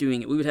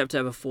doing it. We would have to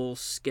have a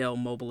full-scale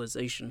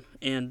mobilization.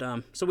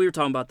 And so we were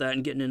talking about that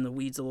and getting in the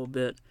weeds a little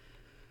bit.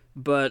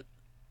 But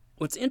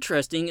what's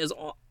interesting is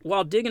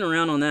while digging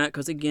around on that,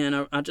 because,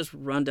 again, I just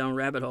run down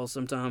rabbit holes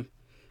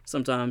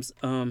sometimes,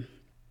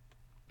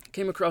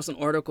 came across an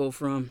article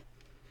from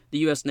the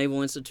U.S.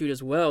 Naval Institute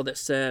as well that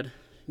said,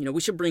 we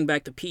should bring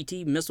back the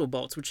PT missile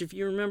bolts, which if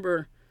you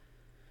remember,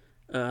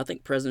 I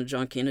think President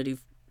John Kennedy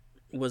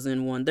was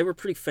in one. They were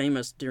pretty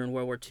famous during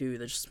World War II.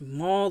 They're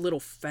small, little,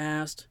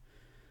 fast.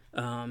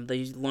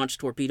 They launched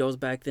torpedoes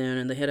back then,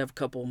 and they had to have a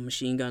couple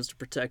machine guns to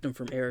protect them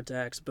from air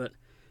attacks. But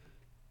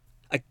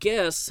I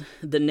guess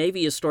the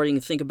Navy is starting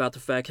to think about the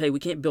fact, hey, we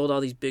can't build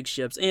all these big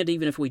ships, and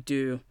even if we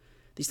do,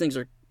 these things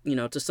are,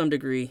 to some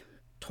degree,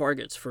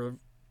 targets for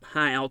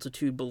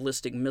high-altitude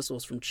ballistic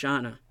missiles from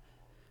China.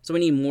 So we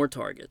need more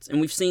targets.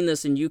 And we've seen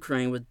this in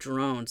Ukraine with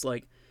drones.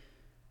 Like,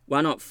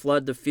 why not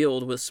flood the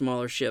field with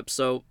smaller ships?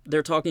 So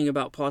they're talking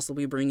about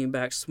possibly bringing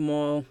back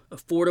small,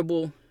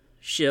 affordable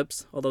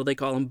ships, although they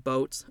call them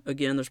boats.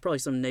 Again, there's probably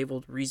some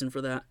naval reason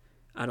for that.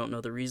 I don't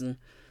know the reason.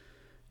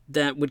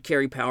 That would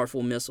carry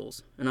powerful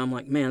missiles. And I'm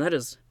like, man, that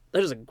is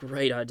a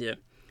great idea.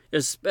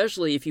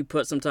 Especially if you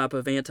put some type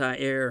of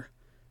anti-air,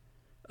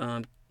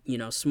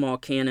 small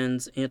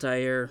cannons,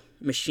 anti-air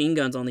machine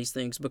guns on these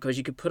things, because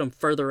you could put them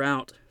further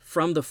out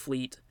from the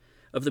fleet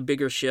of the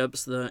bigger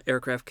ships, the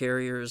aircraft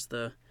carriers,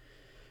 the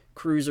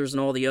cruisers,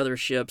 and all the other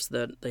ships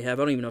that they have.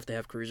 I don't even know if they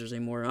have cruisers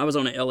anymore. I was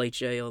on an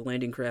LHA, a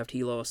landing craft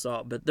helo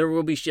assault, but there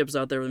will be ships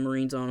out there with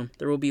Marines on them.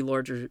 There will be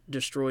larger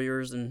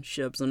destroyers and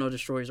ships. I know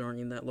destroyers aren't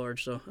even that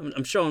large, so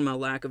I'm showing my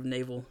lack of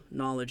naval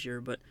knowledge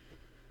here, but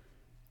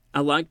I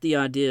like the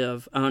idea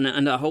of,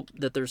 and I hope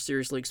that they're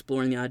seriously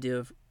exploring the idea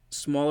of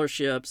smaller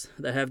ships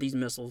that have these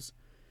missiles,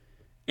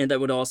 and that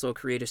would also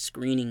create a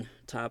screening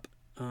type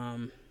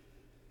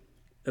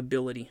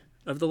ability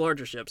of the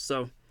larger ships.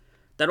 So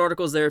that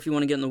article's there if you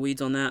want to get in the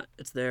weeds on that.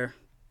 It's there.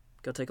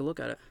 Go take a look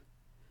at it.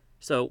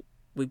 So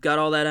we've got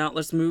all that out.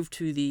 Let's move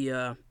to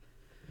the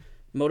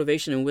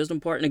motivation and wisdom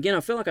part. And again,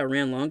 I feel like I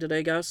ran long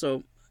today, guys.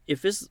 So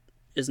if this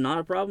is not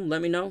a problem,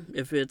 let me know.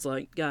 If it's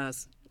like,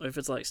 guys, if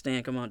it's like,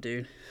 Stan, come on,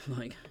 dude.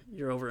 Like,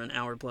 you're over an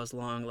hour plus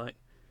long. Like,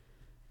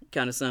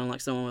 kind of sound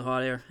like someone with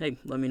hot air. Hey,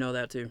 let me know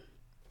that too.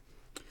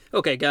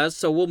 Okay, guys.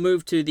 So we'll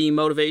move to the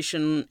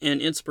motivation and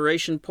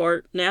inspiration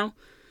part now.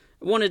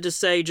 I wanted to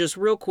say just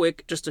real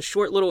quick, just a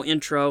short little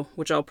intro,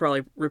 which I'll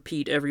probably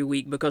repeat every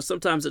week because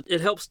sometimes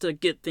it helps to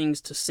get things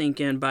to sink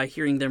in by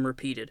hearing them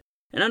repeated.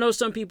 And I know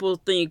some people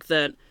think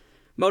that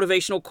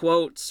motivational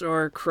quotes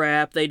are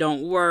crap, they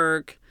don't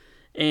work,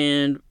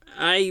 and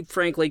I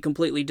frankly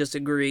completely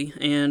disagree.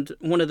 And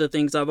one of the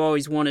things I've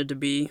always wanted to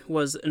be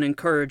was an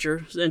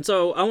encourager. And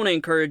so I want to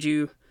encourage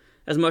you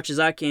as much as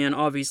I can,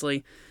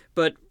 obviously.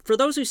 But for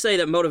those who say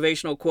that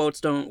motivational quotes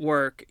don't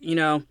work,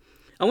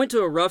 I went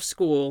to a rough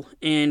school,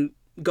 and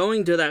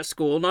going to that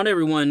school, not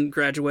everyone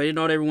graduated,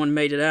 not everyone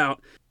made it out,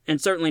 and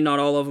certainly not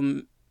all of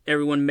them,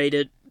 everyone made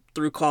it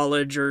through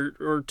college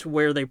or to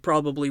where they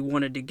probably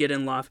wanted to get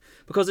in life.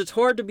 Because it's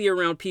hard to be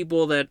around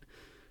people that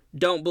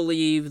don't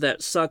believe,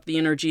 that suck the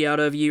energy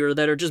out of you, or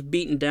that are just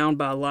beaten down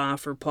by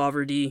life or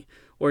poverty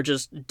or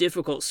just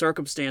difficult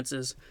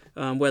circumstances,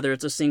 whether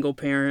it's a single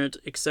parent,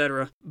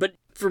 etc. But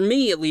for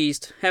me, at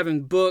least,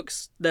 having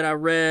books that I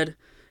read,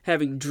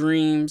 having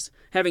dreams,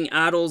 having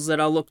idols that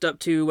I looked up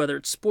to, whether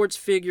it's sports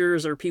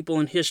figures or people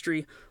in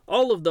history,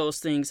 all of those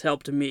things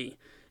helped me.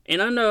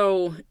 And I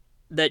know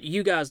that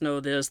you guys know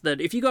this, that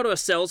if you go to a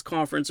sales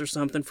conference or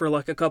something for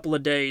like a couple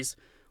of days,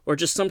 or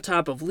just some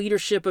type of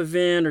leadership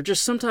event, or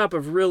just some type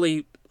of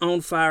really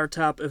on fire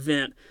type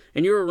event,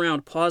 and you're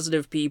around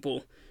positive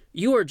people,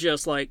 you are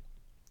just like,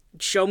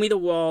 show me the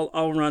wall,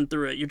 I'll run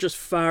through it. You're just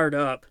fired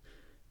up.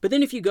 But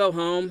then if you go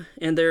home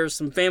and there's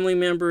some family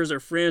members or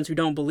friends who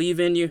don't believe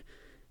in you,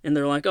 and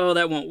they're like, oh,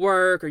 that won't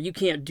work, or you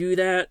can't do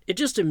that, it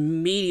just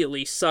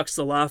immediately sucks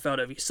the life out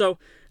of you. So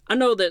I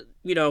know that,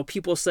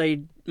 people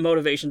say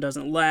motivation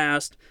doesn't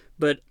last,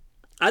 but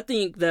I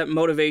think that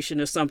motivation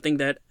is something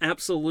that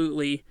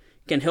absolutely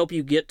can help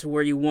you get to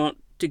where you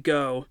want to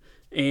go.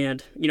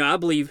 And, I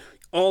believe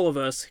all of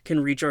us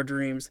can reach our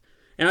dreams.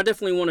 And I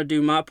definitely want to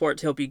do my part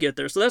to help you get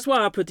there. So that's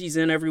why I put these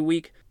in every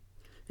week.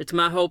 It's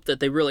my hope that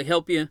they really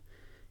help you.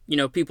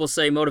 People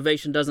say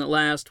motivation doesn't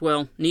last.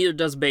 Well, neither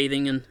does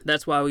bathing, and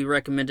that's why we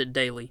recommend it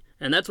daily.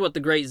 And that's what the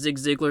great Zig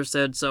Ziglar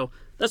said, so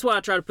that's why I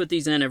try to put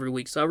these in every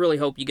week. So I really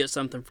hope you get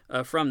something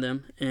from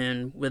them.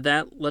 And with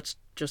that, let's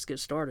just get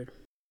started.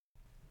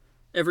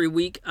 Every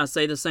week, I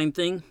say the same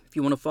thing. If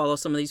you want to follow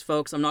some of these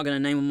folks, I'm not going to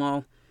name them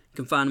all. You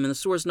can find them in the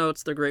source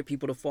notes. They're great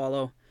people to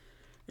follow.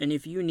 And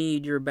if you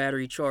need your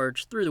battery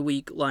charged through the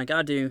week like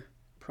I do,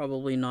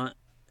 probably not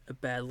a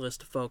bad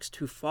list of folks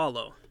to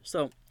follow.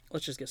 So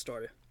let's just get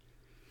started.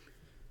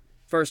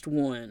 First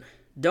one,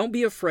 don't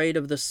be afraid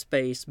of the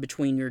space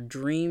between your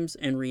dreams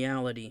and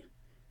reality.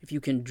 If you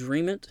can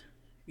dream it,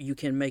 you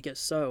can make it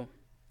so.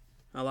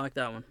 I like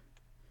that one.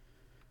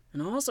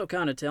 And I also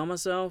kind of tell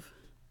myself,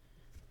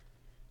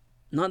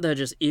 not that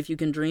just if you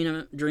can dream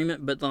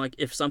it, but like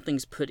if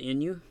something's put in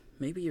you,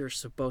 maybe you're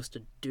supposed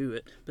to do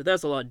it. But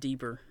that's a lot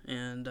deeper.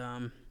 And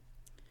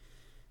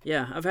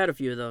yeah, I've had a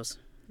few of those,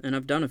 and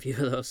I've done a few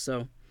of those,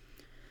 so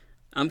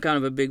I'm kind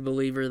of a big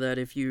believer that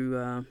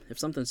if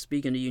something's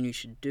speaking to you and you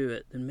should do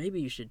it, then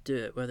maybe you should do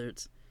it. Whether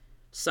it's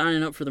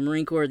signing up for the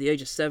Marine Corps at the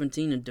age of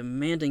 17 and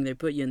demanding they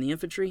put you in the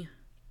infantry,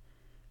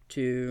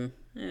 to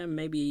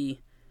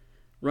maybe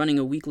running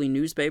a weekly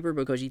newspaper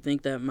because you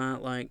think that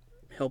might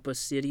help a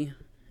city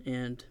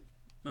and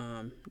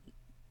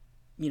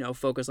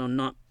focus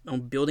on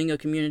building a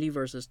community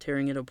versus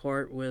tearing it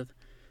apart with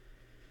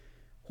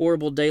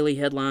horrible daily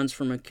headlines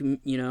from a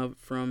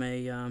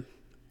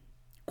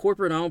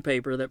corporate-owned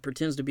paper that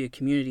pretends to be a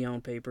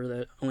community-owned paper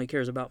that only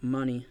cares about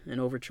money and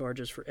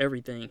overcharges for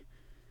everything.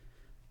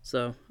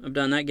 So I've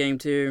done that game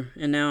too,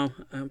 and now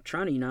I'm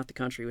trying to unite the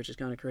country, which is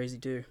kind of crazy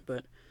too.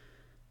 But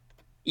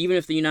even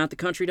if the unite the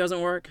country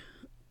doesn't work,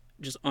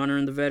 just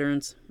honoring the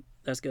veterans,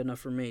 that's good enough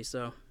for me.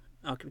 So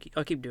I'll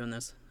keep doing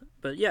this.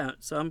 But yeah,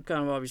 so I'm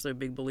kind of obviously a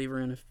big believer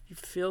in if you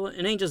feel it,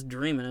 it ain't just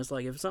dreaming. It's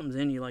like if something's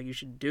in you, like you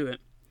should do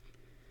it.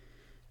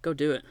 Go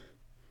do it.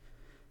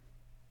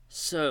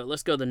 So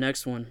let's go to the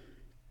next one.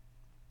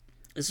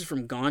 This is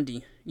from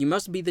Gandhi. You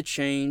must be the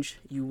change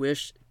you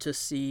wish to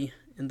see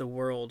in the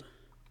world.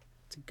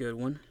 It's a good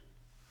one.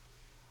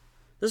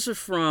 This is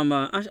from,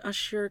 I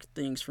share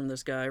things from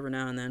this guy every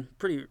now and then.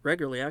 Pretty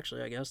regularly,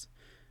 actually, I guess.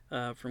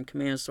 From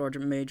Command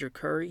Sergeant Major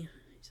Curry.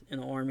 He's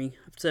in the Army.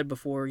 I've said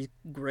before, he's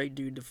a great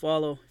dude to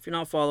follow. If you're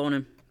not following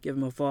him, give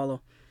him a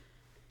follow.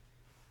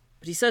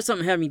 But he said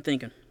something that had me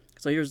thinking.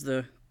 So here's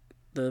the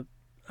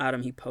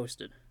item he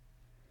posted.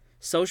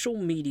 Social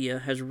media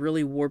has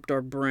really warped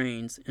our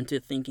brains into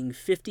thinking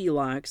 50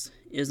 likes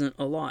isn't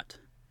a lot.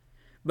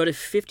 But if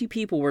 50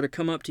 people were to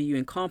come up to you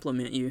and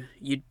compliment you,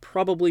 you'd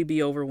probably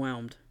be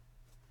overwhelmed.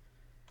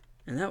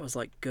 And that was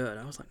like good.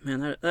 I was like,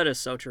 man, that is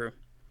so true.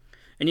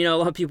 And you know, a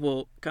lot of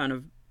people kind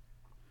of,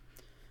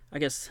 I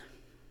guess,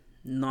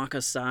 knock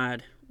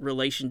aside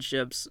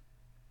relationships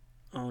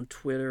on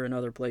Twitter and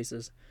other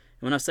places.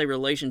 And when I say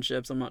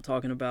relationships, I'm not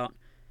talking about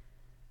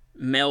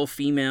male,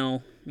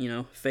 female,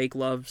 fake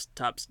loves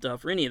type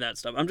stuff or any of that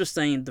stuff. I'm just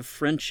saying the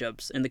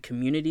friendships and the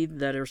community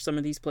that are some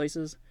of these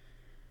places.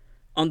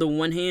 On the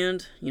one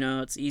hand,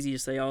 it's easy to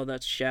say, oh,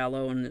 that's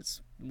shallow and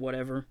it's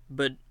whatever,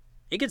 but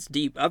it gets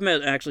deep. I've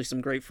met actually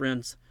some great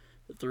friends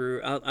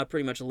through, I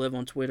pretty much live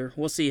on Twitter.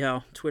 We'll see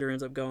how Twitter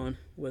ends up going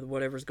with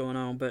whatever's going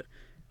on, but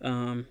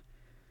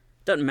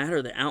doesn't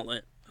matter the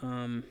outlet.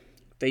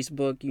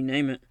 Facebook, you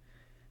name it.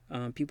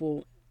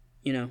 People,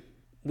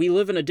 we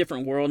live in a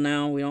different world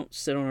now. We don't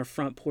sit on our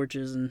front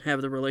porches and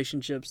have the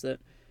relationships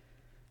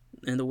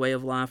and the way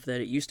of life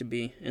that it used to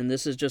be. And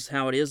this is just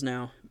how it is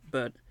now.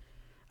 But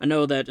I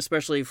know that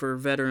especially for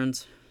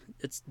veterans,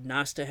 it's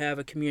nice to have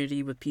a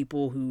community with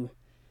people who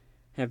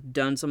have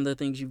done some of the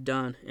things you've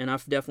done. And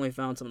I've definitely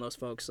found some of those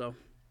folks. So, at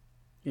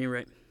any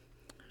rate,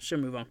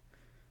 should move on.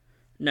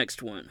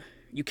 Next one.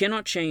 You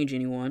cannot change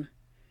anyone,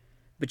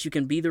 but you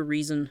can be the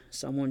reason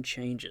someone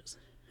changes.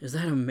 Is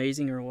that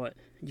amazing or what?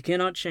 You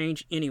cannot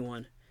change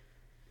anyone,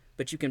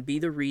 but you can be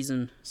the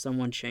reason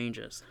someone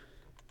changes.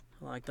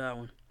 I like that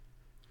one.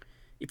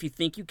 If you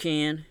think you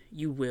can,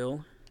 you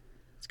will.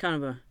 It's kind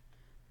of a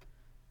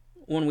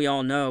one we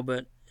all know,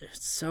 but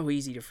it's so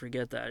easy to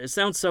forget that. It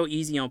sounds so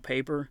easy on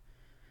paper,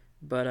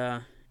 but,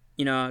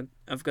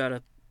 I've got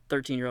a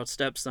 13-year-old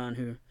stepson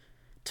who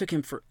took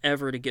him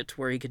forever to get to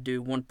where he could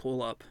do one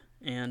pull-up.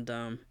 And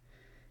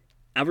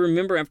I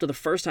remember after the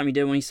first time he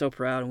did one, he's so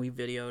proud, and we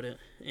videoed it.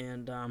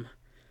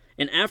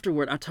 And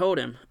afterward, I told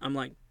him, I'm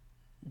like,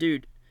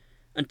 dude,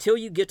 until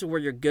you get to where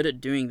you're good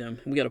at doing them,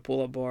 we got a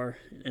pull-up bar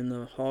in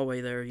the hallway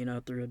there,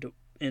 through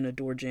in a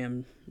door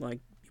jamb, like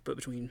you put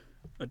between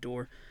a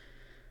door.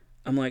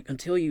 I'm like,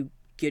 until you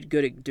get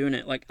good at doing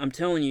it, like I'm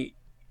telling you,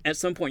 at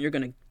some point you're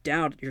going to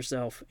doubt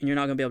yourself, and you're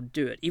not going to be able to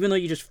do it. Even though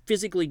you just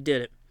physically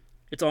did it,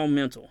 it's all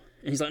mental.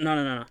 And he's like,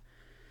 no.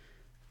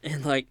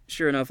 And like,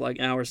 sure enough, like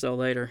an hour or so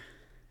later,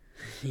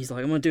 he's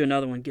like, I'm going to do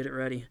another one, get it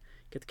ready,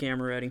 get the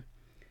camera ready.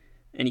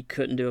 And he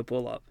couldn't do a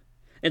pull-up.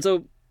 And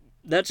so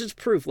that's just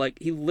proof. Like,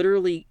 he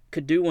literally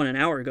could do one an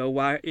hour ago.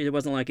 Why? It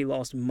wasn't like he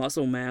lost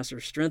muscle mass or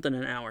strength in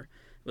an hour.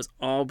 It was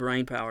all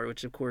brain power,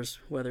 which, of course,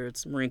 whether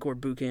it's Marine Corps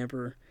boot camp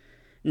or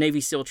Navy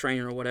SEAL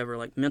training or whatever,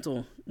 like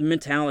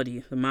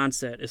mentality, the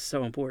mindset is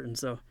so important.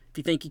 So if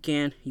you think you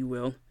can, you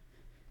will.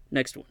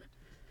 Next one.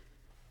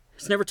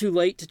 It's never too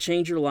late to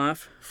change your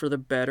life for the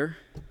better.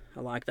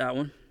 I like that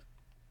one.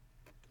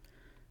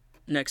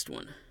 Next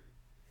one.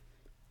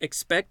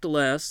 Expect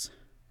less.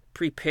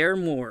 Prepare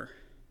more,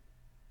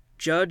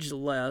 judge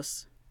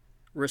less,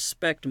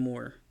 respect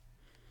more,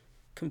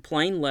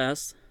 complain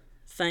less,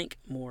 thank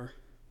more,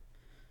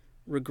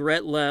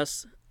 regret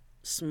less,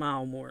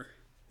 smile more.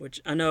 Which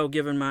I know,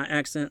 given my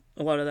accent,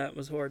 a lot of that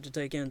was hard to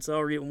take in, so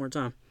I'll read it one more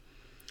time.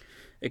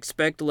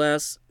 Expect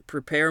less,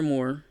 prepare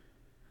more,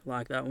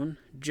 like that one.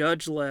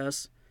 Judge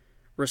less,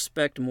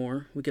 respect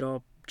more. We could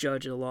all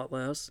judge a lot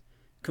less.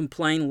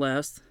 Complain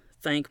less,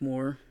 thank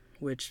more,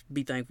 which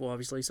be thankful,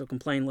 obviously, so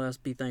complain less,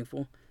 be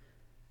thankful.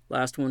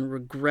 Last one,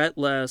 regret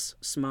less,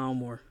 smile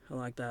more. I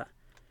like that.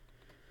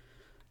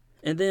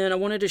 And then I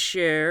wanted to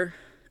share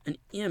an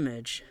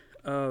image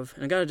of,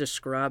 and I got to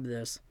describe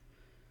this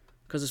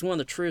because it's one of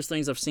the truest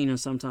things I've seen in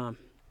some time.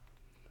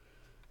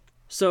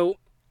 So,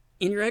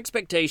 in your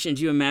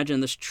expectations, you imagine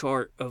this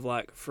chart of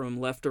like from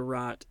left to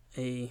right,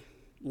 a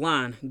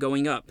line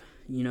going up.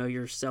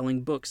 You're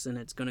selling books and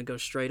it's going to go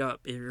straight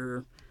up. If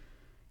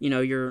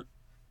you're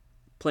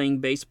playing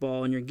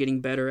baseball and you're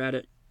getting better at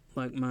it,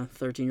 like my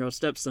 13-year-old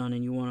stepson,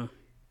 and you want to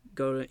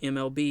go to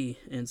MLB,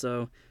 and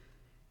so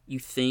you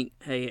think,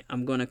 hey,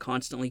 I'm going to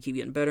constantly keep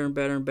getting better and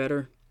better and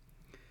better.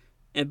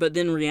 But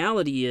then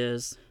reality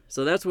is,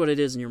 so that's what it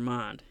is in your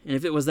mind. And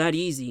if it was that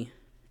easy,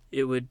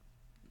 it would,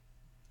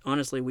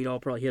 honestly, we'd all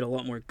probably hit a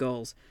lot more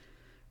goals.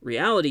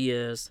 Reality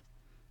is,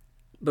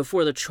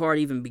 before the chart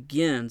even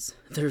begins,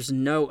 there's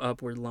no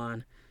upward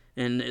line.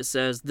 And it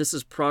says, this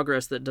is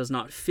progress that does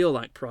not feel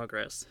like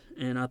progress.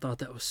 And I thought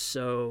that was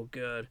so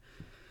good.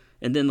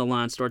 And then the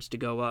line starts to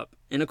go up.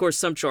 And of course,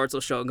 some charts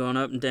will show it going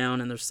up and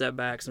down and there's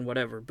setbacks and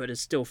whatever, but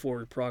it's still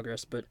forward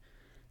progress. But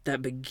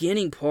that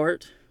beginning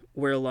part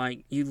where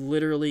like you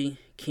literally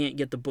can't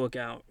get the book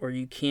out or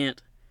you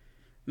can't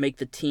make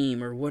the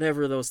team or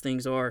whatever those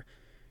things are,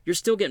 you're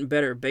still getting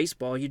better at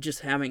baseball. You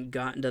just haven't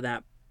gotten to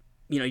that,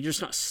 you're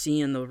just not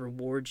seeing the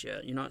rewards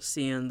yet. You're not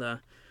seeing the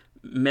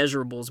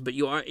measurables, but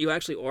you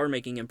actually are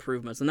making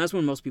improvements, and that's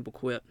when most people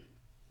quit.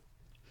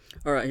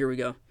 All right, here we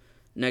go.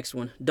 Next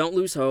one. Don't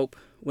lose hope.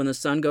 When the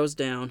sun goes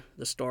down,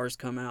 the stars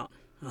come out.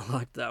 I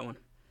like that one.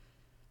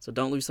 So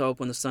don't lose hope.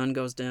 When the sun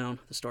goes down,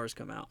 the stars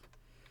come out.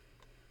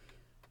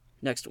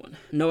 Next one.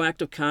 No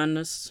act of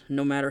kindness,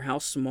 no matter how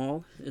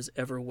small, is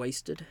ever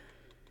wasted.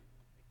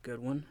 Good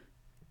one.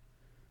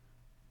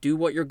 Do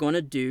what you're going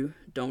to do.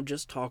 Don't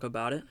just talk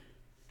about it.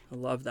 I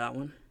love that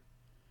one.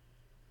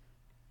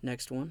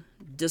 Next one.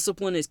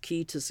 Discipline is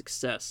key to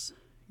success.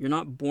 You're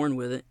not born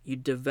with it. You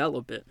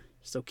develop it.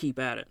 So keep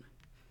at it.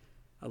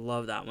 I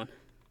love that one.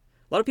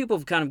 A lot of people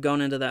have kind of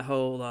gone into that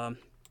whole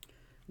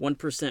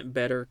 1%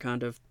 better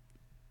kind of,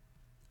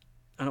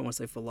 I don't want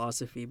to say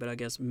philosophy, but I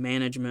guess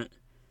management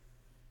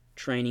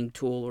training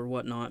tool or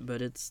whatnot.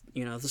 But it's,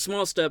 the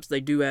small steps, they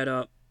do add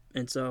up.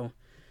 And so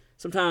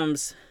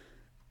sometimes,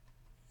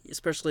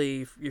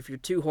 especially if you're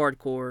too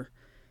hardcore,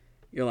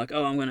 you're like,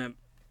 oh, I'm gonna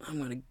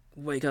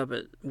wake up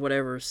at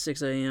whatever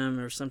 6 a.m.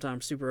 or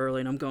sometimes super early,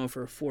 and I'm going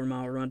for a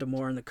 4-mile run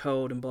tomorrow in the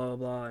cold and blah blah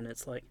blah. And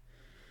it's like,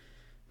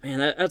 man,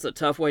 that's a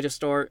tough way to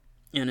start,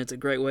 and it's a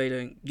great way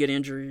to get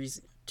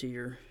injuries to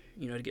your,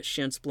 to get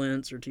shin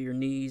splints or to your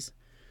knees.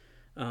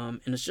 And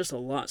it's just a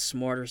lot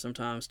smarter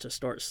sometimes to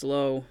start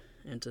slow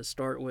and to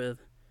start with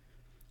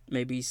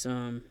maybe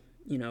some,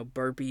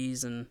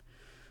 burpees and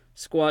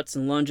squats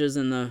and lunges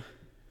in the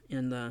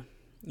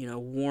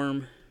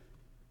warm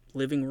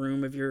living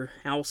room of your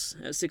house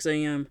at 6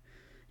 a.m.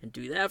 and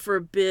do that for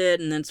a bit,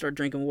 and then start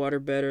drinking water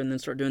better, and then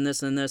start doing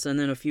this and this, and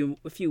then a few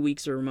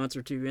weeks or months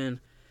or two in,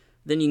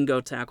 then you can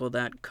go tackle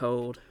that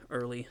cold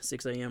early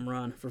 6 a.m.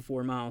 run for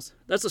 4 miles.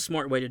 That's a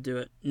smart way to do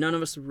it. None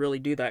of us really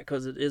do that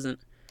because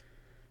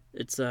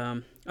it's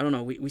I don't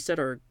know, we set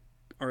our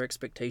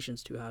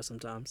expectations too high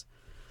sometimes.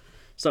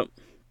 So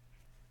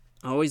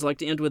I always like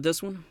to end with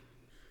this one.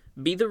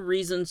 Be the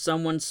reason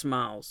someone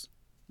smiles.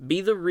 Be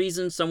the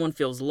reason someone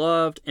feels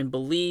loved and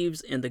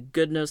believes in the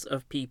goodness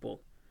of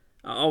people.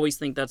 I always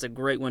think that's a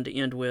great one to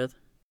end with.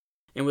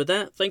 And with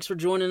that, thanks for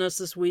joining us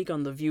this week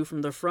on The View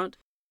from the Front.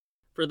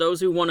 For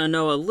those who want to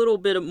know a little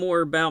bit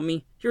more about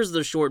me, here's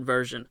the short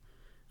version.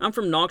 I'm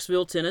from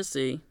Knoxville,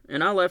 Tennessee,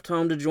 and I left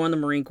home to join the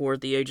Marine Corps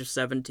at the age of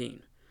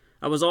 17.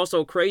 I was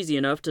also crazy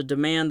enough to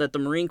demand that the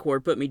Marine Corps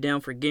put me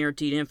down for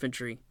guaranteed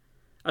infantry.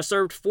 I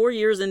served 4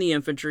 years in the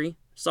infantry,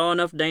 saw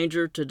enough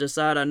danger to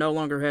decide I no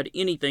longer had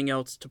anything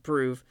else to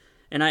prove,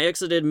 and I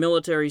exited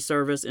military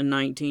service in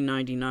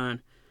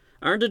 1999.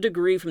 I earned a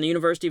degree from the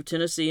University of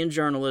Tennessee in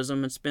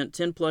journalism and spent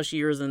 10 plus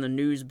years in the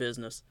news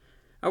business.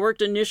 I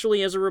worked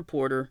initially as a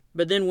reporter,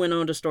 but then went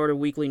on to start a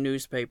weekly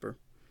newspaper.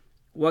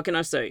 What can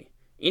I say?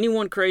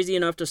 Anyone crazy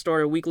enough to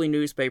start a weekly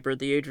newspaper at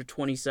the age of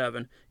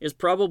 27 is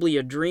probably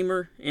a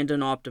dreamer and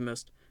an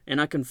optimist,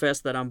 and I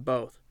confess that I'm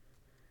both.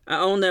 I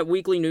owned that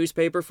weekly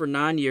newspaper for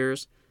 9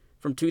 years,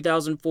 from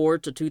 2004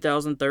 to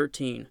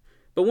 2013.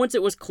 But once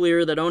it was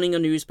clear that owning a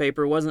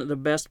newspaper wasn't the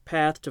best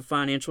path to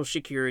financial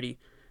security,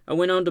 I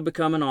went on to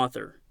become an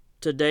author.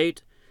 To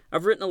date,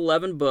 I've written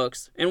 11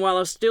 books, and while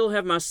I still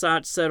have my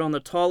sights set on the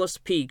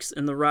tallest peaks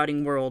in the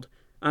writing world,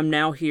 I'm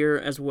now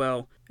here as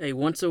well, a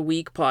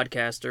once-a-week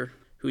podcaster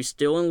who's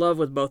still in love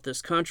with both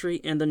this country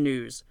and the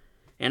news.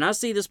 And I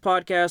see this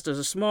podcast as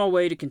a small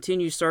way to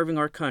continue serving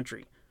our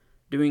country,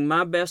 doing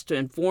my best to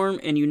inform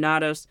and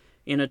unite us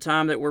in a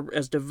time that we're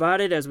as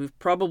divided as we've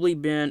probably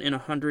been in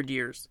 100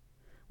 years.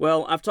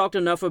 Well, I've talked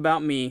enough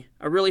about me.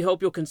 I really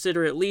hope you'll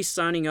consider at least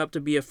signing up to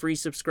be a free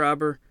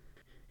subscriber.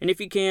 And if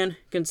you can,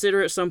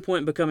 consider at some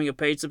point becoming a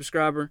paid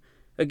subscriber.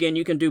 Again,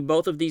 you can do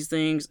both of these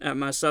things at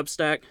my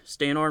Substack,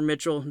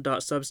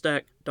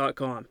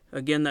 stanrmitchell.substack.com.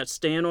 Again, that's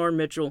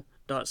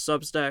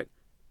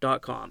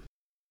stanrmitchell.substack.com.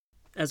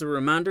 As a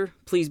reminder,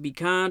 please be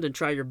kind and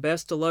try your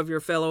best to love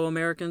your fellow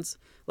Americans.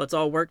 Let's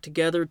all work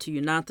together to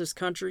unite this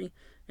country.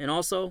 And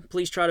also,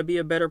 please try to be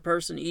a better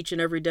person each and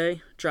every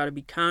day. Try to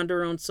be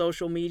kinder on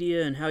social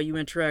media and how you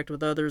interact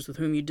with others with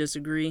whom you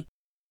disagree.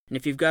 And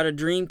if you've got a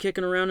dream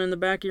kicking around in the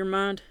back of your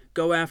mind,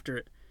 go after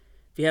it.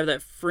 If you have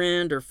that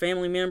friend or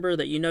family member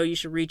that you know you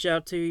should reach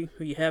out to,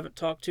 who you haven't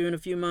talked to in a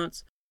few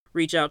months,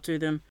 reach out to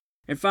them.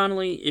 And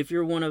finally, if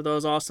you're one of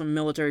those awesome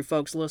military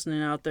folks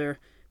listening out there,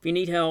 if you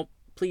need help,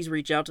 please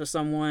reach out to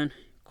someone.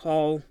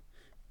 Call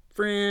a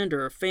friend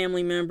or a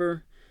family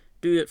member.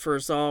 Do it for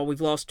us all. We've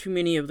lost too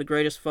many of the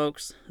greatest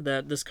folks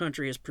that this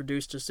country has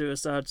produced to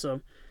suicide,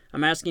 so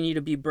I'm asking you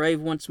to be brave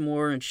once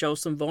more and show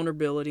some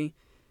vulnerability.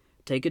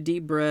 Take a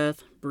deep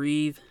breath,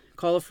 breathe,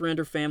 call a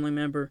friend or family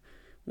member,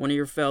 one of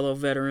your fellow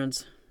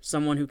veterans,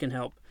 someone who can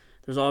help.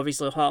 There's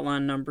obviously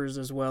hotline numbers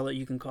as well that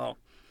you can call.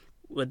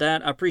 With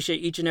that, I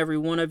appreciate each and every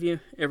one of you,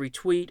 every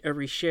tweet,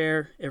 every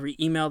share, every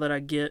email that I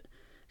get.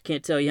 I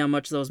can't tell you how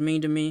much those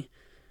mean to me.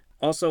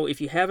 Also,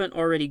 if you haven't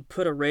already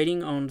put a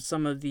rating on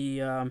some of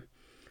the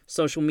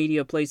social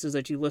media places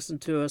that you listen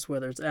to us,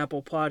 whether it's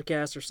Apple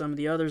Podcasts or some of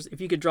the others, if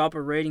you could drop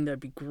a rating, that'd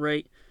be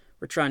great.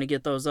 We're trying to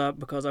get those up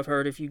because I've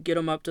heard if you get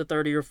them up to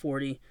 30 or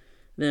 40,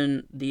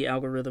 then the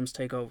algorithms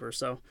take over.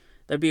 So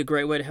that'd be a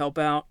great way to help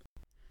out.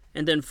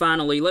 And then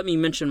finally, let me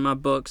mention my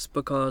books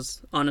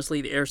because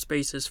honestly, the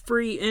airspace is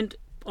free. And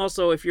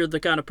also, if you're the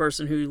kind of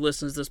person who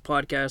listens to this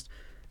podcast,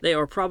 they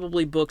are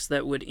probably books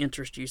that would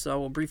interest you. So I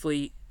will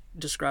briefly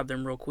describe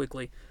them real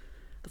quickly.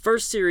 The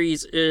first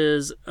series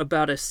is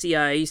about a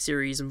CIA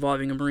series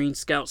involving a Marine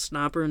scout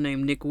sniper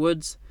named Nick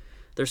Woods.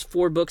 There's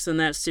 4 books in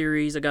that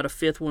series. I got a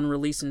 5th one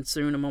releasing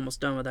soon. I'm almost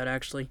done with that,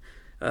 actually.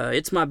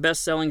 It's my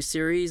best-selling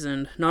series,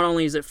 and not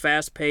only is it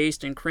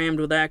fast-paced and crammed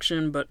with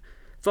action, but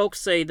folks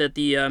say that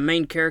the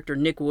main character,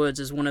 Nick Woods,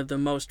 is one of the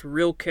most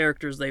real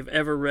characters they've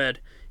ever read.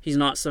 He's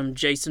not some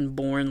Jason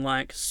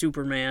Bourne-like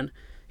Superman.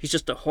 He's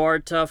just a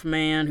hard, tough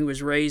man who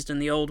was raised in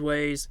the old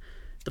ways.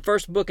 The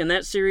first book in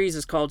that series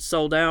is called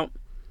Sold Out,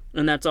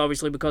 and that's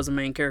obviously because the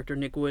main character,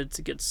 Nick Woods,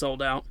 gets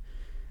sold out.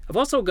 I've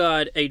also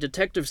got a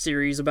detective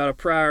series about a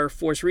prior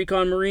Force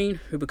Recon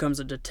Marine who becomes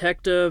a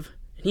detective.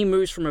 He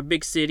moves from a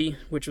big city,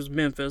 which was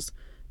Memphis,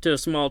 to a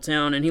small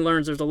town, and he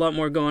learns there's a lot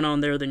more going on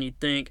there than you'd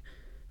think.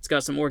 It's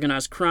got some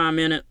organized crime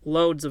in it,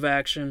 loads of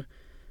action.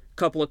 A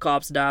couple of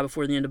cops die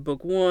before the end of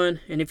book 1,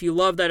 and if you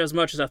love that as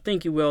much as I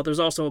think you will, there's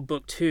also a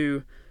book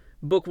 2.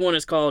 Book 1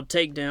 is called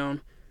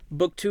Takedown.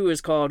 Book 2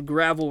 is called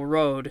Gravel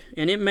Road,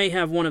 and it may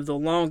have one of the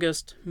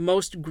longest,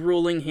 most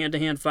grueling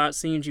hand-to-hand fight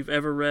scenes you've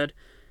ever read.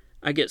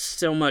 I get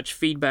so much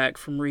feedback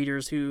from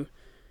readers who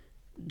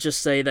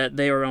just say that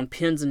they are on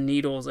pins and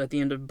needles at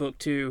the end of Book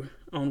 2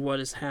 on what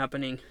is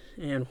happening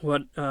and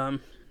what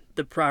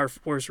the prior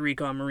Force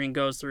Recon Marine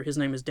goes through. His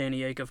name is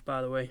Danny Acuff,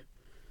 by the way.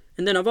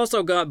 And then I've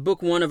also got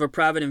Book 1 of a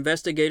Private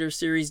Investigator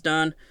series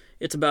done.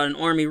 It's about an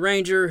Army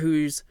Ranger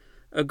who's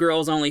a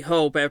girl's only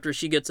hope after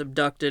she gets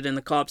abducted and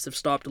the cops have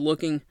stopped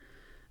looking.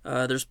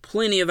 There's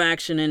plenty of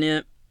action in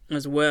it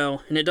as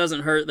well, and it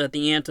doesn't hurt that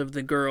the aunt of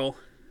the girl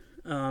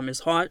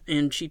is hot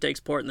and she takes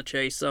part in the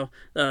chase. So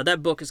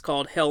that book is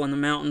called Hell in the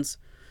Mountains.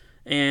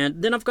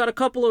 And then I've got a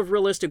couple of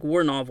realistic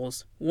war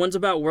novels. One's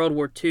about World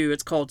War II.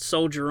 It's called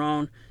Soldier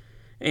On.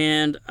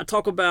 And I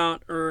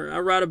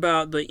write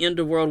about the end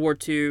of World War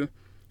II,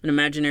 an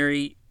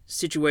imaginary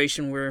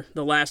situation where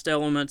the last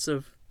elements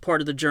of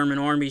part of the German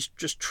army's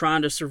just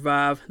trying to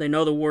survive. They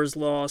know the war's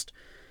lost,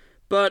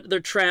 but they're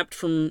trapped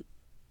from,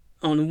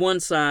 on one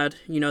side,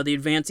 the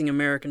advancing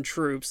American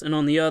troops, and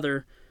on the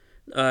other,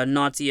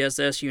 Nazi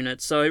SS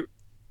units. So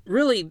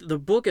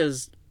the book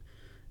is,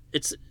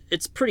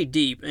 it's pretty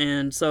deep,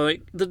 and so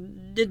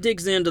it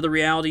digs into the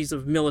realities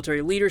of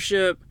military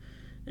leadership,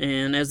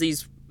 and as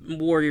these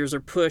warriors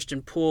are pushed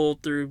and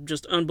pulled through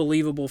just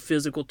unbelievable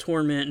physical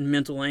torment and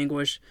mental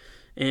anguish,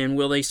 and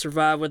will they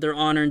survive with their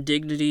honor and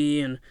dignity?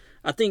 And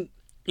I think,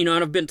 and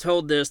I've been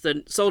told this,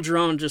 that Soldier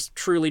On just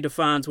truly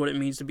defines what it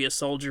means to be a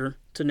soldier,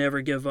 to never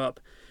give up.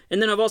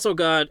 And then I've also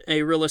got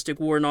a realistic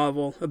war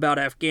novel about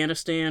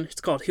Afghanistan.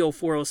 It's called Hill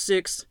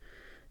 406.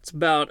 It's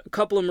about a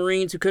couple of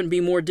Marines who couldn't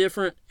be more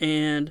different,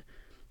 and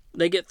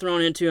they get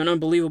thrown into an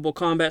unbelievable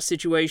combat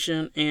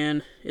situation,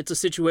 and it's a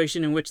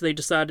situation in which they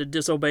decide to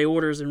disobey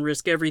orders and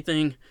risk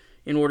everything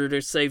in order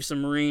to save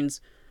some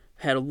Marines.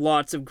 Had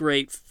lots of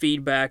great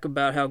feedback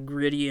about how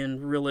gritty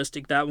and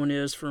realistic that one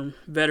is from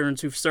veterans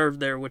who've served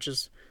there, which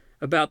is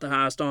about the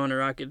highest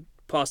honor I could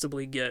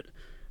possibly get.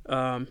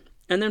 And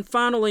then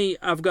finally,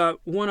 I've got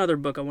one other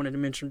book I wanted to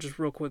mention just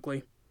real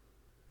quickly.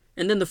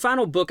 And then the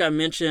final book I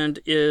mentioned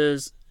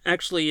is,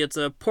 it's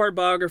a part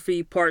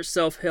biography, part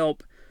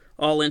self-help,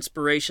 all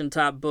inspiration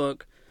type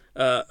book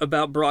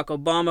about Barack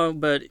Obama,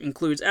 but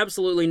includes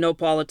absolutely no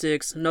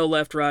politics, no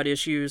left-right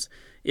issues.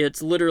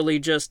 It's literally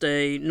just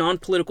a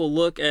non-political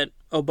look at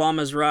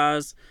Obama's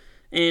rise.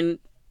 And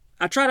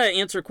I try to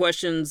answer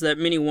questions that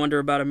many wonder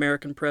about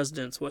American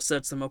presidents. What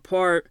sets them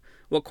apart?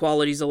 What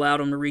qualities allowed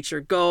them to reach their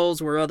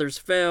goals where others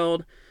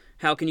failed?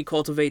 How can you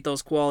cultivate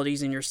those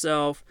qualities in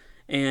yourself?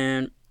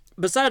 And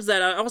besides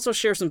that, I also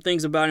share some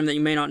things about him that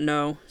you may not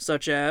know,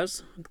 such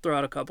as, I'll throw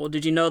out a couple.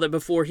 Did you know that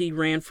before he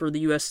ran for the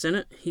U.S.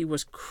 Senate, he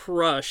was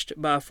crushed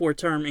by a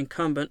 4-term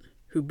incumbent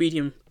who beat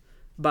him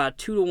by a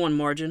 2-1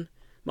 margin?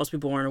 Most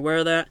people aren't aware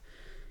of that.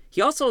 He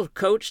also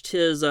coached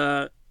his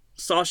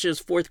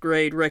Sasha's 4th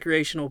grade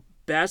recreational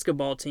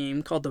basketball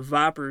team called the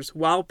Vipers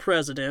while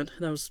president.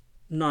 That was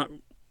not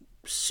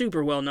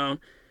super well known.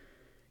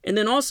 And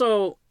then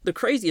also, the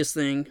craziest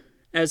thing,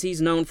 as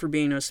he's known for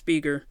being a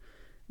speaker,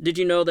 did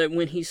you know that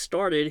when he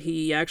started,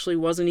 he actually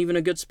wasn't even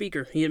a good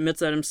speaker? He admits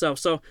that himself.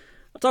 So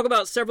I'll talk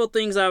about several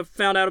things I've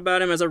found out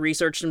about him as I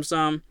researched him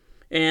some.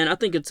 And I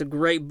think it's a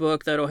great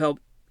book that'll help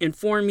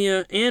inform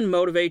you and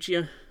motivate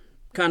you.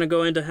 Kind of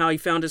go into how he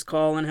found his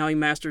call and how he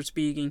mastered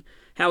speaking,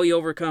 how he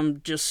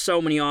overcome just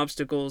so many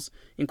obstacles,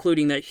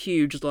 including that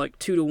huge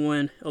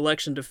 2-1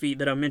 election defeat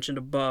that I mentioned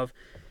above.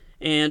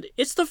 And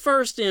it's the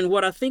first in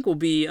what I think will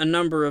be a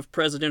number of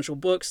presidential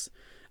books,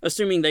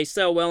 assuming they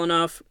sell well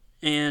enough.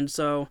 And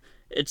so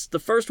it's the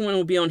first one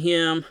will be on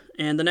him,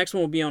 and the next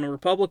one will be on a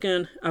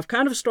Republican. I've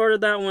kind of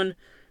started that one,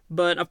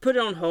 but I've put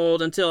it on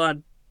hold until I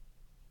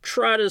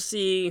try to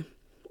see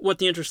what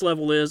the interest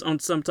level is on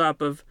some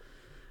type of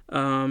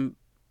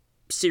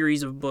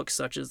series of books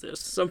such as this.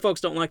 Some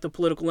folks don't like the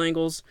political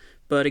angles,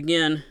 but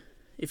again,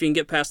 if you can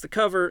get past the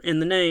cover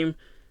and the name,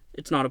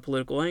 it's not a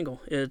political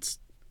angle. It's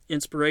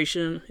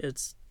inspiration,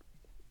 it's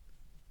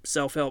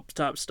self-help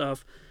type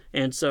stuff.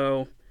 And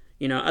so,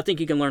 I think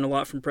you can learn a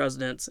lot from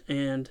presidents,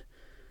 and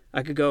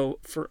I could go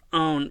for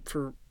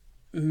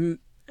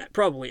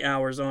probably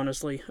hours,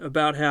 honestly,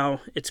 about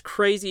how it's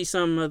crazy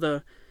some of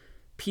the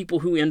people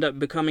who end up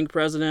becoming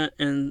president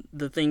and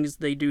the things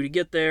they do to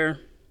get there.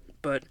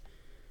 But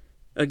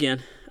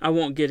again, I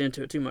won't get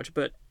into it too much.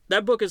 But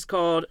that book is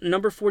called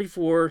Number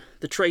 44,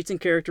 The Traits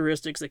and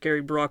Characteristics That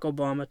Carried Barack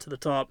Obama to the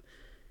Top.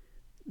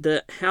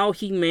 How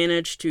he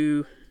managed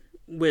to,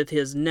 with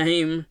his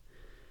name,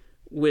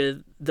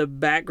 with the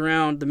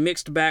background, the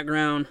mixed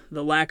background,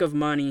 the lack of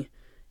money,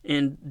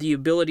 and the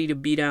ability to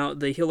beat out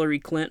the Hillary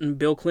Clinton,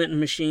 Bill Clinton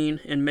machine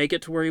and make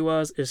it to where he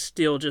was, is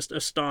still just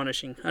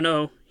astonishing. I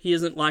know he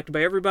isn't liked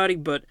by everybody,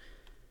 but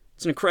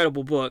it's an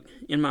incredible book,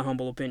 in my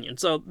humble opinion.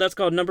 So that's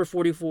called Number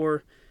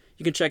 44.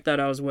 You can check that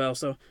out as well.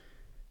 So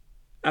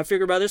I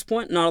figure by this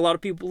point, not a lot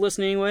of people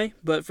listen anyway,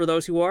 but for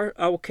those who are,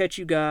 I will catch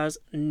you guys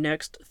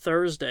next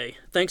Thursday.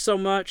 Thanks so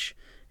much,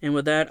 and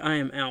with that, I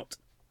am out.